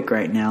topic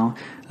right now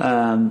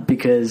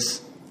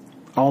because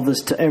all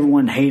this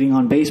everyone hating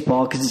on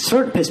baseball because it's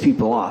starting to piss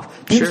people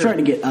off. People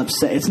starting to get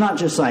upset. It's not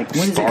just like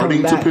when is it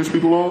coming back? Starting to piss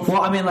people off?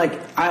 Well, I mean,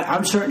 like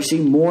I'm starting to see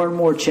more and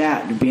more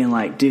chat being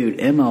like, dude,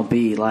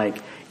 MLB,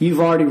 like. You've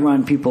already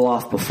run people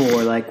off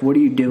before. Like, what are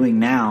you doing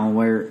now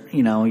where,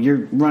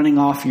 you're running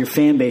off your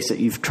fan base that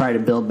you've tried to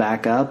build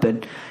back up,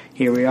 and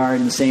here we are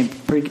in the same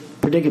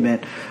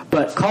predicament.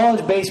 But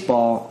college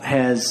baseball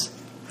has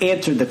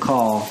answered the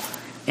call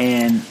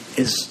and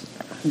is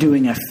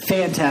doing a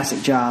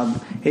fantastic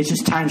job. It's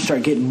just time to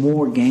start getting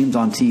more games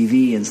on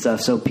TV and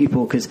stuff so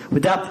people – because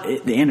without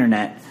the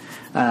internet,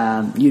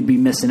 you'd be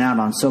missing out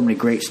on so many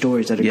great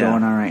stories that are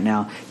going on right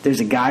now.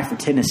 There's a guy for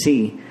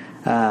Tennessee –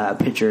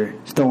 pitcher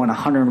throwing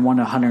 101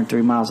 to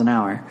 103 miles an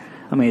hour.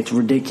 I mean, it's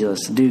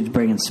ridiculous. The dude's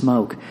bringing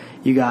smoke.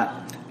 You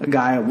got a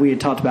guy we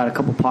had talked about a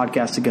couple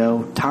podcasts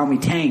ago, Tommy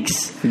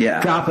Tanks,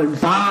 dropping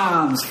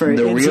bombs for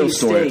the NC real State.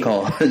 story of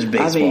college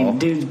baseball. I mean,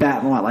 dude's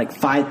batting like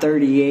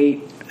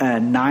 538,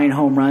 9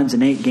 home runs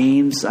in 8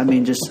 games. I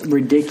mean, just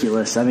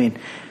ridiculous. I mean,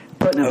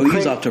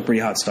 OU's off to a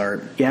pretty hot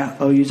start.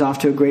 Yeah, OU's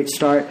off to a great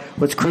start.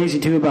 What's crazy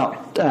too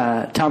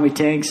about Tommy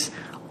Tanks,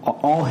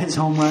 all his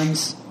home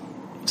runs.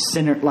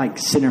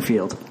 Center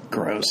field.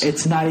 Gross.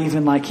 It's not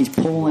even like he's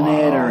pulling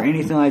it or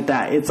anything like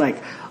that. It's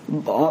like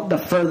the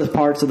furthest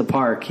parts of the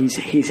park. He's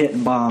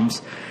hitting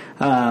bombs.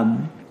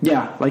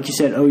 Yeah, like you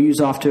said, OU's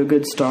off to a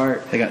good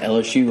start. They got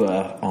LSU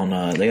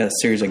they got a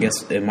series. I guess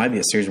it might be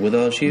a series with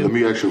LSU. Let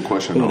me ask you a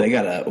question. They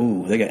got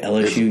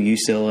LSU,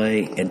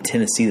 UCLA, and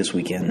Tennessee this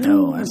weekend.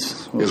 No,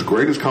 that's as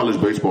great as college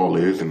baseball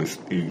is, and it's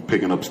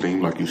picking up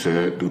steam, like you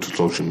said, due to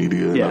social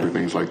media and other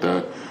things like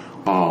that.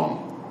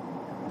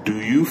 Do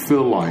you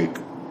feel like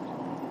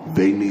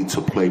they need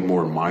to play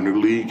more minor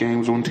league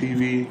games on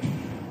TV?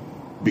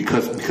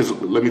 Because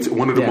let me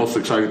one of the most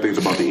exciting things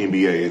about the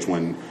NBA is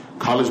when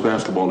college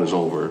basketball is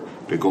over,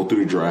 they go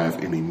through the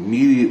draft, and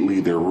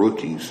immediately they're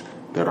rookies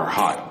that are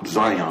hot.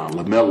 Zion,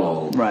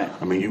 LaMelo. Right.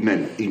 I mean, you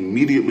name it.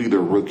 Immediately their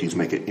rookies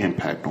make an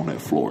impact on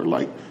that floor.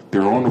 Like,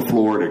 they're on the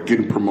floor, they're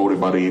getting promoted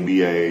by the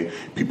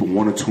NBA. People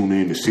want to tune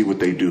in to see what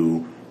they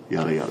do,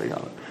 yada, yada,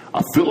 yada.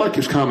 I feel like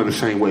it's kind of the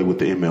same way with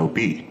the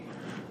MLB.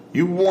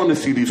 You want to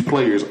see these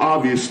players.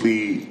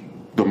 Obviously,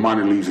 the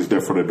minor leagues is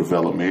there for the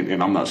development,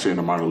 and I'm not saying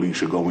the minor leagues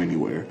should go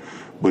anywhere.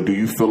 But do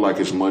you feel like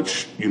as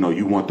much,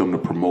 you want them to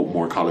promote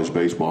more college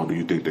baseball? Do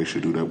you think they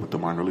should do that with the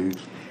minor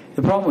leagues?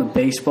 The problem with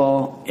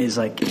baseball is,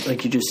 like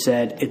you just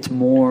said, it's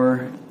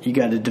more you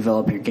got to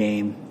develop your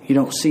game. You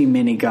don't see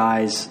many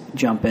guys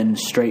jumping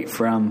straight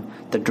from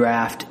the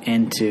draft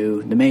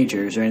into the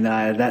majors or anything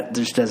like that. That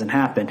just doesn't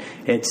happen.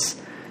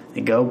 It's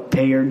you go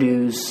pay your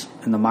dues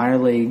in the minor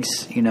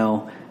leagues,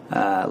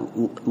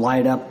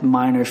 light up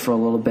minors for a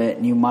little bit,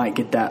 and you might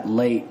get that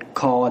late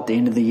call at the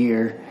end of the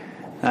year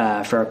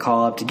for a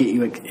call-up to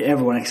get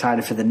everyone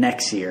excited for the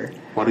next year.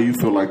 Why do you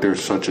feel like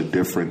there's such a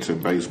difference in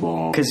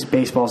baseball? Because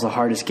baseball's the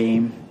hardest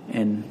game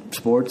in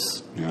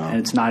sports, and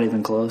it's not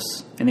even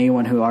close. And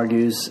anyone who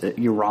argues,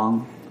 you're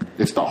wrong.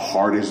 It's the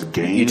hardest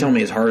game? You told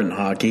me it's harder than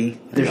hockey?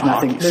 There's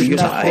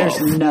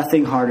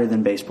nothing harder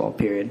than baseball,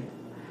 period.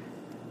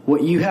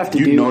 What you have to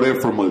do... You know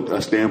that from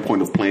a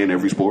standpoint of playing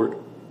every sport?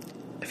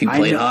 If you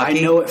play hockey?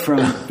 I know it from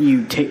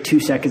you take 2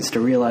 seconds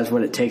to realize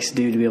what it takes to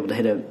do to be able to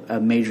hit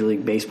a Major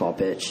League Baseball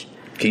pitch.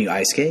 Can you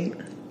ice skate?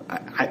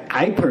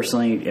 I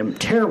personally am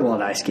terrible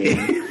at ice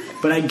skating,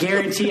 but I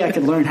guarantee I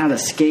could learn how to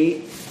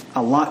skate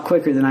a lot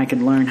quicker than I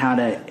could learn how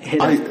to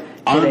hit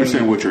I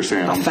understand what you're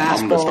saying. A fastball.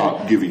 I'm going to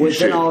stop giving you shit.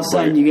 Then all of a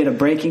sudden you get a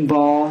breaking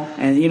ball,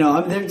 and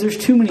there's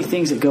too many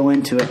things that go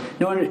into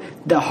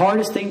it. The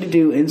hardest thing to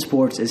do in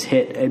sports is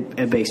hit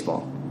a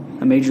baseball.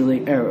 A major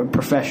league or a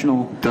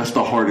professional. That's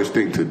the hardest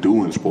thing to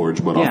do in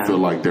sports, but I feel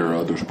like there are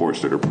other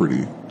sports that are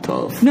pretty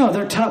tough. No,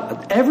 they're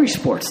tough. Every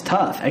sport's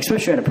tough,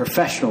 especially at a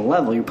professional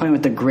level. You're playing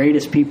with the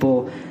greatest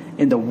people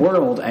in the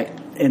world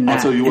in that.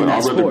 I'll tell you what,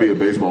 I'd rather sport. be a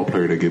baseball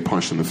player that get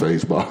punched in the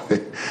face by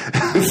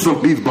some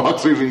of these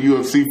boxers and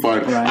UFC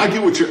fighters. Right. I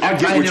get what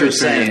you're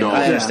saying, though.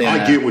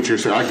 I get what you're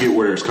saying. I get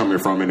where it's coming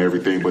from and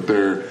everything, but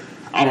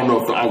I don't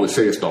know if I would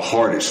say it's the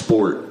hardest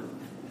sport.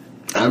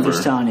 I'm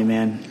just telling you,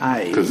 man.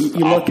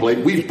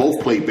 We've both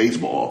played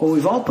baseball. Well,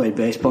 we've all played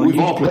baseball. We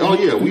all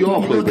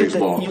played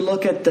baseball. You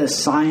look at the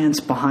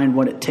science behind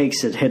what it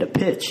takes to hit a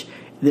pitch.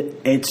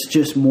 It's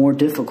just more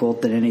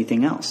difficult than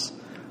anything else.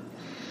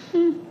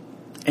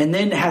 And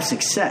then to have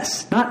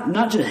success,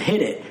 not just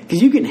hit it, because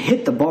you can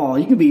hit the ball,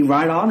 you can be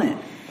right on it,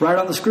 right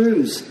on the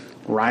screws,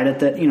 right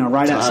at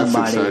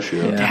somebody. Success,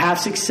 To have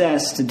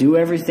success, to do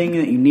everything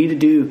that you need to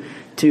do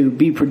to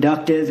be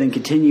productive and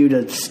continue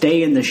to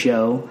stay in the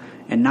show.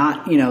 And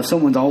not,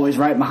 someone's always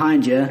right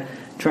behind you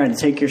trying to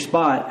take your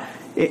spot.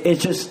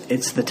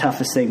 It's the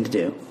toughest thing to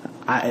do.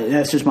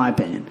 That's just my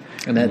opinion.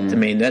 And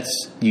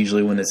that's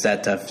usually when it's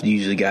that tough.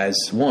 Usually guys,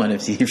 one,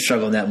 if you're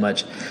struggling that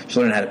much, just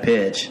learn how to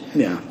pitch.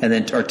 Yeah. And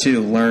then, or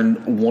two, learn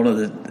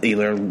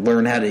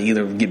how to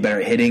either get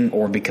better at hitting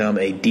or become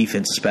a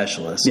defense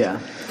specialist. Yeah.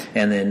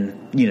 And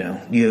then,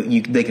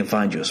 they can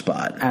find you a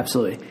spot.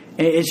 Absolutely.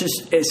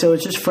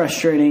 It's just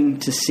frustrating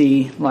to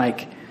see,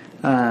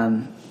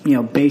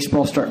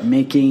 baseball start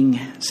making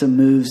some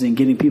moves and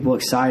getting people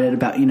excited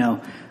about,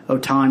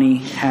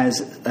 Ohtani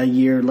has a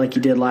year like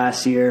he did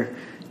last year,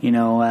 being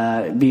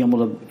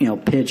able to,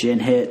 pitch and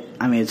hit.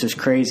 I mean, it's just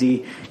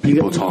crazy.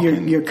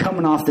 You're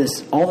coming off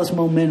all this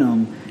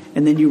momentum,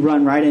 and then you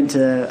run right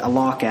into a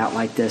lockout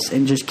like this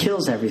and just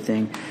kills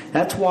everything.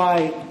 That's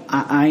why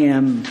I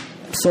am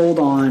sold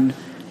on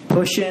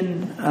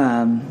pushing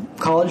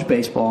college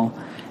baseball,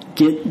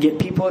 get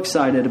people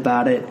excited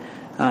about it,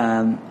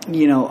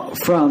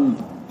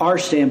 from our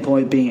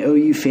standpoint, being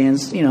OU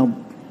fans,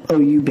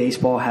 OU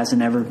baseball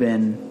hasn't ever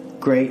been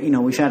great.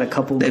 We've had a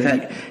couple. They've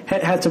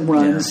had some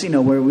runs,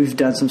 where we've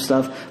done some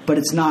stuff, but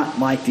it's not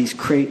like these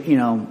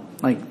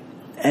like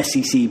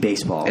SEC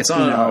baseball. It's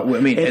not.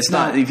 It's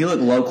not. If you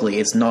look locally,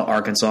 it's not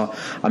Arkansas.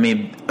 I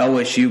mean,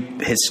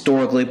 OSU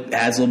historically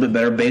has a little bit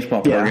better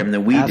baseball program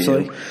than we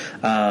do.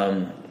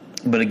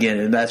 But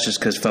again, that's just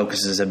because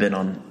focuses have been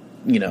on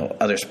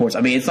other sports.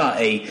 I mean, it's not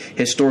a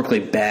historically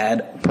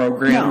bad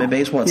program in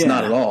baseball. It's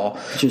not at all.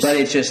 But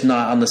it's just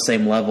not on the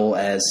same level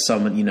as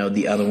some,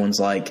 the other ones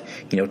like,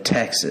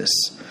 Texas,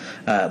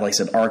 like I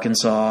said,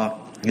 Arkansas,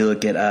 You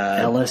look at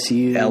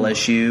LSU.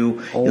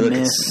 Ole you look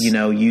Miss. at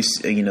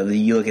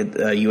you look at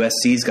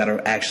USC's got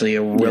actually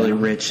a really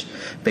rich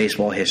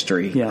baseball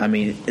history. Yeah. I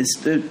mean, it's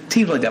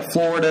teams like that,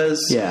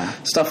 Florida's,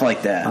 stuff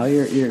like that. Oh,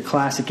 your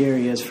classic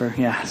areas for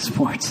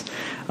sports.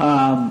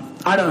 I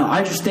don't know.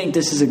 I just think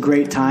this is a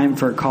great time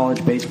for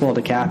college baseball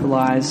to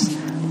capitalize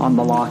on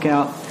the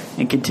lockout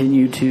and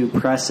continue to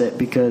press it,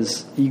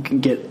 because you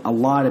can get a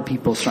lot of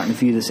people starting to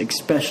view this,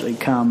 especially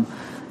come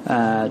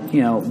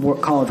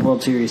College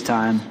World Series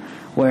time.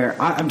 Where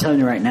I'm telling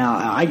you right now,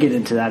 I get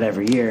into that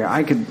every year.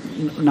 I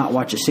could not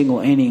watch a single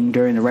inning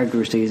during the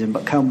regular season,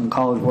 but come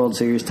College World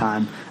Series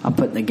time, I'm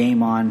putting the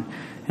game on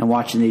and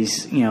watching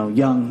these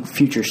young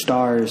future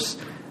stars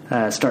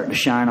starting to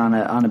shine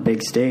on a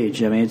big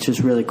stage. I mean, it's just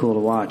really cool to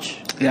watch.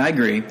 Yeah, I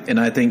agree, and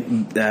I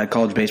think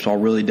college baseball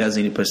really does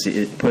need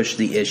to push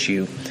the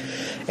issue,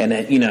 and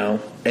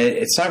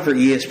it's time for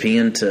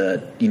ESPN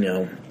to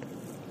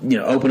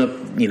open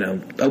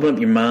up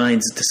your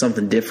minds to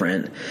something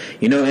different.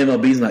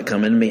 MLB's not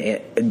coming. I mean,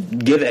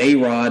 give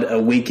A-Rod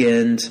a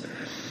weekend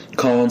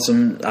calling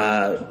some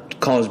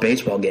college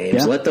baseball games.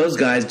 Yeah. Let those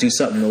guys do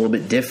something a little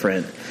bit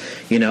different.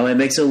 It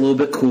makes it a little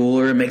bit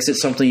cooler. It makes it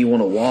something you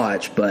want to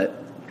watch.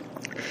 But,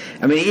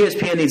 I mean,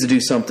 ESPN needs to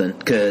do something,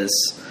 because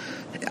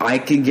I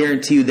can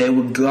guarantee you they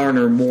would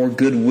garner more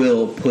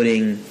goodwill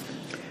putting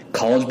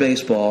college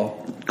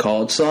baseball,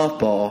 college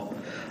softball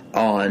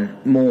on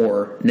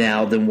more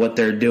now than what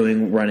they're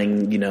doing,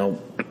 running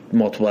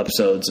multiple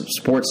episodes of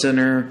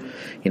SportsCenter,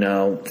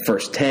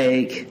 First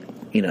Take,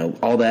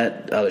 all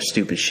that other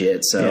stupid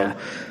shit. So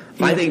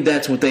I think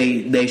that's what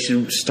they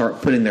should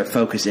start putting their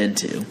focus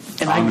into.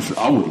 And honestly,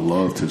 I would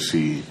love to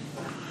see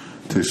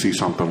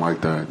something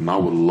like that, and I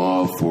would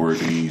love for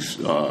these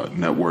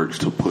networks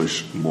to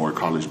push more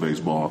college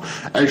baseball,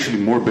 actually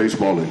more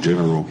baseball in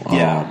general.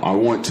 I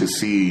want to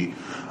see.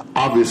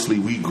 Obviously,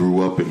 we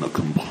grew up in a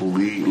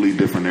completely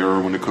different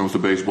era when it comes to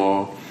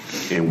baseball,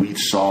 and we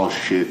saw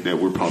shit that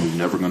we're probably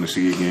never going to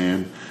see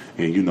again.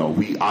 And,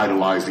 we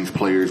idolized these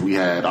players. We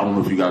had, I don't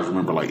know if you guys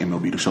remember, like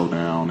MLB The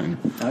Showdown and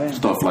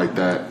stuff like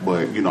that.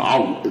 But,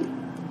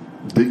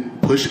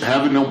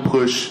 having them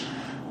push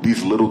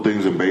these little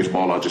things in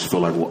baseball, I just feel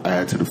like will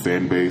add to the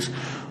fan base.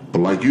 But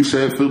like you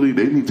said, Philly,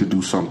 they need to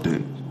do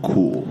something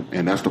cool,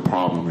 and that's the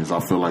problem. Is I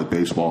feel like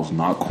baseball is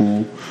not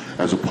cool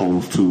as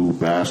opposed to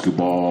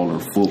basketball or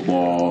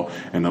football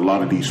and a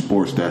lot of these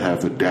sports that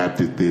have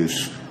adapted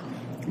this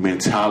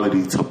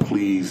mentality to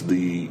please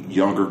the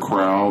younger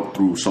crowd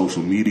through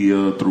social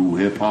media, through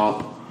hip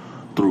hop,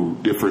 through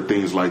different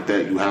things like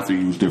that. You have to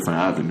use different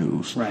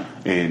avenues, right?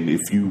 And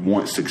if you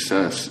want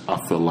success, I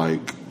feel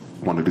like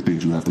one of the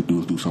things you have to do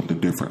is do something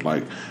different,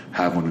 like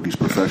have one of these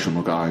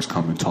professional guys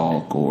come and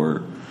talk,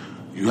 or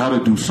you got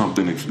to do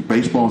something.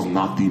 Baseball is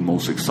not the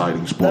most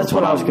exciting sport. That's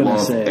what I was going to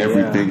say.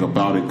 Everything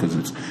about it, because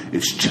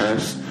it's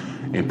chess,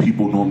 and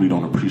people normally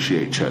don't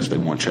appreciate chess. They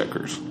want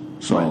checkers.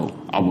 So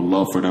I would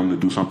love for them to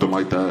do something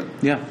like that.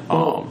 Yeah.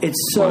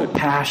 It's so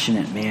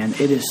passionate, man.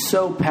 It is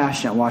so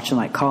passionate watching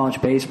like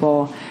college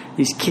baseball.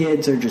 These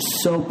kids are just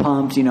so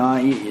pumped.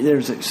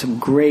 There's some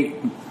great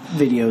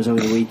videos over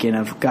the weekend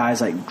of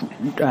guys like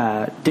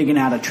digging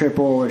out a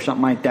triple or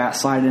something like that,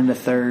 sliding into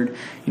third,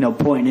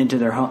 pointing into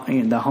their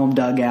the home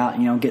dugout,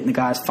 getting the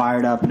guys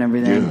fired up and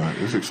everything. Yeah,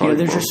 it's exciting.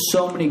 There's just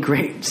so many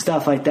great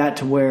stuff like that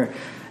to where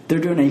they're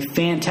doing a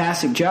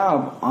fantastic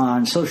job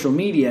on social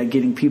media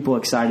getting people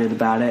excited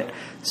about it.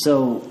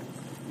 So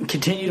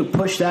continue to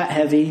push that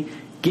heavy.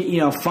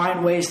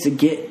 Find ways to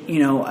get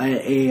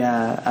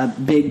a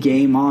big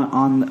game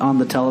on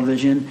the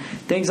television,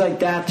 things like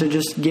that, to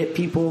just get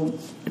people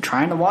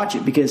trying to watch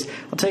it. Because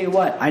I'll tell you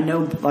what, I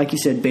know, like you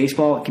said,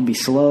 baseball, it can be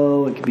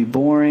slow, it can be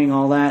boring,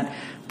 all that.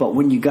 But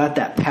when you got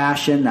that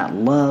passion, that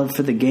love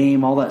for the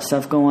game, all that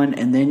stuff going,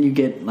 and then you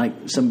get like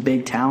some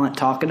big talent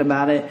talking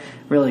about it,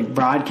 really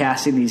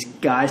broadcasting these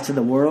guys to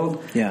the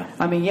world. Yeah.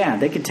 I mean,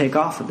 they could take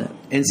off with it.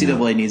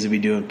 NCAA needs to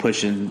be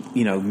pushing,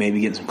 maybe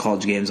getting some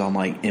college games on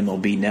like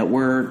MLB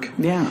Network.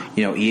 Yeah.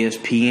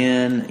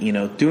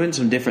 ESPN, doing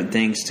some different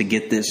things to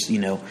get this,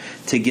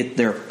 to get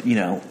their,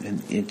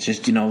 it's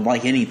just,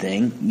 like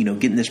anything,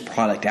 getting this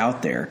product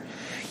out there.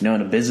 In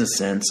a business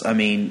sense, I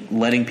mean,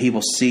 letting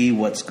people see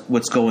what's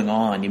going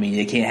on. I mean,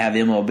 they can't have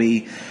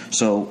MLB,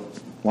 so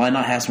why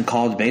not have some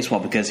college baseball?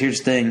 Because here's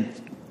the thing,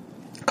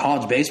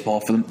 college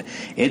baseball,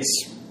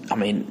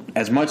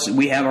 as much as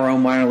we have our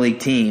own minor league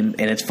team,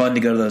 and it's fun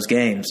to go to those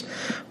games,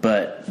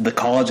 but the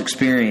college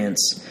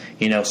experience,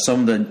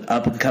 some of the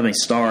up and coming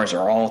stars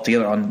are all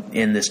together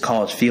in this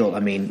college field.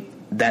 I mean,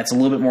 that's a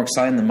little bit more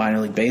exciting than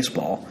minor league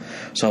baseball.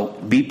 So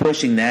be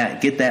pushing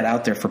that, get that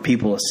out there for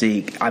people to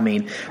see. I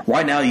mean,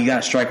 right now you got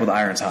to strike with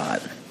irons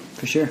hot.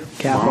 For sure.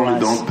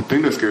 Capitalize. The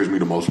thing that scares me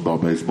the most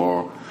about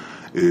baseball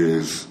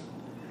is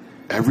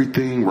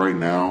everything right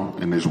now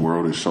in this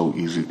world is so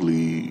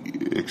easily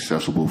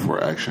accessible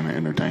for action and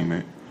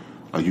entertainment.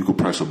 Like you could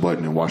press a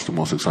button and watch the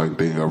most exciting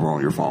thing ever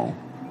on your phone,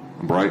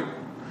 right?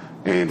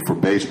 And for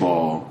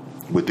baseball,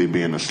 with it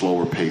being a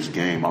slower paced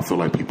game, I feel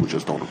like people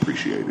just don't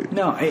appreciate it.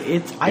 No,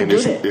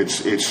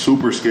 it's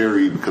super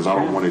scary because I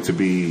don't want it to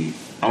be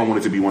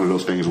one of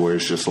those things where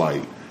it's just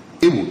like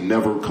it will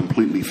never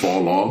completely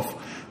fall off.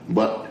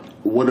 But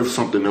what if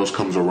something else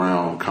comes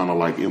around, kind of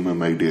like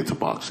MMA did to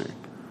boxing?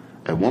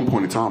 At one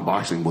point in time,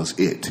 boxing was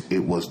it.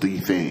 It was the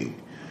thing.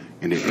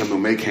 And then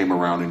MMA came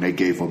around and they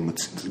gave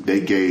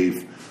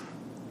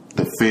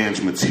the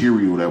fans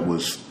material that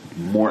was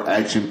more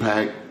action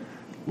packed,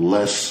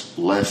 less,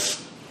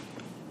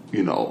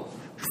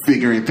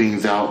 figuring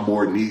things out,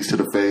 more knees to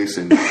the face.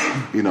 And,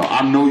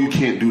 I know you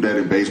can't do that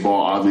in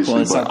baseball,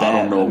 obviously, but I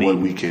don't know what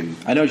we can.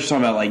 I know what you're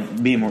talking about,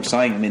 like being more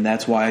exciting. I mean,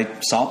 that's why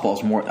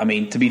softball's more. I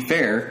mean, to be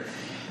fair,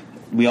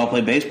 we all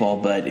play baseball,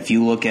 but if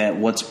you look at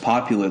what's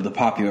popular, the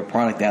popular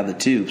product out of the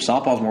two,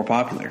 softball's more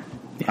popular.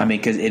 I mean,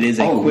 because it is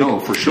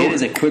for sure. It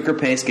is a quicker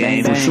paced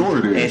game. For sure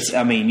it is.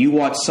 You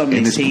watch some of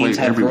these teams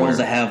have girls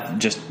that have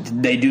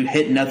they do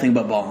hit nothing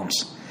but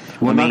bombs.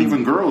 Well, not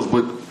even girls,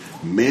 but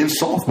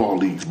men's softball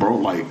leagues, bro.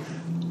 Like,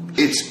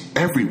 it's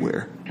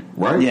everywhere,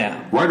 right?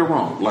 Yeah. Right or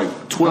wrong. Like,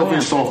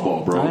 12-inch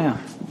softball, bro. Oh, yeah.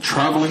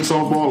 Traveling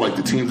softball, like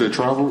the teams that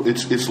travel,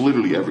 it's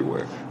literally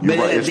everywhere.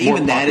 But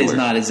even that is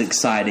not as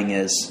exciting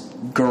as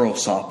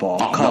girls softball,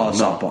 college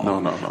softball.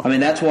 No. I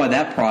mean, that's why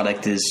that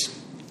product is.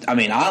 I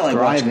mean, I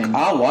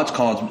watch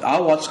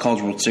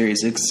college World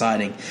Series. It's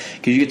exciting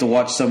because you get to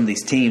watch some of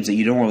these teams that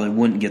you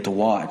wouldn't get to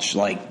watch.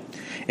 Like,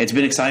 it's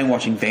been exciting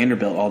watching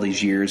Vanderbilt all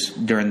these years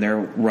during their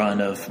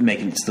run of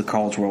making it to the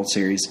College World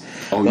Series.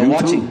 Oh, but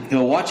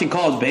watching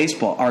college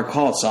baseball or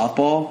college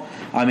softball,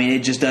 I mean, it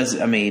just does.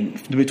 I mean,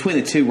 between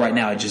the two right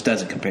now, it just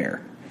doesn't compare.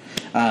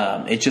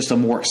 It's just a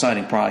more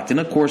exciting product,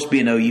 and of course,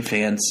 being OU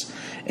fans,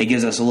 it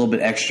gives us a little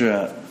bit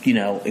extra,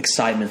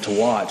 excitement to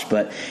watch.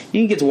 But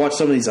you can get to watch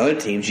some of these other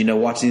teams.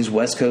 Watching these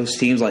West Coast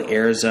teams like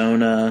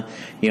Arizona,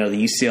 the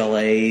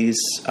UCLA's,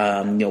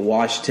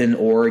 Washington,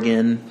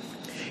 Oregon.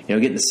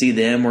 Getting to see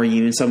them, or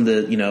even some of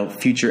the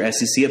future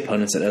SEC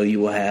opponents that OU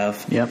will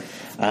have. Yep.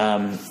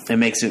 It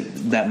makes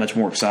it that much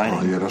more exciting.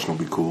 Oh yeah, that's gonna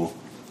be cool.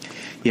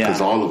 Yeah,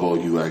 because all of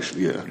OU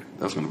actually,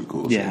 that's gonna be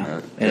cool.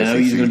 Yeah, and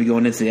OU's going to be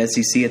going into the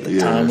SEC at the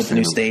time with the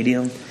new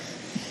stadium.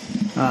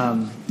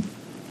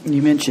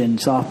 You mentioned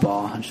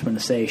softball. I just want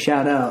to say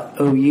shout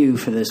out OU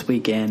for this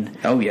weekend.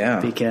 Oh yeah,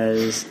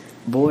 because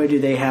boy, do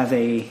they have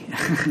a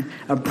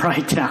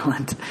bright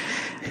talent.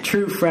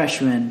 True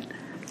freshman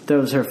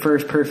throws her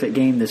first perfect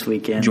game this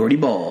weekend. Jordy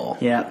Ball.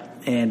 Yeah,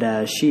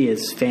 and she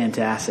is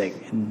fantastic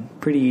and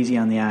pretty easy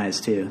on the eyes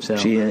too. So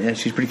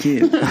she's pretty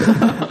cute.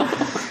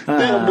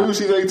 Damn, dude,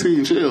 she's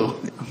 18. Chill.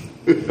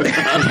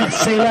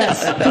 Say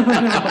less.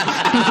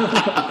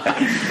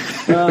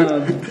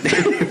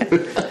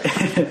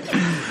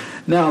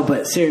 No,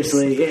 but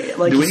seriously,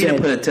 like do we you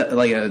said, need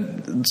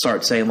to put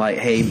start saying like,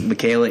 "Hey,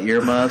 Michaela,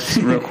 earmuffs,"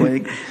 real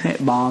quick?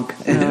 Bonk.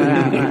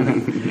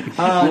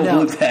 We'll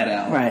look that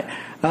out. Right.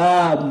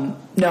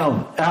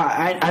 No,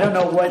 I don't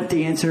know what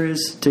the answer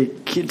is to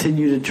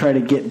continue to try to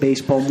get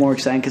baseball more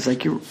exciting because,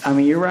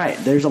 you're right.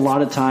 There's a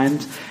lot of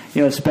times,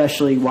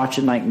 especially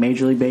watching like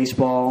Major League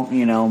Baseball.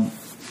 You're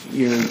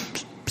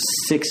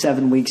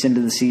 6-7 weeks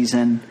into the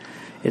season.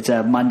 It's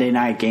a Monday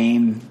night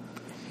game.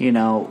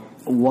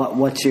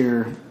 What's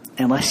your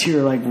unless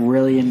you're like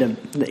really into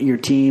your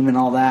team and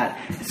all that,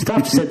 it's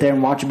tough to sit there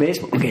and watch a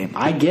baseball game.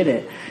 I get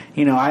it.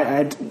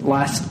 I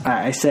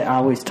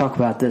always talk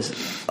about this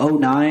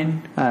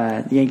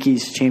 2009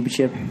 Yankees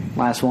championship,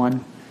 last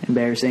one,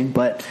 embarrassing,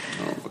 but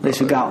at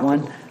least we got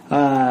one.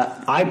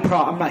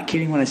 I'm not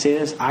kidding when I say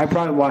this. I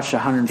probably watched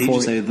 140. Did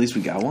you say at least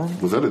we got one?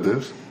 Was that a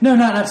diss? No,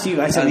 not to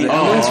you. I said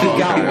at least we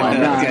got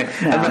one. No, okay.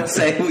 No. I'm about to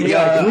say we've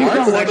got more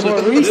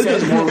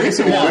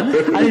recent one.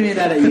 I didn't mean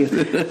that at you.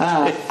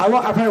 I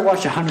probably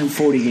watched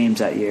 140 games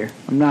that year.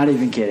 I'm not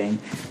even kidding.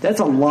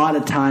 That's a lot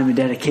of time and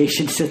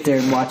dedication to sit there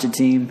and watch a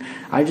team.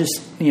 I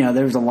just,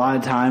 there was a lot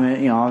of time.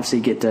 Obviously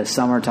get to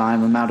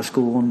summertime. I'm out of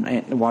school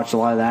and watched a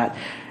lot of that.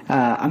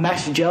 I'm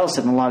actually jealous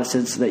in a lot of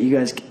sense that you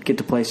guys get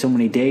to play so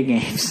many day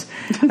games.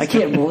 I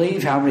can't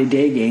believe how many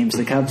day games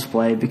the Cubs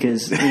play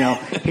because,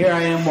 here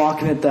I am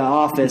walking at the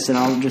office and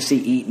I'll just see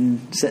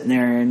Eaton sitting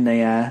there in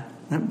the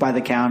by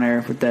the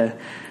counter with the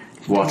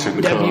watching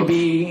the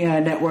WB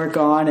network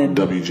on and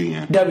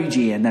WGN.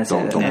 That's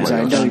it. I'm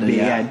sorry, WB.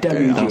 Yeah,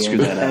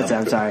 WGN.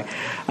 I'm sorry.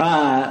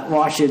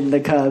 Watching the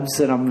Cubs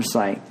and I'm just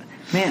like,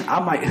 man,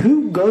 I'm like,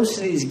 who goes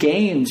to these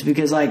games?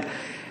 Because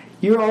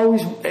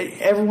everyone's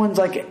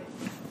like,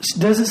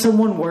 doesn't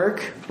someone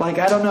work? I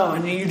don't know.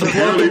 And you just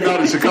apparently not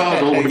in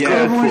Chicago when the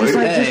Cubs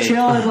play. Just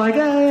chilling,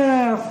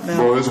 no.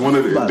 Bro, it's one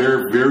of there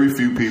are very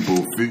few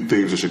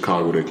things in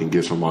Chicago that can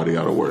get somebody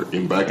out of work.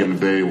 And back in the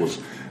day, it was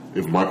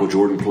if Michael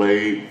Jordan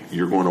played,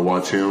 you're going to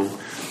watch him,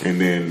 and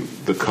then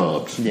the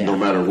Cubs. Yeah. No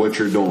matter what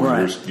you're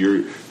doing,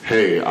 you're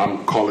hey,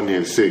 I'm calling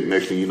in sick.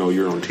 Next thing you know,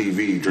 you're on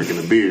TV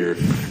drinking a beer.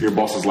 Your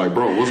boss is like,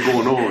 bro, what's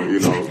going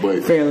on?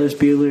 But Ferris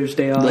Bueller's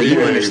Day Off. You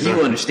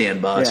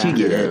understand, boss. You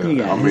get it. I mean,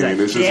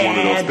 it's just one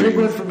of those things.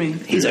 Good for me.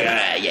 He's like,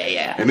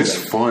 yeah. And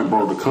it's fun,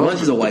 bro. The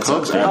Cubs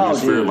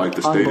atmosphere,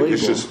 the stadium,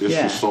 it's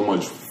just so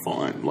much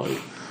fun.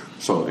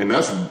 So, and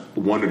that's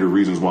one of the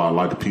reasons why a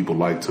lot of people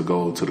like to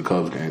go to the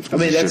Cubs games. I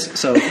mean, that's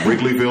so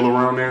Wrigleyville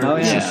around there. Oh,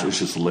 it's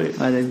just lit.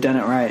 They've done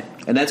it right,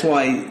 and that's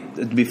why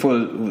mentioned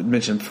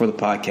before the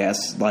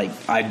podcast, like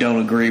I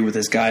don't agree with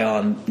this guy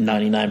on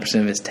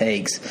 99% of his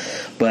takes,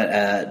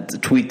 but the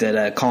tweet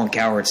that Colin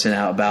Cowherd sent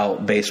out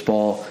about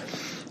baseball.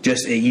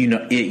 Just it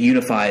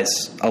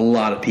unifies a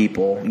lot of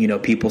people.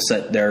 People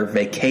set their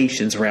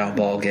vacations around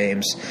ball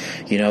games.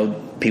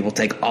 People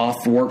take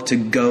off work to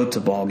go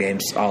to ball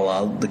games, a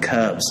la the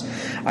Cubs.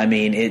 I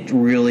mean, it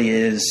really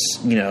is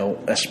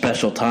a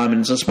special time,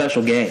 and it's a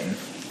special game.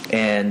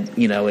 And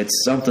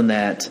it's something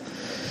that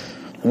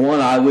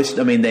I wish.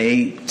 I mean,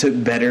 they took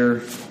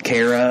better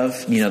care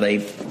of.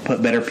 They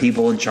put better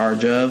people in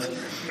charge of.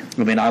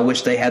 I mean, I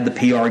wish they had the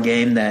PR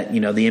game that the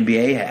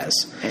NBA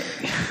has.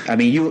 I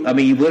mean, you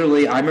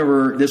literally. I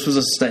remember this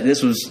had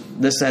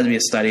to be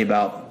a study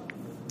about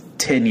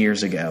 10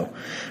 years ago,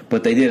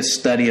 but they did a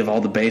study of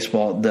all the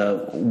baseball,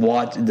 the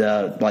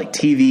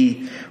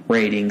TV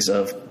ratings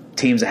of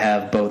teams that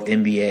have both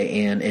NBA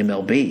and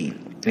MLB,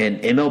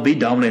 and MLB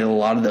dominated a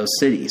lot of those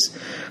cities.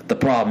 The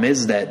problem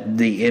is that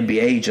the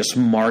NBA just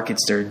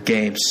markets their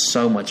game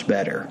so much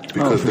better.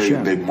 Because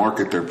they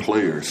market their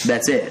players.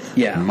 That's it,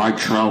 yeah. Mike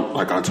Trout,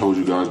 like I told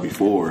you guys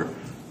before,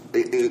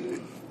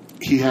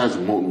 he has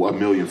 1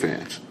 million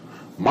fans.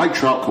 Mike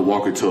Trout could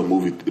walk into a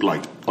movie,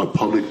 like a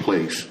public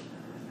place,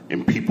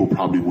 and people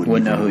probably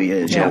wouldn't know who he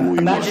is. Yeah.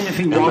 Imagine if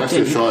he walked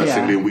in.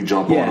 And then we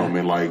jump on him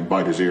and like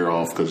bite his ear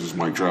off because it's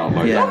Mike Trout.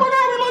 Like, oh my God,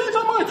 we like it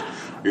so much.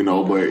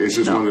 But it's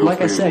just one of those like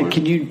things. I said,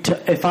 can you?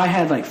 If I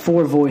had like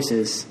 4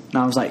 voices, and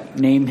I was like,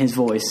 name his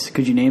voice,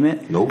 could you name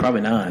it? Nope,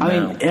 probably not. I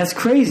mean, that's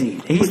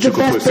crazy. He's the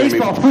best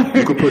baseball player.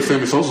 You could put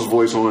Sammy Sosa's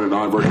voice on and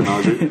I'd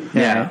recognize it.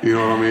 Yeah, you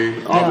know what I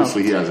mean.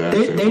 Obviously, he has an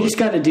accent. They just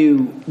got to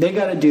do. They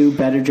got to do a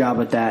better job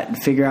with that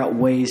and figure out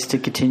ways to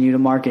continue to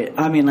market.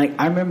 I mean, like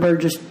I remember,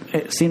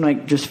 it seemed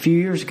like just a few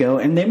years ago,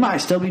 and they might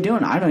still be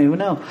doing it. I don't even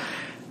know.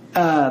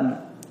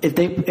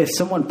 If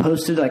someone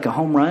posted like a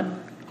home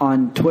run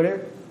on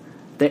Twitter,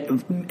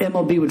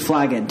 MLB would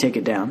flag it and take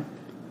it down.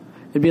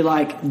 It'd be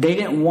like they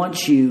didn't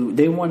want you.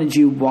 They wanted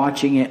you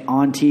watching it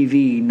on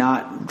TV,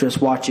 not just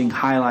watching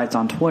highlights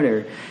on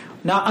Twitter.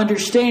 Not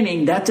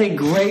understanding that's a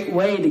great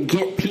way to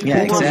get people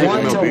to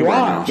want to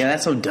watch. Yeah,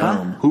 that's so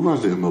dumb. Who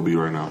runs the MLB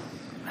right now?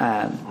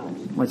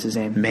 What's his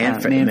name?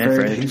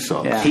 Manfred. He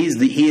sucks. Yeah. He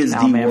is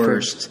the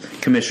worst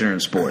commissioner in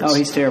sports. Oh,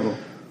 he's terrible.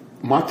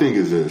 My thing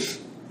is this: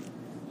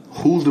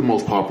 who's the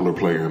most popular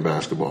player in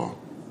basketball?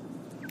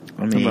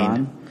 I mean,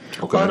 LeBron.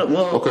 Okay.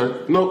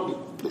 Okay. No.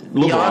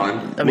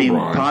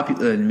 LeBron.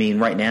 Popular. I mean,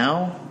 right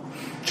now,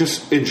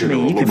 just in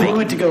general. If you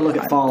went to go look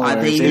at followers, I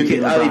think if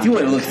you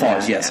went to look at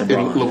followers, yes,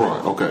 LeBron.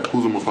 LeBron. Okay.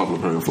 Who's the most popular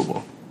player in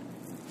football?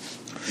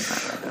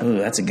 Ooh,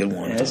 that's a good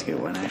one. Yeah, that's a good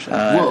one, actually.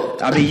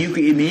 I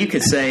mean, you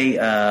could say.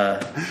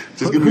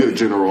 Just give me a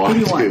general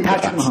idea. Who do you want?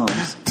 Patrick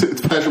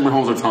Mahomes. Patrick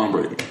Mahomes or Tom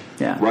Brady.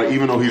 Yeah. Right.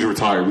 Even though he's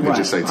retired, we can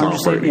just say Tom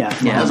Brady.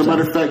 As a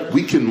matter of fact,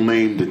 we can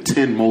name the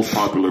 10 most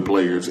popular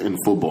players in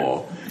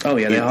football. Oh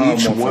yeah, and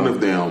each one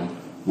of them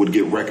would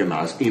get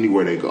recognized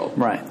anywhere they go.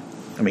 Right.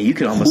 I mean, you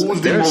could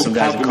almost. There's some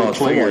guys in college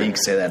football you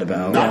could say that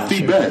about. Not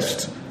the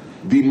best,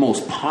 the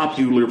most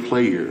popular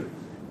player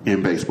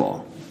in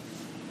baseball.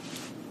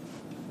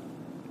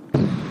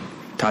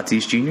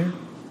 Tatis Jr.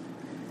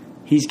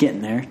 He's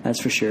getting there. That's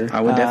for sure.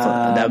 I would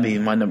definitely. That would be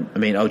my number. I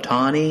mean,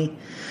 Ohtani.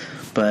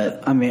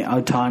 But I mean,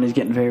 Ohtani's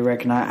getting very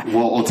recognized.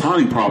 Well,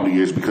 Ohtani probably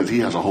is because he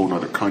has a whole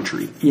other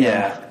country.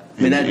 Yeah.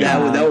 I mean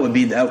that would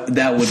be the answer.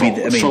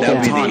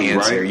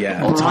 Right? Yeah,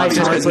 Bryce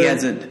Harper, because he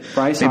hasn't.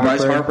 Bryce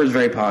Harper is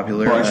very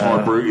popular. Bryce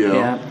Harper,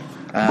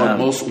 but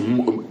most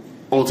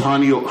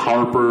Ohtani,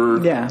 Harper,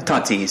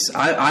 Tatis.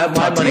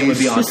 My money would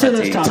be on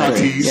Tatis.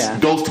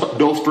 Tatis,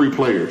 those 3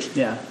 players.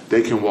 Yeah,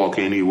 they can walk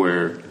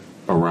anywhere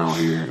around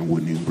here and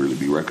wouldn't even really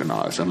be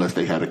recognized unless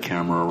they had a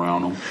camera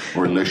around them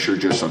or unless you're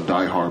just a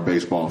diehard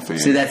baseball fan.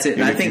 See, that's it.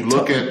 And I think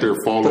look at their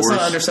followers.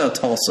 Let's not undersell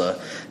Tulsa.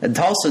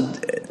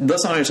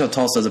 Let's not undersell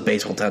Tulsa as a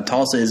baseball town.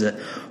 Tulsa is a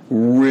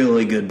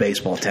really good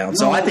baseball town.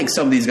 So I think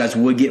some of these guys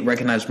would get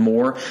recognized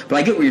more. But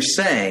I get what you're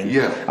saying.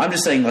 Yeah. I'm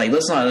just saying,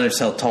 let's not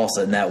undersell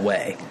Tulsa in that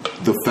way.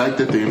 The fact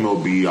that the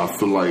MLB, I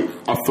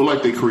feel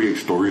like they create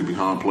stories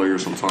behind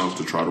players sometimes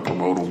to try to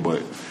promote them,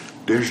 but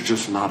there's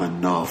just not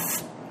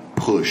enough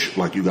push,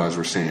 like you guys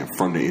were saying,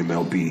 from the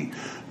MLB.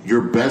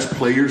 Your best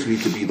players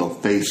need to be the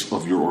face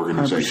of your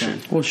organization.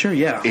 100%. Well, sure,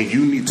 yeah. And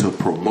you need to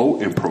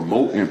promote and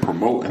promote and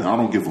promote. And I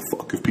don't give a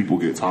fuck if people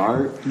get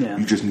tired. Yeah.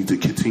 You just need to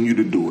continue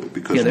to do it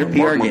because their when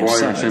Mark PR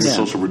McGwire and Sammy sucks.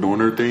 Sosa were doing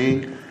their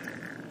thing,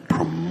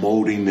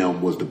 promoting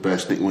them was the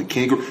best thing. When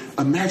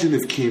imagine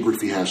if Ken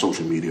Griffey had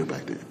social media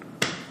back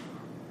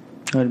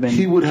then.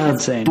 He would have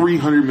insane.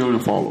 300 million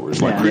followers.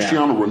 Like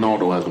Cristiano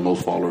Ronaldo has the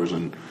most followers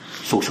in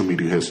social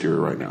media history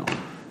right now.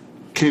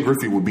 Ken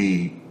Griffey would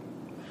be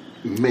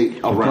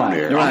around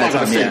there. I'm not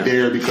going to say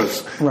there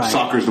because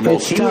soccer is the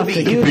most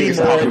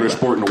biggest popular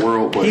sport in the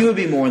world. But he would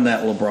be more in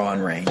that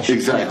LeBron range.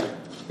 Exactly.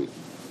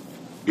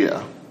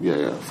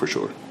 Yeah, for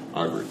sure.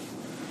 I agree.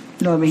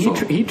 No, I mean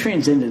he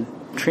transcended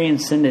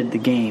transcended the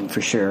game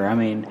for sure. I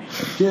mean,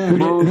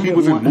 bro, he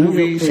was in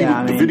movies,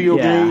 the video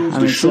games,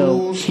 the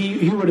shows. So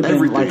he would have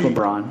been like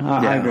LeBron.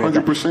 I agree with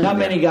 100%. That. Not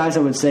many guys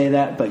I would say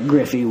that, but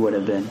Griffey would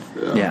have been.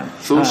 Yeah.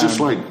 So it's just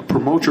like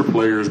promote your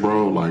players,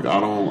 bro. Like I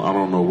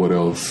don't know what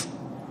else.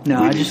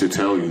 No, we need to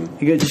tell you.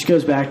 It just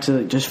goes back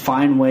to just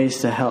find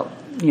ways to help.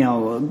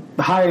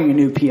 Hiring a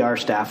new PR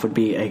staff would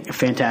be a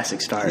fantastic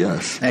start.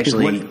 Yes.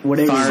 Actually,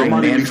 firing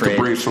Manfred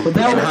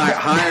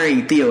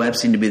hiring Theo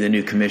Epstein to be the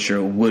new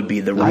commissioner would be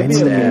the right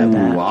step.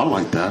 Ooh, I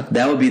like that.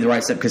 That would be the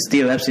right step because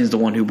Theo Epstein is the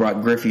one who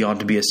brought Griffey on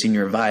to be a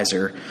senior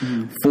advisor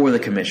for the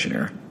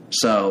commissioner.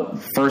 So,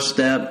 first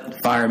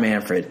step, fire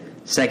Manfred.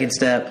 Second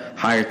step,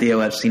 hire Theo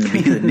Epstein to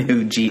be the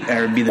new new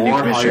commissioner.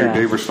 Or hire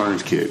David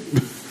Stern's kid.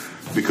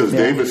 Because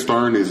David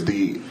Stern is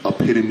the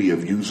epitome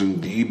of using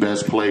the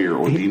best player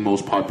or the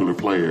most popular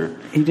player.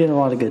 He did a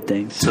lot of good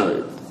things.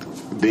 The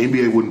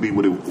NBA wouldn't be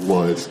what it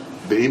was.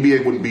 The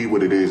NBA wouldn't be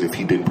what it is if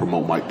he didn't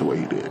promote Mike the way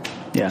he did.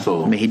 Yeah.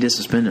 So, I mean, he did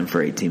suspend him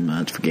for 18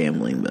 months for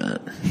gambling,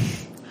 but...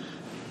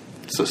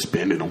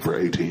 Suspended him for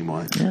 18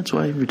 months. Yeah, that's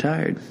why he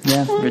retired.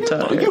 Yeah.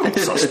 Retired. You don't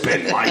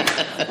suspend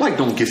Mike. Mike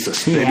don't get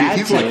suspended.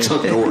 He's like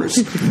Chuck Norris.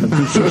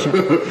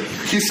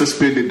 He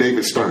suspended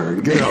David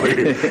Stern. Get out of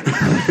here.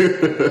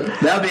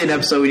 That would be an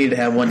episode we need to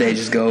have one day.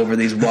 Just go over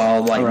these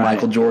wild,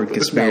 Michael Jordan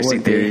conspiracy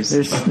theories.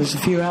 There's a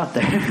few out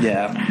there.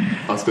 Yeah.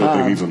 I still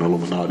think he's an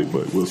Illuminati,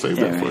 but we'll save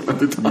that for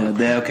another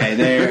time. Okay,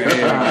 there.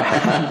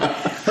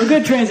 Well,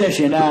 good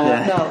transition.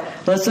 No,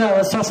 let's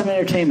talk some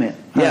entertainment.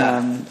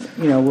 Yeah.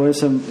 What are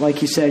some,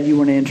 like you said,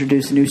 you want to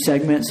introduce a new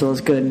segment, so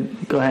let's go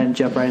ahead and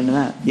jump right into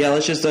that. Yeah,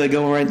 let's just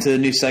go right into the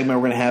new segment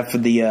we're going to have for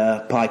the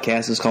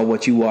podcast. It's called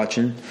What You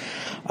Watching.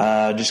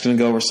 Just going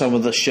to go over some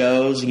of the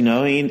shows,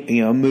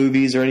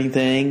 movies or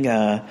anything,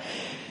 that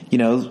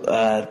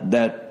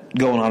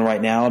going on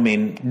right now. I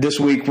mean, this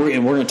week we're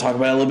going to talk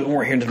about it a little bit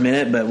more here in a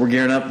minute, but we're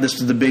gearing up. This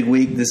is the big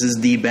week. This is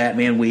the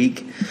Batman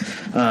week.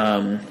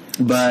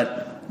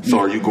 So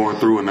are you going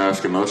through and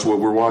asking us what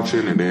we're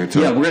watching, and then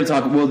we're going to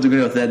talk. We'll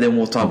do that. Then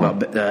we'll talk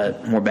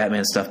about more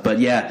Batman stuff. But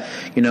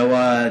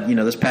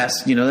this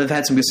past, they've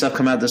had some good stuff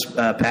come out this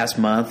past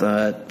month.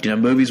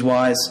 Movies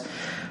wise,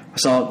 I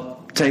saw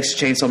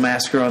Texas Chainsaw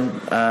Massacre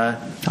on. I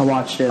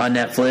watched it on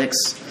Netflix.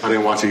 I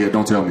didn't watch it yet.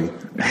 Don't tell me.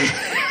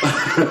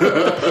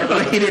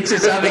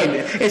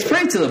 It's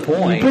pretty to the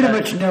point. You pretty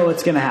much know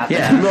what's going to happen.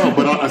 Yeah. No,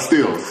 but I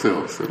still.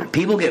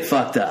 People get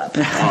fucked up.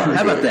 Right,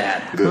 how about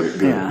that?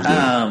 Good.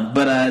 Yeah.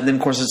 But then,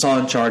 of course, I saw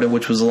Uncharted,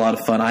 which was a lot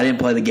of fun. I didn't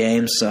play the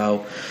game,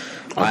 so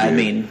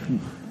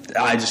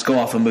I just go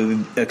off a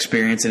movie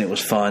experience, and it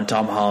was fun.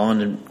 Tom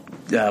Holland and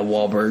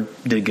Wahlberg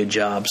did a good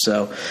job.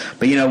 So,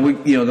 but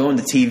going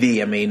to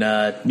TV. I mean,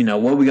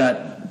 what we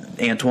got.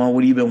 Antoine,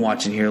 what have you been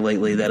watching here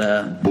lately?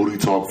 That Booty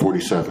Talk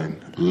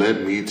 47.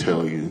 Let me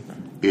tell you,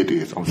 it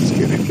is. I'm just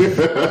kidding.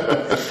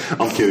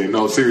 I'm kidding.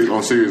 No, on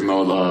serious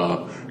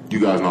note, you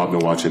guys know I've been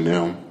watching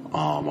them.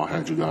 I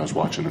had you guys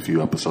watching a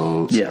few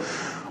episodes. Yeah.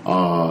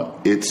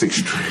 It's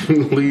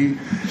extremely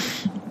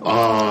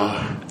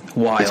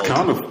wild. It's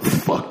kind of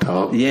fucked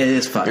up. Yeah, it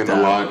is fucked up. And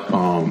a lot.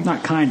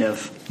 Not kind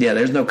of. Yeah,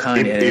 there's no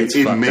kind of. It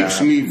makes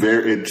me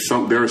very.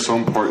 There are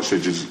some parts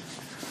that just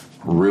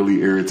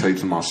really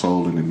irritates my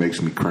soul, and it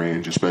makes me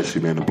cringe,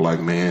 especially being a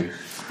black man.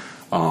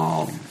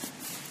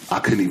 I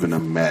couldn't even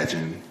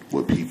imagine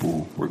what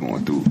people were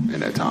going through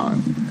in that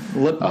time.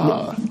 Let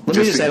me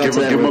just add give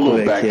them a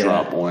little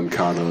backdrop on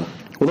kind of.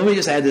 Well, let me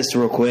just add this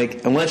real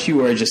quick. Unless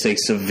you are just a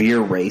severe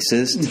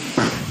racist,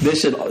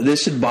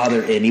 this should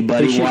bother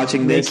anybody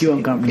watching this. Make you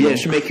uncomfortable. Yeah, it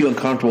should make you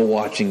uncomfortable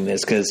watching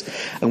this because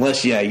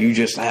unless you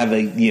just have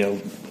a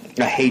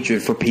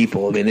hatred for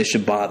people, I mean, it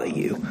should bother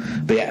you.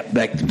 But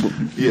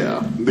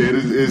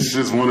it's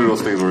just one of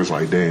those things where it's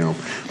like, damn.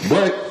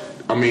 But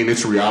I mean,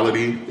 it's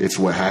reality. It's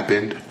what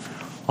happened,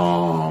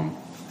 and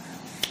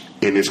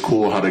it's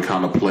cool how they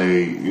kind of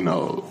play.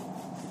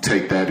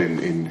 Take that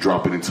and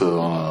drop it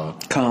into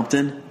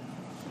Compton,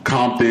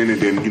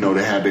 and then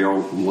they have their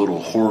own little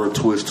horror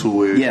twist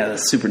to it. Yeah,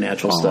 that's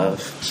supernatural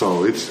stuff.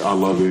 So I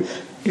love it.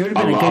 It would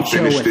have been a good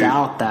show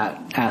without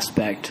that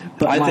aspect.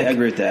 But I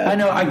agree with that. I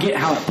know, I get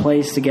how it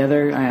plays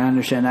together. I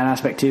understand that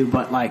aspect too.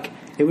 But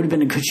it would have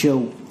been a good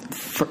show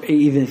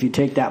even if you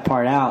take that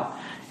part out.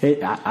 I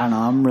don't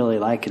know. I'm really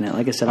liking it.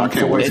 Like I said, I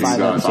can't wait to see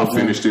guys. I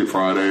finished it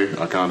Friday.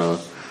 I kind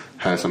of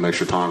had some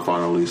extra time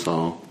finally,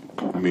 so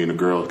me and the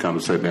girl kind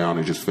of sat down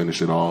and just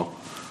finished it all.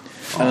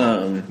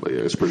 But yeah,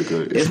 it's pretty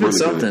good. It's really been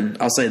something.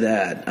 Good. I'll say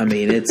that. I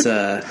mean, it's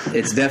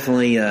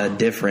definitely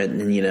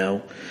different,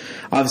 and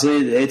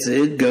obviously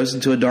it goes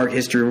into a dark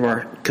history of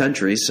our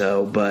country.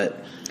 So,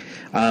 but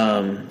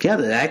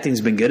the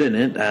acting's been good in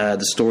it.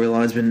 The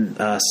storyline's been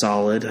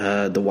solid.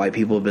 The white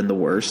people have been the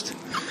worst.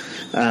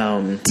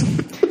 But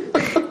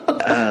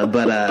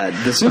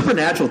the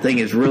supernatural thing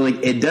is really,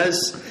 it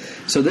does.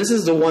 So this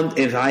is the one.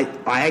 If I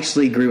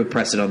actually agree with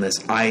Preston on this,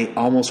 I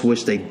almost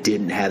wish they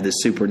didn't have this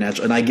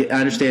supernatural. And I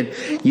understand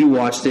you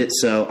watched it,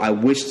 so I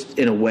wish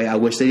they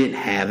didn't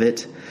have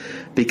it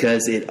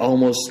because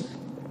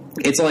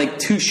it's like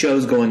two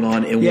shows going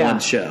on in one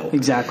show.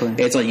 Exactly.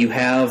 It's like you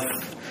have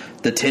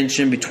the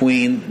tension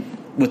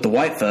with the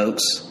white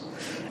folks,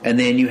 and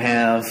then you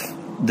have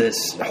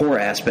this horror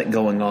aspect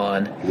going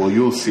on. Well,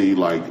 you'll see,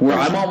 like, where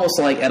I'm almost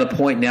like at a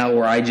point now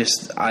where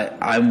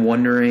I'm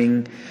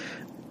wondering,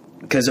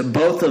 because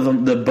both of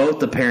them, both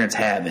the parents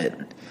have it.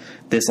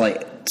 This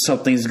like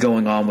something's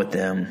going on with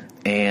them,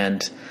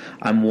 and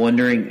I'm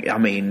wondering. I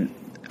mean,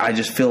 I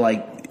just feel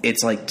like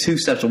it's like 2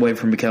 steps away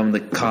from becoming the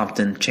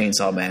Compton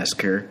Chainsaw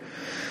Massacre.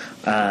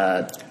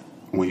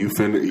 When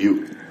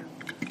you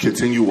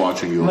continue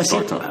watching, you'll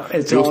start to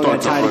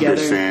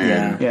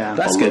understand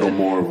That's a little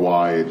more of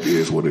why it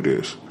is what it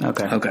is.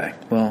 Okay.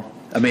 Well,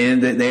 I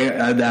mean,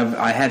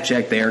 I have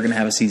checked. They are going to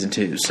have a season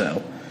 2.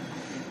 So,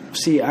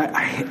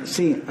 I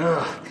see.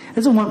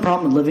 That's the one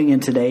problem with living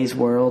in today's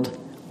world,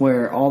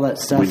 where all that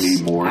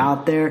stuff's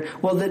out there.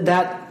 Well,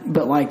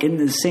 but like in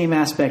the same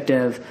aspect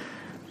of,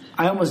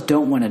 I almost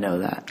don't want to know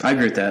that. I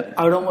agree with that.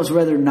 I would almost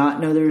rather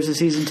not know there's a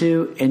season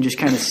 2 and just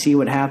kind of see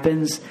what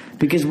happens.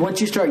 Because once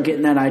you start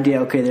getting that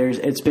idea, okay,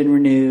 it's been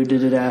renewed,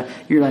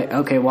 you're like,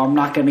 okay, well, I'm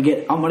going to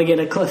get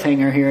a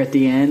cliffhanger here at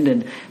the end,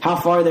 and how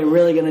far they're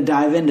really going to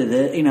dive into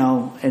this,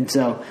 And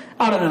so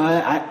I don't know.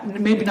 I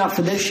maybe not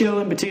for this show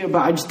in particular,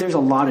 but there's a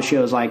lot of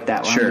shows like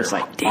that. Where I'm just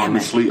like, damn.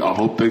 Honestly, I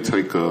hope they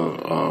take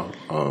a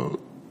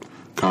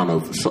kind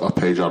of a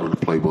page out of the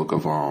playbook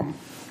of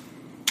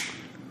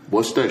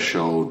what's that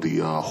show? The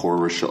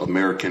horror show,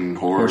 American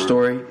Horror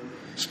Story.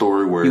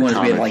 Where you it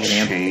kind of like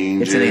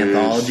changes. It's an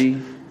anthology.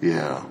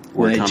 Yeah,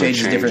 where it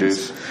changes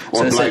different.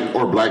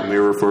 Or Black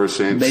Mirror, for a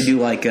sense. They do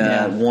like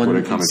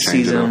one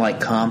season in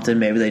like Compton.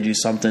 Maybe they do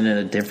something in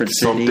a different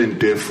city. Something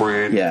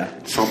different. Yeah,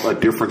 a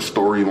different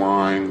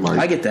storyline. Like,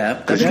 I get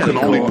that. Because you can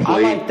only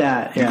play. I like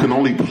that. Yeah. You can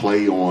only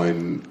play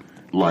on,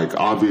 like,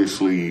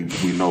 obviously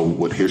we know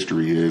what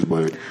history is,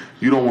 but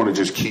you don't want to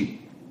just keep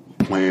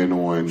playing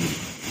on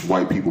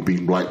white people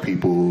beating black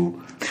people.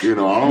 I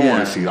don't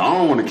want to see. I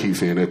don't want to keep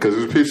seeing that because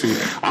it's pissing.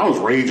 I was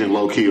raging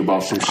low key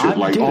about some shit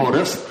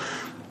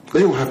they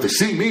don't have to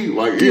see me.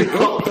 Like,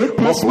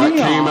 my black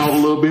came out a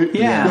little bit.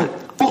 Yeah. Like,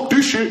 fuck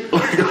this shit.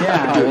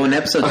 When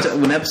episode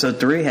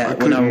 3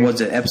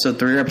 episode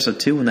 3 or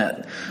episode 2, when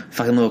that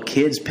fucking little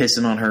kid's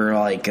pissing on her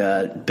like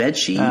bed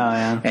sheet,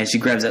 and she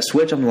grabs that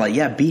switch, I'm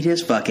like, beat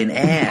his fucking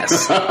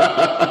ass.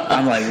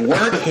 I'm like,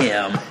 work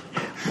him.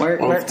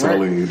 I'm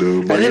telling you,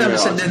 dude. And then I'm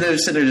sitting there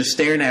just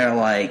staring at her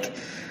like,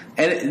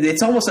 and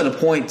it's almost at a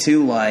point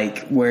too,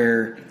 like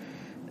where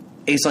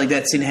it's like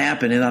that scene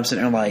happened, and I'm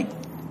sitting there like,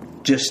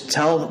 just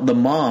tell the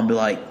mom, be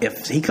like,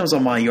 if he comes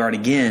on my yard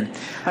again,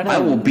 I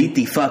will beat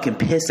the fucking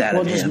piss out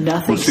of him. Just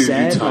nothing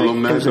said. You tell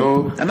him that,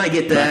 though. I might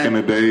get that. Back in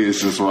the day, it's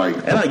just like,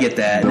 I might get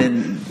that.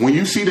 When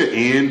you see the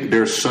end,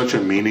 there's such a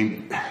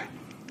meaning.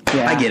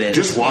 Yeah. I get it.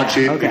 Just watch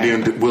it,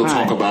 and then we'll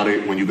talk about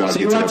it when you guys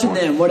get to that point. So you're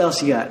watching them. What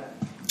else you got?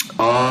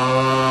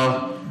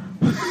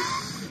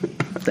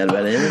 Is that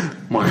about it?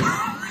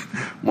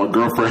 My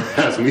girlfriend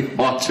has me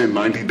watching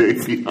 90 Day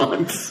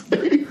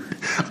Fiancé.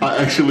 I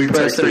actually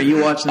Preston, are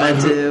you watching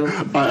that too?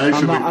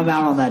 I'm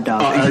out on that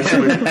dog. I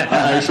actually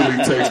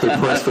texted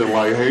Preston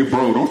like, "Hey,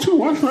 bro, don't you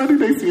watch 90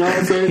 Day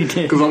Fiancé?"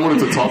 Because I wanted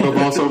to talk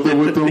about something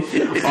with him.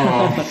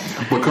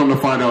 But come to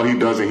find out, he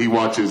doesn't. He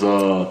watches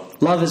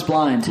Love is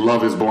Blind.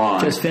 Love is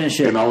Blind. Just finish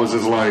it. And I was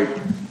just like,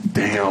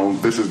 "Damn,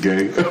 this is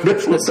gay."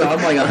 So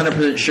I'm like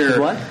 100% sure.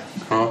 What?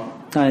 Huh?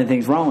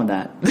 Anything's wrong with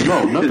that?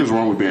 No, nothing's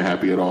wrong with being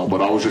happy at all.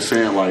 But I was just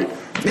saying, like,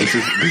 this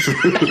is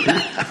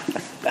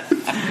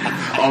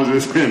I was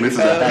just saying, this is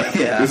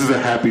a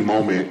happy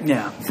moment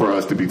for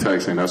us to be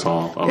texting. That's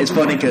all. It's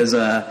funny because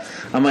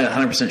I'm like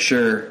 100%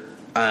 sure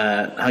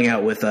hung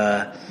out with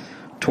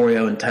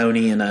Torio and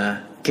Tony and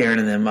Karen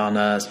and them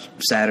on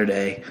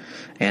Saturday.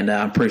 And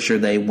I'm pretty sure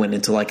they went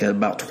into like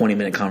about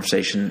 20-minute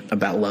conversation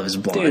about Love is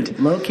Blind. Dude,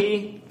 low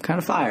key, kind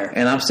of fire.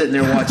 And I'm sitting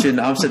there watching.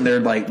 I'm sitting there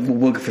like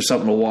looking for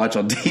something to watch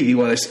on TV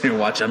while they're sitting there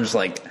watching. I'm just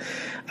like,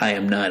 I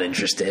am not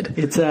interested.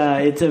 It's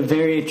a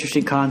very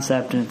interesting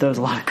concept, and it throws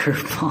a lot of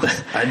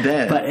curveballs. I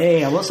bet. But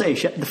hey, I will say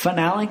the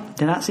finale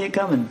did not see it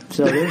coming.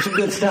 So there's some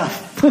good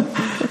stuff. But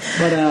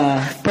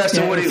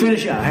Preston, what do you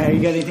finish up? Hey,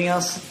 you got anything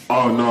else?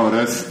 Oh no,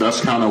 that's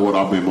kind of what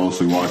I've been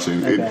mostly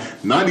watching. Okay.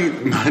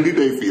 90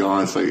 Day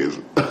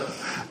Fiancé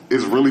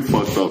is really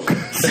fucked up.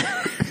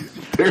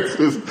 There's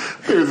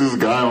this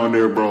guy on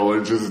there, bro,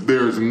 and just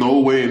there's no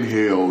way in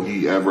hell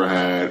he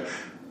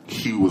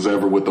was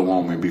ever with a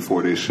woman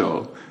before this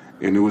show.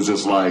 And it was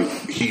just like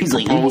he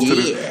proposed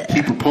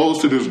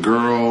to this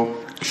girl.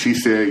 She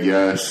said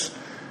yes.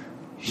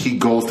 He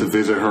goes to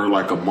visit her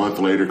like a month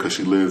later because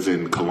she lives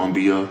in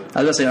Colombia. I was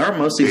gonna say, are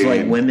most of these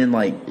like women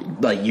like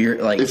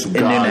you're like it's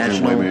international? Guys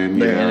and women,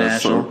 they're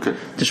international. So,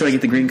 just trying to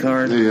get the green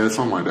card. Yeah,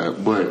 something like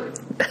that. But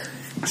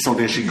so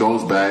then she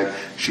goes back.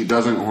 She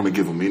doesn't want to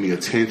give him any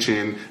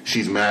attention.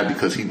 She's mad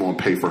because he won't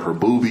pay for her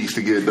boobies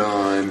to get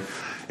done.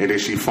 And then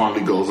she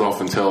finally goes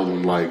off and tells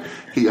him, like,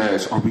 he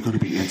asks, "Are we going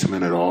to be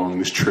intimate at all on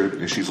this trip?"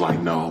 And she's like,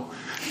 "No."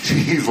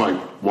 He's like,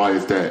 "Why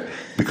is that?"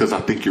 "Because I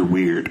think you're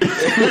weird."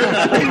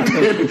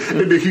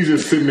 and then he's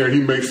just sitting there. He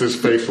makes this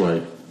face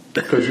like,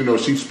 because,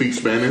 she speaks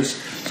Spanish.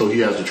 So he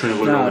has the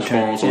translator on his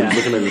phone. So he's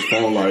looking at his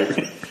phone like...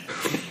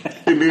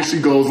 then she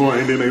goes on,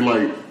 and then they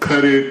like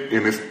cut it,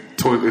 and it's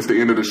the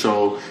end of the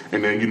show,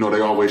 and then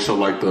they always show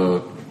like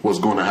what's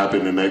going to happen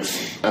in the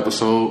next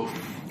episode.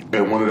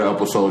 And one of the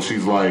episodes,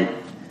 she's like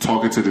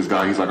talking to this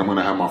guy. He's like, I'm going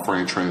to have my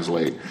friend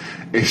translate.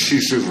 And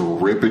she's just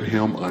ripping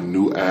him a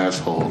new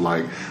asshole.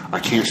 Like, I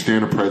can't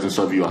stand the presence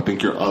of you. I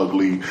think you're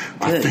ugly.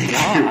 I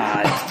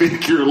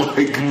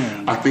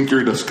think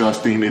you're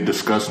disgusting. It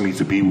disgusts me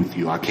to be with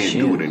you. I can't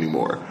do it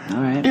anymore.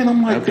 All right. And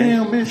I'm like,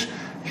 damn, bitch.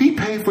 He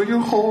paid for your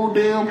whole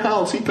damn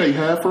house. He paid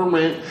half her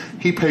rent.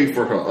 He paid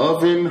for her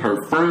oven,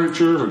 her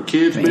furniture, her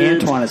kids'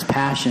 beds. Antoine is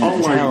passionate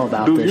as hell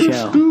about this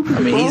show.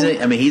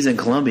 Stupid, he's in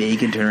Colombia. He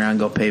can turn around and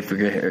go pay for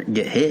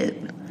get hit.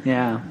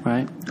 Yeah,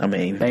 right. I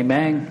mean, bang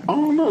bang. I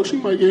don't know. She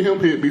might get him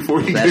hit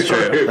before he gets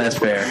her hit. That's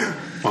fair.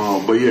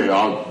 But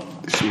yeah,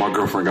 my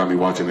girlfriend got me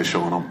watching this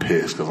show, and I'm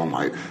pissed because I'm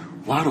like,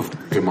 why the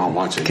fuck am I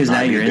watching? Because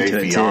now you're into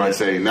it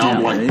too. Now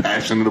I'm like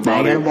passionate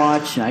about it.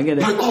 I get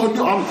it. Like, oh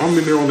no, I'm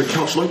in there on the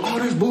couch like, oh,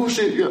 this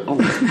bullshit. Yeah. Oh,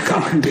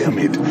 God damn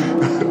it.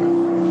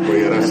 But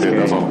yeah, that's it.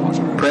 That's all I'm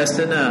watching.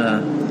 Preston,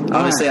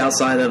 obviously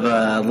outside of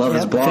Love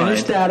Is Blind.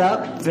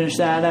 Finished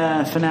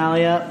that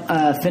finale up.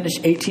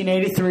 Finished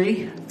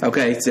 1883.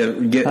 Okay, so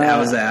how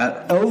was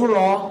that?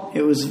 Overall,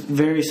 it was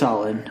very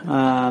solid.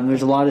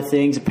 There's a lot of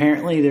things.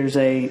 Apparently, there's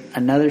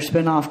another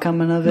spinoff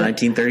coming of it.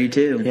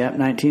 1932. Yep,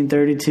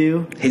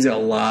 1932. He's got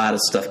a lot of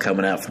stuff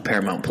coming out for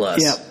Paramount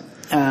Plus. Yep.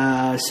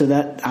 So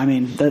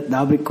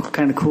that'll be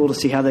kind of cool to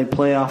see how they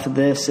play off of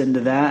this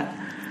into that.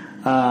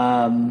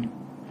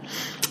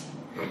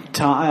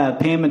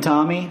 Pam and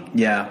Tommy.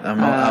 Yeah,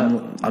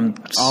 I'm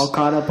all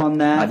caught up on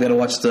that. I've got to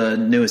watch the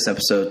newest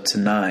episode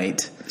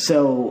tonight.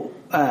 So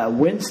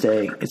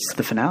Wednesday, it's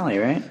the finale,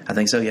 right? I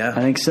think so. Yeah,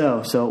 I think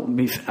so. So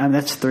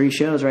that's 3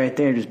 shows right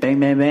there, just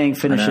bang, bang, bang,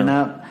 finishing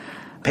up.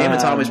 Pam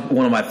and Tommy's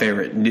one of my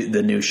favorite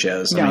the new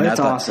shows. Yeah, it's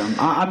awesome.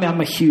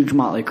 I'm a huge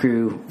Motley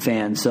Crue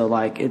fan, so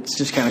like it's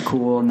just kind of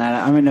cool. And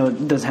that I know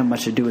it doesn't have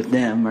much to do with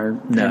them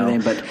or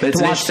anything, but it's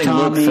to an watch interesting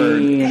Tommy look for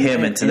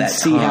him into that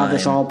see how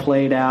this all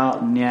played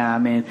out,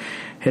 and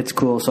it's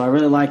cool. So I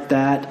really like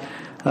that.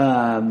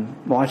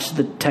 Watched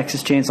the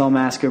Texas Chainsaw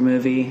Massacre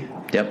movie.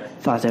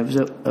 Yep. Thought that was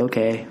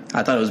okay.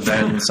 I thought it was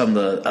better than some of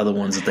the other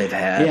ones that they've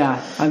had.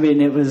 Yeah,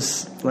 it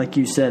was like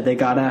you said, they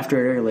got after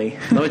it early.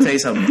 Let me tell you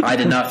something. I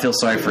did not feel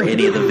sorry for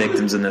any of the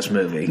victims in this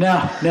movie.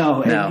 No.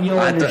 You'll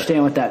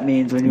understand what that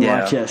means when you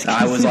watch this.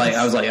 I was like,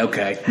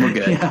 okay, we're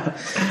good.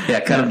 Yeah,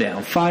 cut them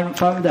down. Fine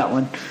with that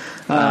one.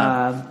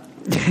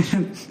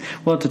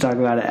 We'll have to talk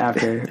about it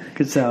after.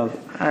 So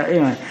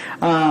anyway.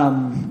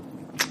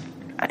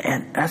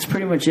 And that's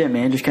pretty much it,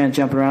 man. Just kind of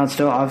jumping around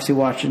still. Obviously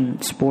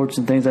watching sports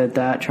and things like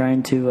that.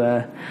 Trying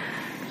to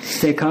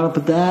stay caught up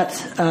with that.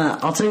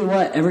 I'll tell you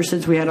what. Ever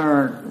since we had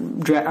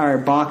our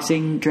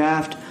boxing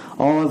draft,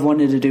 all I've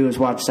wanted to do is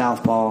watch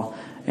Southpaw.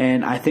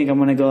 And I think I'm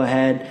going to go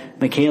ahead.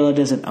 Michaela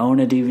doesn't own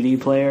a DVD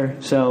player,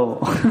 so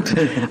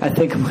I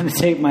think I'm going to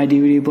take my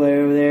DVD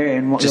player over there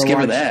and just give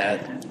her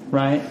that.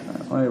 Right?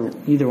 Or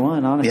either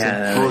one, honestly.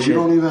 Yeah, bro, you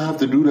don't even have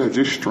to do that.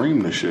 Just stream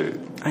the shit.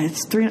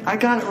 It's I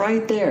got it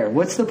right there.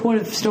 What's the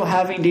point of still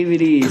having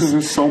DVDs? Because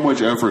there's so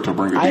much effort to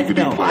bring a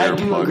DVD player. I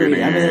do agree.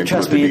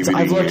 Trust me.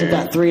 I've looked at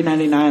that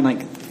 $3.99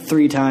 like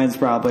 3 times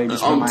probably.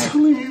 I'm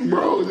telling you,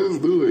 bro,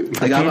 just do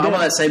it. Like I'm on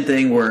that same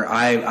thing where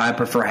I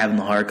prefer having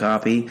the hard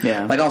copy.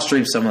 Yeah. Like I'll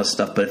stream some of the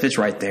stuff, but if it's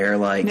right there,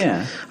 like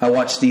I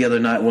watched the other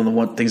night. One of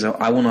the things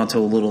I went on to a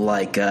little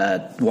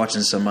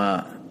watching some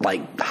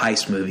like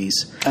heist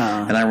movies,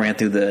 and I ran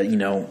through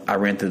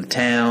the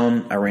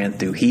Town, I ran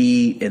through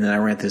Heat, and then I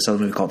ran through this other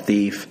movie called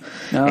Thief,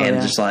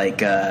 just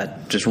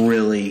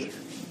really,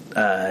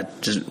 I'm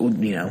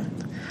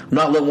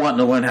not wanting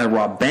to learn how to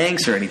rob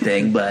banks or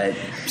anything, but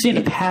I'm seeing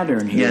a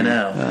pattern here. Yeah,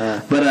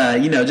 no, but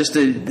just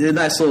a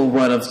nice little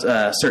run of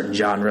certain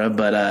genre.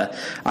 But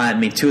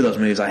 2 of those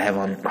movies I have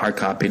on hard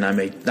copy, and I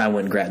went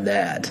and grabbed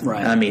that.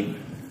 Right.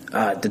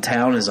 The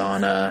Town is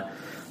on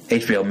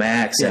HBO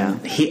Max,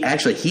 and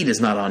Heat is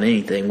not on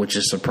anything, which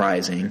is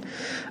surprising.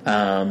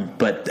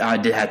 But I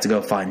did have to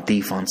go find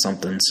Thief on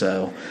something.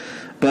 So,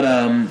 but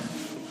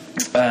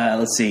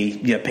let's see.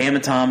 Yeah, Pam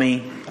and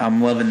Tommy,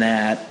 I'm loving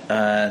that.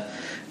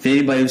 If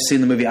anybody who's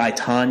seen the movie I,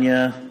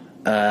 Tonya,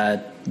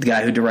 the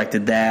guy who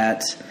directed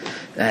that,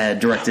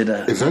 directed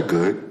a... Is that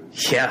good?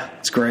 Yeah,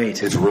 it's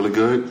great. It's really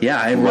good? Yeah,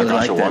 I really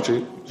like that. that. Watch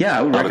it? Yeah,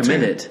 I would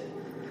recommend it.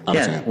 Out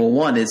of 10. Well,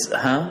 one is...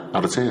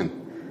 Out of 10.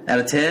 Out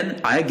of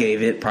 10, I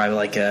gave it probably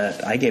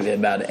I gave it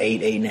about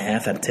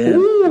 8.5 out of 10.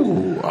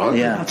 Ooh,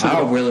 yeah,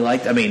 I really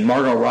liked.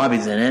 Margot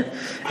Robbie's in it,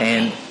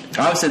 and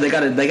obviously they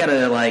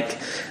gotta like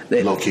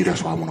low key.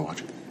 That's why I want to watch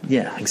it.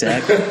 Yeah,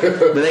 exactly.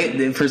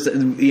 But for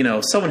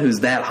someone who's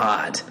that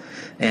hot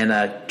and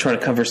try to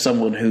cover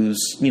someone who's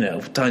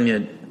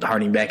Tonya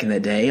Harding back in the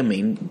day.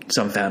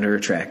 Some found her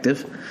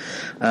attractive.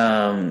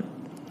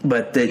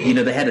 But they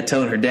had to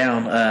tone her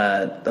down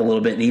a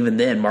little bit, and even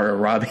then, Margot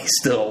Robbie's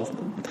still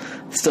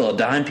a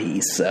dime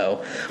piece.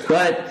 So,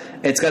 but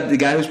It's got the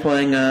guy who's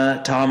playing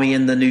Tommy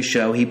in the new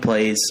show. He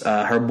plays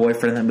her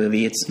boyfriend in that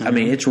movie. I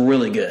mean, it's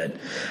really good.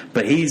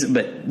 But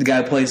the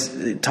guy who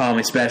plays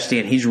Tommy,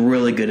 Sebastian, he's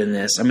really good in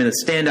this. I mean, the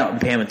standout in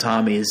Pam and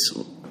Tommy is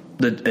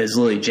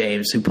Lily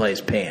James, who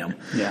plays Pam.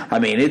 Yeah. I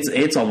mean,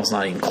 it's almost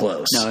not even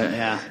close. No,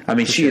 yeah. I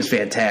mean, she is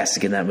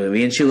fantastic in that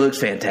movie, and she looks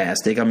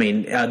fantastic. I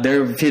mean,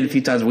 there have been a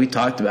few times we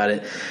talked about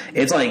it.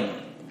 It's like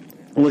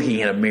looking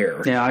in a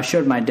mirror. Yeah, I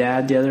showed my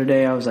dad the other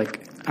day. I was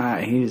like,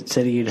 he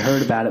said he'd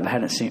heard about it but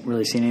hadn't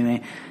really seen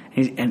anything.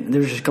 And there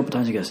was just a couple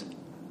times he goes,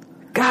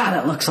 God,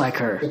 that looks like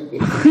her.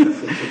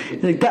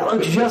 He's like, that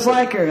looks just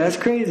like her. That's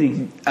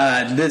crazy.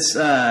 This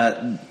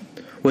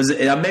was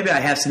maybe I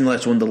have seen the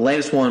latest one. The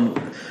latest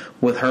one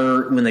with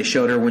her when they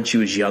showed her when she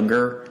was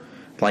younger,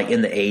 like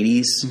in the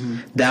 80s. Mm-hmm.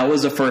 That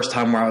was the first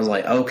time where I was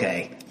like,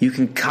 okay, you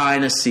can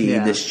kind of see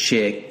this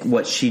chick,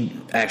 what she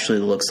actually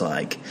looks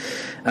like.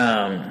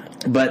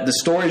 But the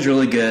story's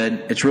really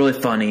good. It's really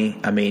funny.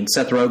 I mean,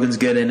 Seth Rogen's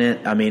good in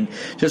it. I mean,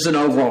 just an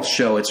overall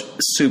show. It's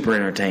super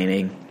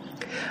entertaining.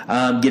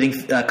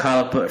 Getting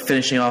caught up,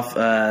 finishing off,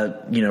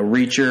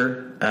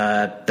 Reacher.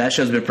 That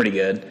show's been pretty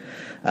good.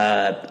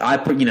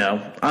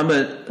 I'm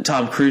a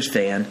Tom Cruise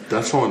fan.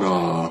 That's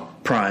on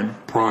Prime,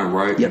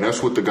 right? Yep. And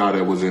that's with the guy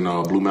that was in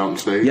Blue Mountain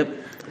State? Yep.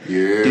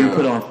 Yeah. Dude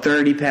put on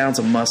 30 pounds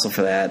of muscle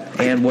for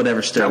that and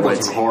whatever steroids. That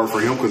wasn't hard for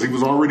him because he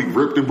was already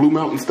ripped in Blue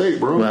Mountain State,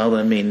 bro. Well,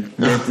 I mean,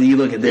 you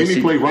look at this. And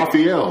he played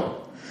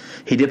Raphael.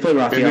 He did play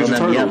Raphael.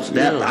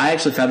 Yeah. I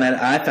actually found that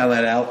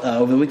out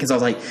over the weekend. I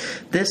was like,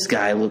 this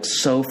guy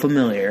looks so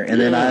familiar. And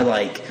then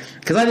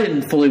because I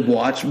didn't fully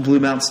watch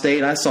Blue Mountain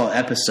State. I saw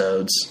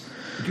episodes.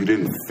 You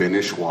didn't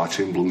finish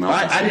watching Blue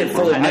Mountain State? I didn't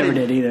fully. I never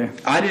did either.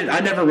 I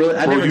never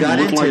got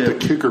into it. You look like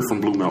the kicker from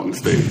Blue Mountain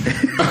State.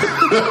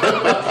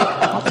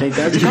 I'll take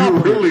that. You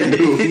really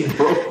do,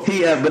 bro.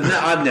 But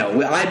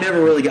no, I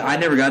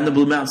never got into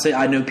Blue Mountain State.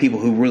 I know people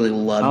who really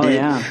loved it.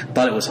 Yeah.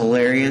 Thought it was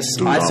hilarious.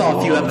 Dude, I saw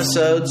a few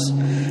episodes,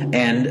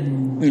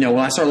 and when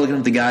I started looking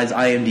at the guy's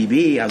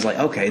IMDb, I was like,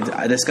 okay,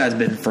 this guy's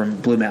been from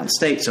Blue Mountain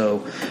State,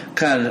 so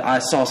kind of I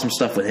saw some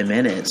stuff with him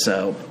in it.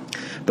 So.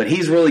 But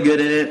he's really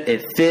good in it.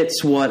 It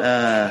fits what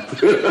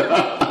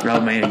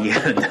oh man,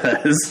 yeah, it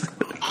does.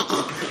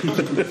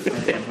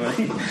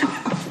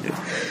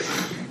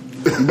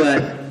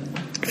 But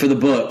for the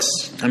books,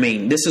 I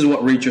mean, this is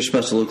what Reacher's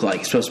supposed to look like.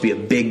 He's supposed to be a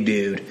big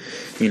dude,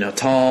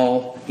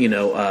 tall,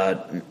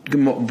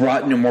 more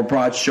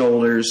broad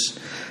shoulders.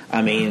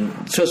 I mean,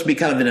 it's supposed to be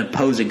kind of an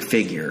imposing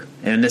figure,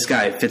 and this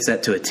guy fits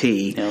that to a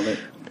T.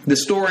 The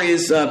story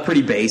is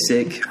pretty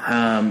basic.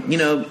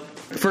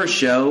 First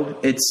show,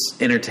 it's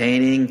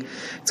entertaining.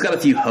 It's got a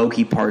few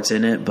hokey parts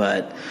in it,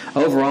 but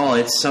overall,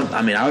 I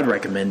would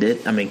recommend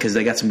it. I mean, because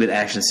they got some good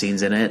action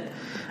scenes in it.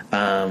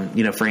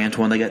 For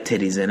Antoine, they got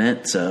titties in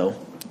it, so.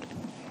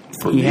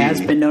 He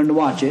has been known to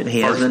watch it. He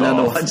has been known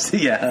to watch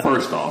it, yeah.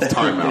 First off,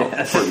 time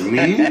out. For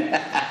me,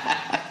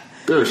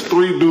 there's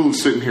 3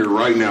 dudes sitting here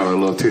right now that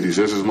love titties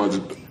just as much as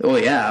 2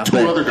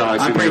 other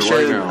guys sitting here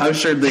right now. I'm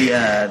sure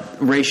the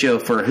ratio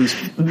for who's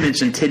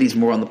mentioned titties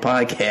more on the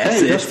podcast.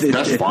 Hey,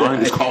 that's fine.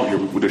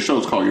 The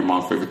show's called Your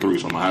Mom's Favorite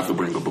Threesome. I have to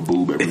bring up a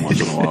boob every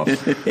once in a while.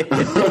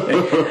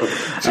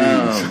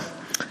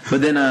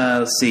 But then,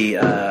 let's see.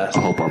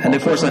 And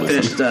of course, I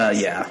finished.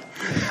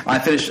 I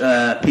finished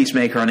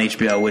Peacemaker on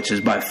HBO, which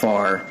is by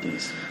far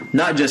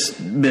not just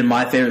been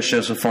my favorite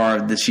show so far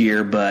this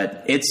year,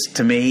 but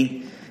to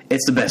me.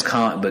 It's the best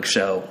comic book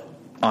show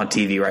on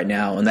TV right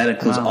now, and that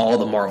includes all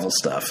the Marvel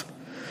stuff.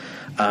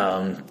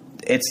 John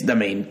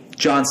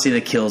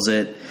Cena kills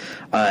it.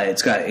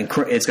 It's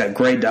got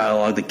great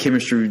dialogue. The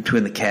chemistry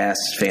between the cast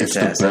is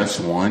fantastic. It's the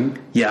best one?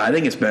 Yeah, I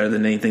think it's better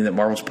than anything that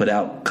Marvel's put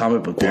out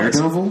comic book wise.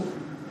 Daredevil?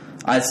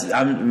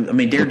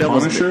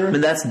 Daredevil.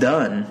 That's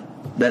done.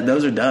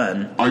 Those are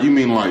done. Oh, you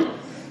mean like?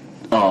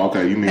 Oh,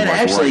 okay. You mean and like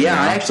actually,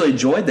 I actually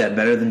enjoyed that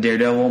better than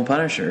Daredevil and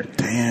Punisher.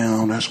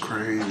 Damn, that's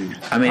crazy.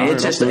 I mean,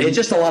 it's just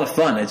a lot of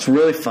fun. It's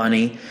really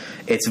funny.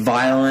 It's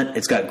violent.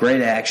 It's got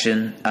great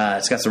action.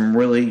 It's got some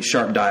really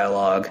sharp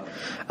dialogue.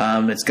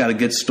 It's got a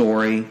good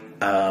story.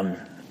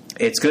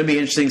 It's going to be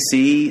interesting to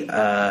see.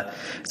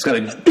 It's got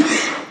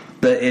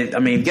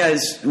you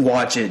guys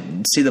watch it.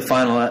 See the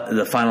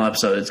final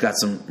episode. It's got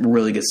some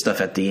really good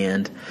stuff at the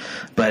end.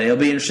 But it'll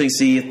be interesting to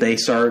see if they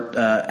start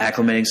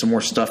acclimating some more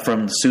stuff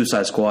from the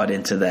Suicide Squad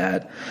into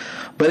that.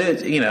 But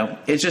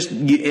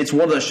it's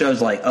one of those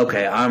shows like,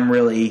 okay, I'm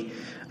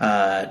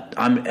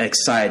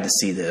excited to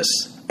see this.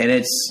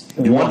 And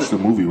you watched the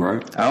movie,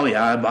 right? Oh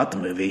yeah, I bought the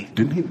movie.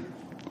 Didn't he?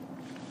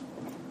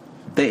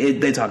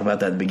 They talk about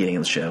that at the beginning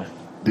of the show.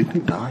 Didn't he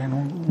die in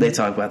all of them? They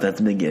talk about that at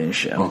the beginning of the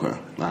show. Okay,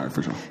 all right,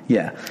 for sure.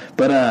 Yeah,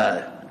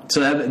 but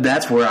so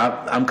that's where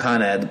I'm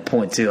kind of at the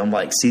point too. I'm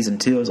like season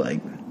 2. I was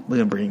like, we're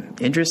gonna bring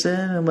interest in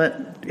and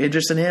let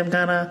interest in him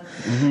kind of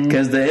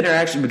because the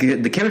interaction,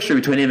 the chemistry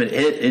between him and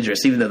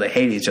Idris, even though they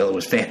hate each other,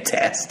 was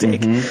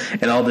fantastic,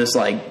 and all this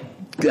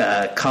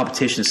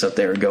competition stuff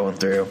they were going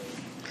through.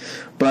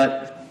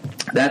 But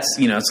that's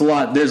it's a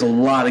lot. There's a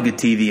lot of good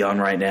TV on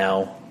right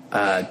now.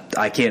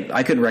 I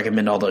couldn't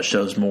recommend all those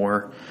shows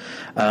more.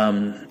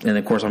 And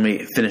of course, I'm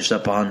going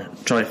to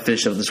try to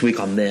finish up this week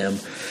on them.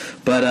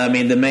 But I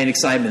mean, the main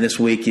excitement this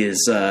week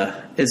is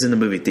in the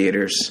movie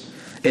theaters.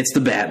 It's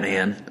the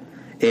Batman.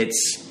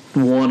 It's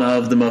one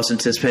of the most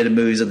anticipated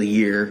movies of the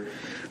year.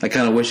 I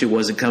kind of wish it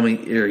wasn't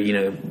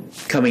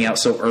coming out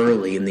so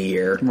early in the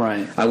year.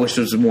 Right. I wish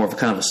it was more of a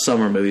kind of a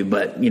summer movie,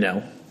 but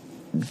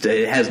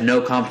it has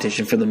no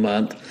competition for the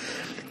month.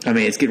 I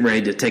mean, it's getting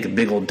ready to take a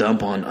big old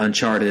dump on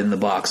Uncharted in the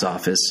box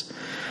office.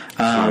 It's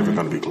not even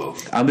going to be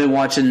close.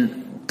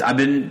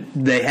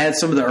 They had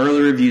some of the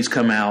early reviews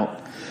come out.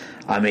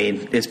 I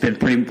mean, it's been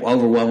pretty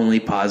overwhelmingly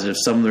positive.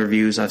 Some of the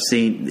reviews I've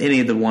seen, any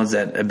of the ones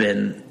that have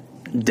been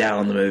down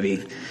on the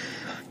movie,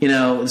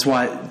 that's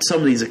why some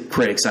of these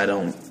critics I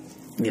don't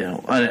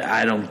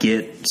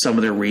get some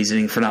of their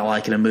reasoning for not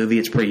liking a movie.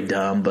 It's pretty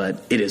dumb,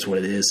 but it is what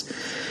it is.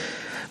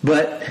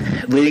 But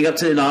leading up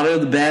to In Honor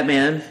of the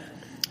Batman,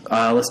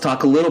 let's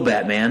talk a little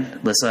Batman.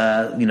 Let's,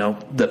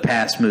 the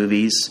past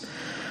movies.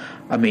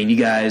 I mean, you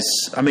guys,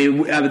 I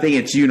would think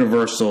it's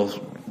universal.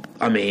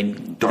 I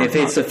mean, if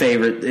it's the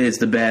favorite, it's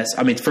the best.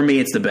 I mean, for me,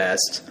 it's the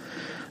best.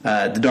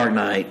 The Dark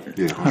Knight.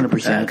 Yeah,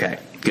 100%. Okay,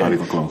 good. Not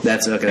even close.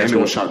 That's okay. And it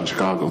was shot in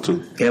Chicago,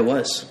 too. Yeah, it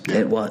was. Yeah.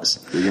 It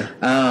was. Yeah.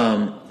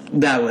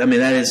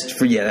 That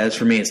is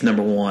for me. It's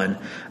number one.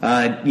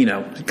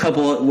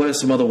 Couple. What are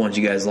some other ones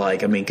you guys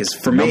like? I mean, because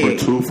for me, number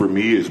two for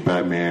me is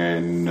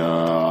Batman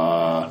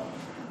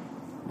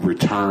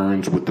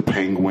Returns with the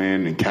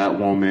Penguin and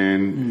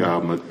Catwoman.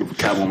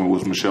 Catwoman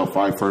was Michelle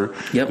Pfeiffer.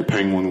 Yep. The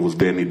Penguin was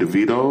Danny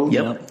DeVito.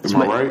 Yep.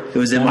 Am I right? It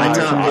was in my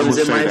time. It was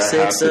in my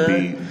six.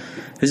 It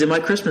was in my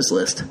Christmas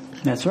list.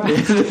 That's right.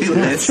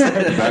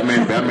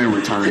 Batman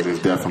Returns is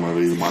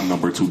definitely my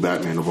number two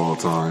Batman of all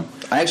time.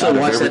 I actually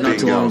watched that not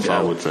too long ago.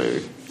 I would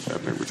say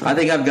Batman Returns. I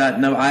think I've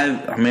got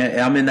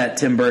I'm in that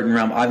Tim Burton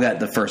realm. I've got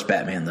the first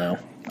Batman though.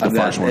 I've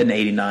got an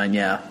 '89,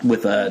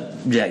 with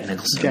Jack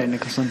Nicholson. Jack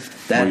Nicholson.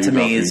 That to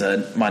me is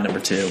my number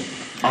two.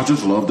 I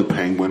just love the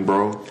Penguin,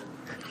 bro.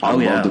 I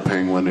love the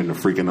Penguin and the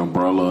freaking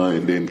umbrella,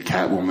 and then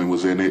Catwoman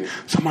was in it.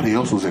 Somebody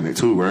else was in it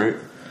too, right?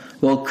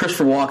 Well,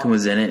 Christopher Walken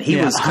was in it. He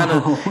was kind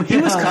of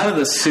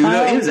the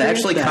pseudo. He was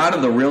actually kind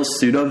of the real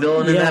pseudo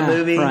villain in that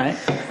movie.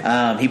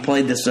 Right. He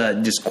played this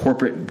just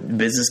corporate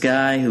business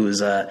guy who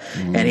was,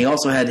 and he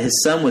also had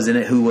his son was in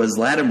it, who was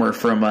Latimer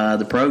from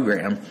the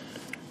program.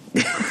 I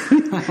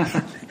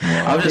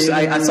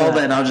saw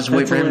that and I was just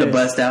waiting for him to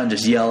bust out and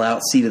just yell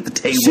out, "Seat at the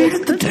table!" Seat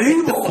at the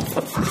table.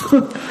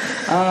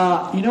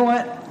 You know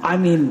what? I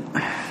mean,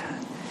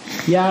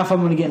 if I'm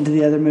going to get into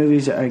the other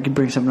movies, I could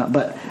bring something up.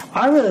 But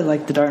I really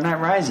like The Dark Knight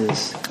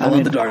Rises. I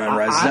love The Dark Knight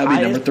Rises. That would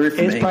be number 3 for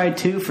me. It's probably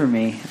 2 for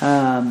me.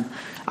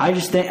 I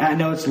just think, I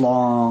know it's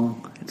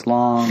long. It's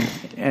long.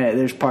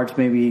 There's parts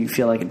maybe you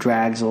feel like it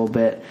drags a little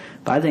bit.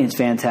 But I think it's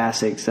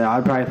fantastic. So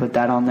I'd probably put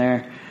that on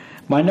there.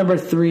 My number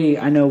 3,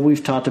 I know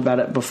we've talked about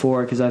it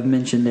before because I've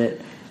mentioned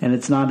it, and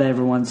it's not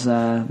everyone's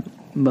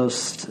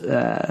most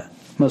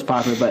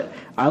popular, but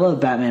I love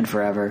Batman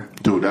Forever.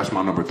 Dude, that's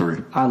my number 3.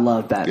 I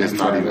love Batman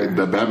Forever. Not even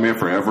the Batman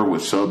Forever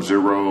with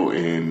Sub-Zero,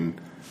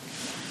 and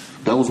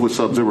that was with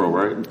Sub-Zero,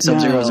 right?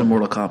 Sub-Zero was in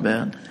Mortal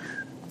Kombat.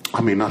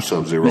 I mean, not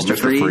Sub-Zero. Mr.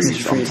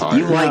 Freeze. I'm tired.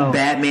 You like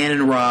Batman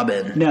and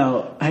Robin?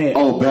 No. Hey.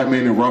 Oh,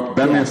 Batman and Robin.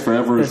 Batman's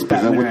Forever is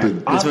that with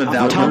the? It's with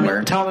Val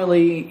Kilmer. Tommy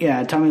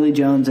Lee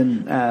Jones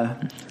and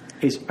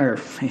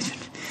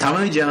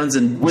Tommy Lee Jones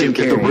and Jim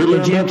Carrey. The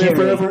Riddler Jim Batman Carrey.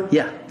 Forever?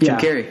 Yeah, Jim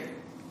Carrey.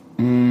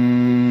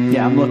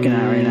 Yeah, I'm looking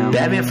at it right now.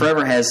 Batman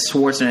Forever has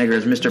Schwarzenegger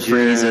as Mr.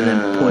 Freeze and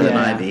then Poison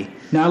Ivy.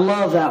 Now I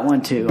love that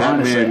one too.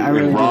 Batman honestly, I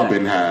really and do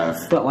Robin that.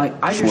 have. But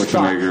I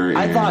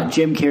thought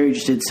Jim Carrey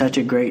just did such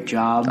a great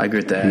job. I agree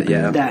with that.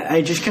 Yeah, that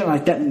I just kind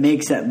of that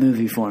makes that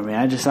movie for me.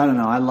 I don't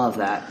know. I love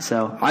that.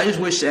 So I just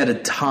wish at a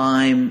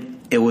time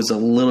it was a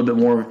little bit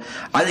more.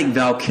 I think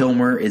Val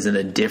Kilmer is in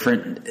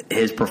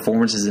his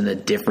performance is in a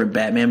different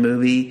Batman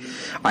movie.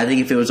 I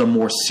think if it was a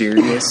more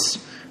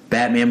serious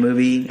Batman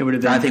movie, it would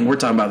have been. I think we're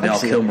talking about Val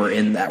Kilmer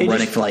in that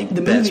running for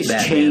the best movies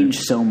Batman.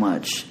 Changed so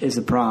much is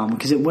the problem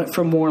because it went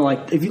from more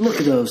if you look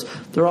at those,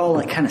 they're all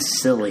kind of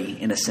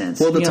silly in a sense.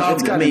 Well,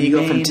 you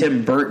go from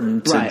Tim Burton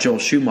to Joel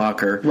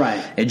Schumacher,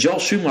 right? And Joel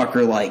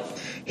Schumacher,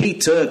 he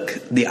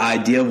took the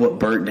idea of what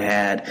Burton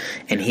had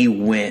and he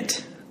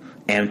went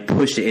and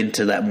pushed it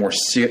into that more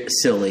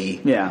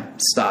silly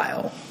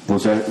style.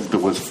 Was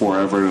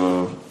Forever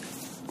the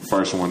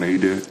first one that he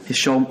did?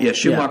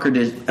 Schumacher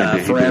did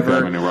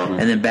Forever,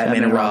 and then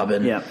Batman and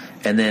Robin. Yeah.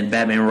 And then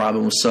Batman and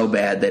Robin was so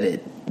bad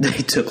that they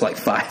took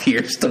 5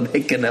 years to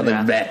make another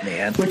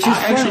Batman. Which is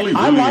I actually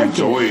really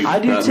enjoyed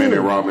Batman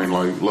and Robin,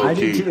 low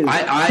key.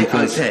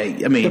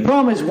 The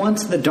problem is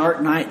once The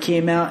Dark Knight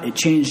came out, it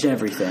changed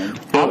everything.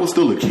 I was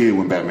still a kid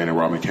when Batman and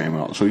Robin came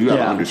out, so you got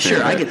to understand.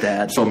 Sure, I get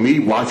that. So me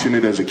watching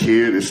it as a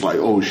kid, it's like,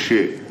 oh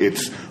shit,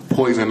 it's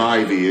Poison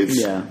Ivy,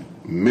 it's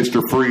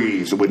Mr.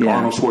 Freeze with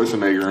Arnold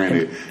Schwarzenegger in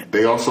it.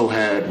 They also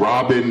had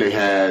Robin. They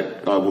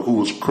had who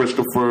was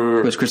Christopher?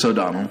 It was Chris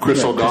O'Donnell.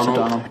 Chris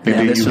O'Donnell. And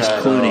then this was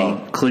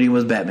Clooney. Clooney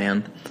was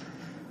Batman.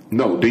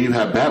 No, then you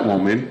had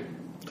Batwoman.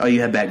 Oh,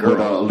 you had Batgirl.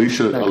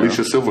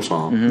 Alicia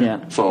Silverstone. Mm-hmm.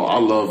 Yeah. So I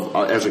love,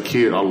 as a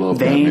kid, I loved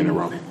Bane. Batman and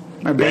Robin.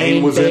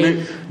 Bane was in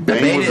it.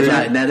 Bane was in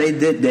it. Now they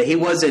did that. He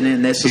wasn't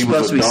in this. He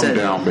was supposed to be dumbed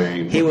down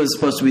Bane. He was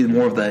supposed to be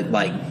more of the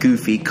like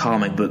goofy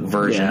comic book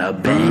version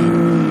of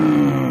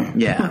Bane.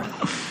 Yeah.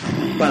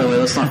 By the way,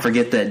 let's not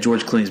forget that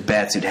George Clooney's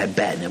batsuit had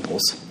bat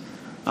nipples.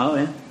 Oh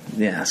yeah.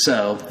 Yeah.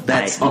 So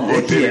that's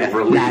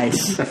really?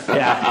 Nice.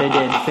 Yeah, they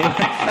did.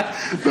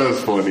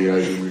 That's funny,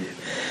 actually.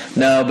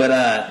 No, but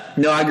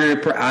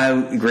I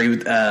agree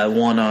with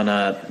one on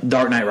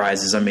Dark Knight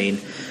Rises. I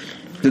mean,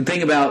 the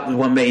thing about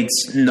what made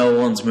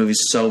Nolan's movies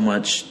so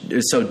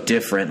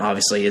different,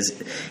 obviously, is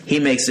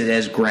he makes it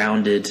as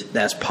grounded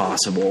as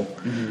possible.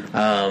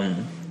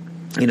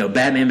 Mm-hmm.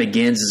 Batman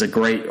Begins is a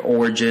great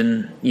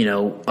origin,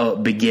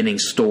 beginning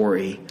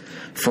story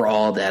for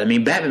all that. I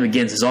mean, Batman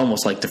Begins is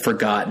almost like the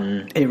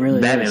forgotten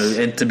Batman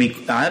movie. And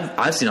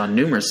I've seen on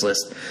numerous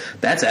lists,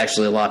 that's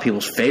actually a lot of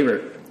people's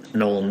favorite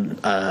Nolan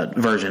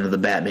version of the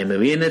Batman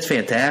movie, and it's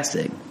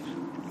fantastic.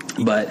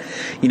 But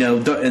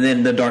and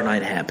then The Dark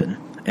Knight happened,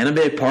 and a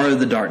big part of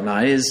The Dark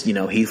Knight is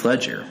Heath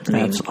Ledger. I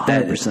mean, that's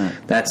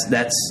 100%. That's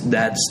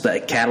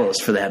the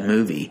catalyst for that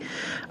movie.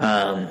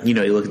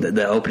 You look at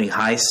the opening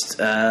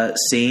heist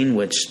scene,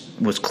 which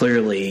was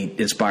clearly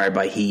inspired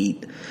by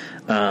Heat.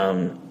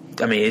 I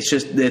mean, it's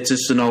just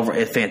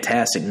a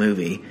fantastic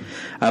movie.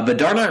 But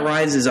Dark Knight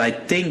Rises, I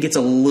think, gets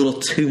a little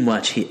too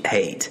much hate.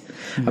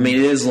 Mm-hmm. I mean,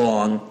 it is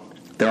long.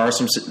 There are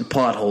some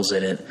plot holes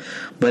in it,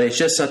 but it's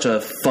just such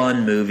a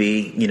fun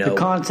movie. The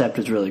concept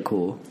is really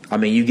cool. I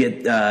mean, you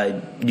get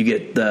that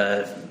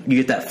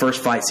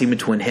first fight scene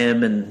between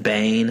him and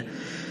Bane.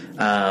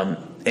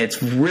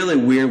 It's really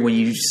weird when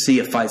you see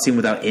a fight scene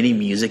without any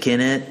music in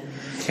it,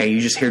 and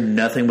you just hear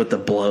nothing but the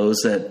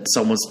blows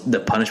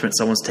the punishment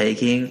someone's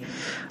taking.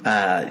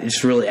 It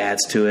just really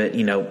adds to it.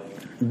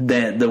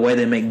 The way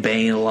they make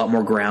Bane a lot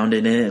more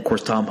grounded in it. Of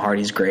course, Tom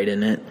Hardy's great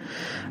in it.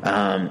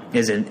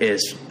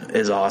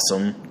 Is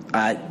awesome.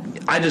 I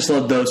just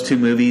love those two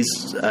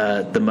movies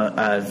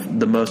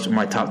the most in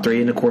my top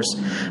three, and of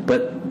course,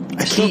 but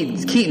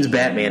Keaton's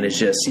Batman is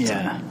just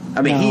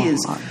I mean, he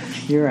is.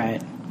 You're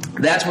right.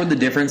 That's where the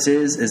difference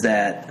is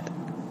that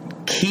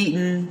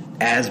Keaton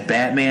as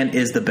Batman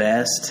is the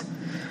best.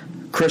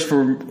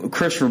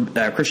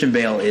 Christian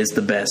Bale is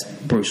the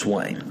best Bruce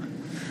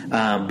Wayne,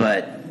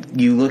 but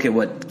you look at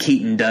what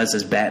Keaton does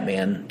as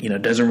Batman.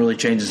 Doesn't really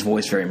change his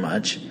voice very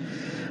much.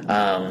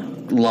 A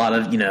lot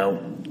of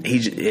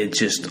it's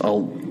just a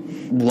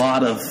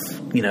lot of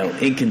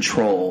in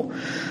control.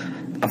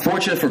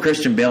 Unfortunate for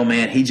Christian Bale,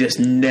 man, he just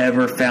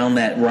never found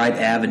that right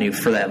avenue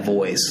for that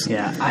voice.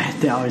 Yeah, I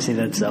always think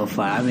that's so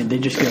fun. I mean, they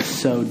just go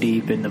so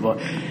deep in the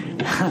voice.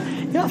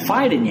 You're not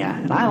fighting you,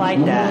 and I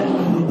like that.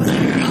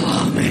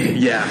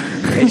 Yeah,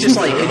 it's just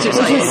like at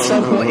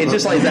some point, it's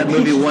just like that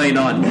movie Wayne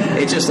on.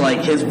 It's just like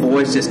his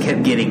voice just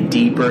kept getting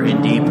deeper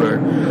and deeper.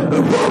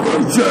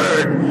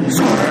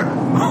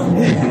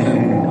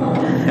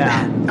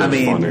 Yeah, I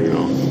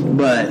mean,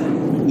 but.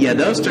 Yeah,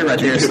 those two right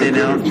there stand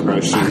out. I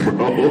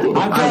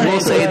will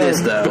say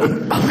this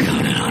though. I'm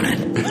counting on it.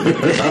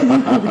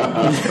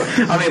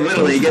 I mean,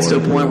 literally, it gets to a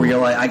point where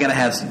you're like, I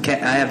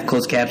have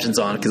closed captions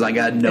on because I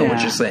gotta know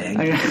what you're saying.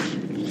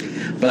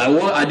 But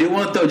I do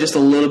want to throw just a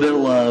little bit of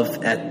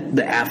love at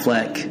the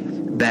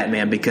Affleck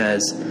Batman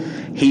because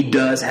he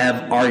does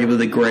have arguably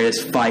the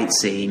greatest fight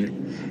scene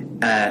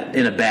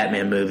in a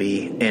Batman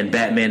movie, and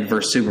Batman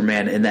vs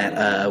Superman in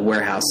that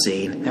warehouse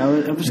scene.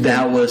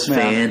 That was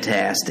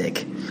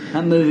fantastic.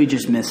 That movie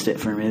just missed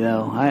it for me,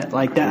 though. I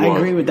like that. I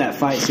agree with that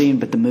fight scene,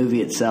 but the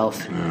movie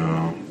itself,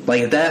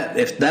 like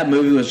if that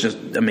movie was just,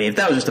 if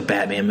that was just a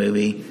Batman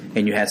movie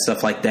and you had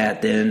stuff like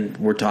that, then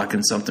we're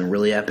talking something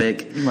really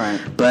epic, right?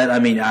 But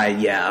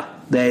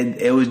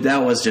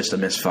that was just a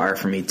misfire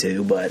for me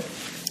too. But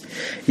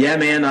yeah,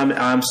 man,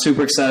 I'm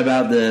super excited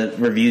about the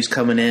reviews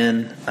coming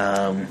in.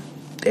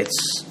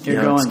 It's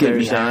going getting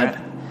me Thursday, hype.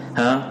 right?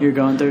 Huh? You're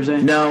going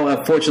Thursday? No,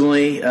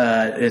 unfortunately,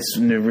 I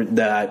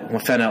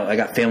found out I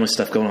got family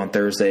stuff going on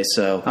Thursday.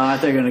 So I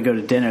thought you were going to go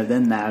to dinner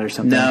then that or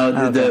something.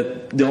 No,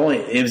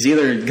 it was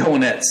either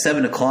going at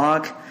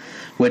 7:00,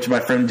 which my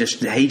friend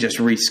just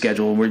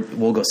rescheduled.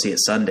 We'll go see it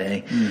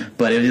Sunday,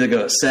 but it would either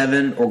go at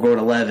 7 or go at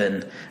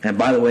 11. And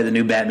by the way, the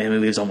new Batman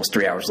movie is almost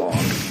 3 hours long,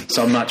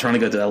 so I'm not trying to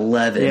go to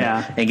 11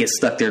 and get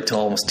stuck there till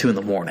almost 2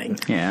 a.m.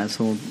 Yeah, it's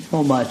a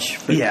little much.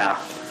 Yeah,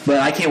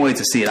 but I can't wait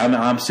to see it.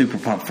 I'm super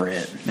pumped for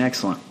it.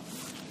 Excellent.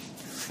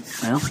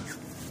 Well,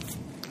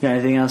 got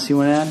anything else you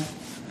want to add?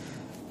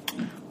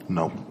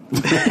 No.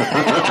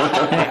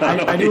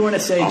 I do want to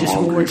say, just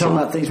when we're talking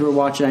about things we're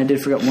watching, I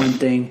did forget one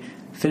thing.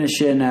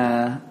 Finishing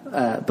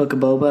Book of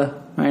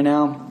Boba right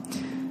now.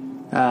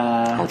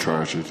 How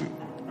trash is it?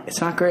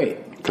 It's not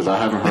great. Because I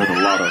haven't heard a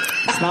lot of.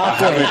 It's not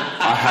great.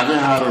 I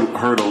haven't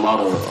heard a lot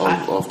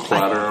of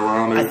clatter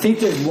around it. I think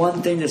there's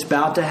one thing that's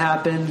about to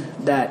happen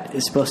that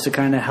is supposed to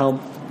kind of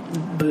help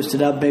boost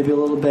it up maybe a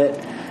little bit.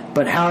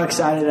 But how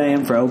excited I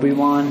am for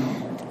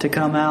Obi-Wan to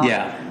come out.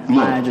 Yeah.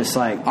 I just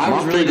I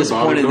was really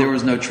disappointed there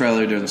was no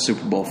trailer during the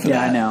Super Bowl for that.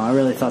 Yeah, I know. I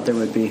really thought there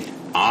would be.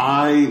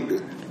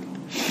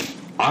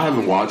 I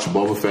haven't watched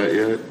Boba Fett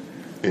yet,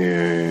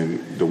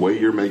 and the way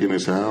you're making it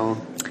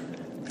sound,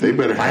 they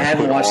better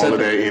put all of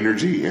that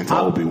energy into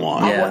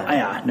Obi-Wan.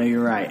 Yeah, no,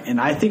 you're right, and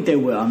I think they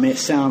will. I mean, it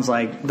sounds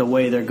like the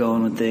way they're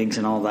going with things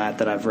and all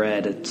that I've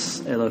read,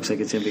 it looks like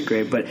it's going to be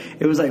great. But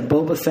it was like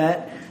Boba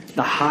Fett,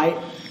 the height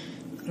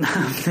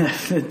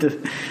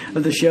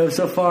of the show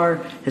so far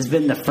has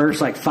been the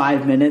first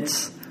 5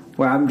 minutes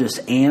where I'm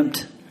just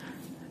amped,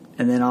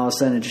 and then all of a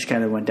sudden it just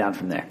kind of went down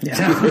from there.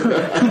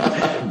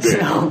 Yeah.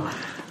 So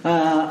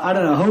I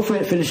don't know. Hopefully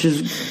it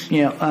finishes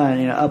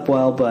up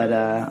well, but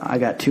I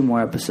got 2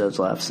 more episodes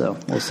left, so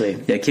we'll see.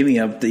 Yeah, keep me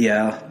up.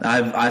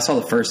 I saw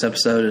the first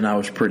episode and I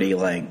was pretty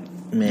man.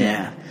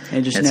 Yeah,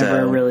 it just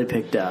never really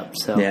picked up.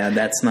 So yeah,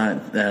 that's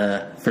not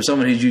for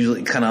someone who's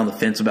usually kind of on the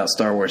fence about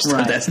Star Wars stuff.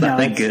 Right. That's not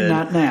that good.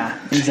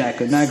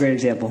 Exactly. Not a great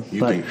example.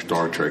 You think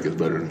Star Trek is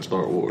better than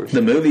Star Wars?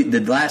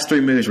 The last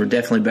 3 movies were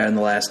definitely better than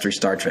the last 3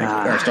 Star Trek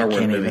or Star Wars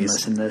movies. Even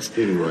listen to this.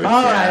 Anyway,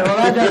 all right. Well,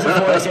 that does it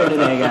for us here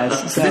today,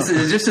 guys. So this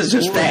is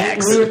just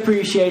facts. We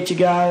appreciate you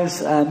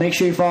guys. Make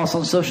sure you follow us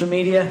on social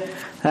media,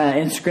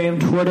 Instagram,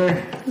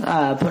 Twitter,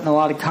 putting a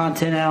lot of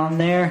content out on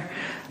there.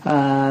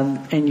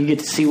 And you get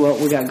to see what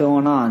we got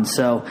going on.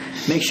 So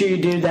make sure you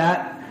do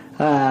that.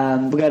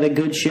 We got a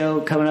good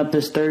show coming up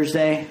this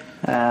Thursday.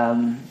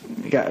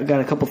 We got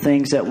a couple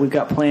things that we've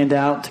got planned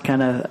out to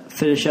kind of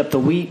finish up the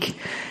week.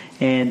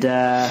 And,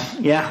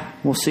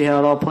 we'll see how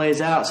it all plays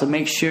out. So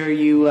make sure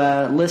you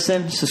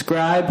listen,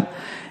 subscribe,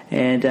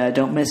 and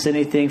don't miss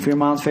anything for your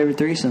mom's favorite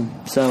threesome.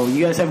 So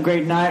you guys have a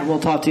great night. We'll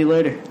talk to you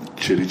later.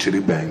 Chitty,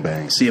 chitty, bang,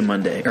 bang. See you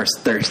Monday or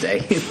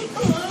Thursday.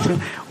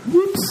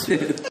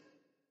 Whoops.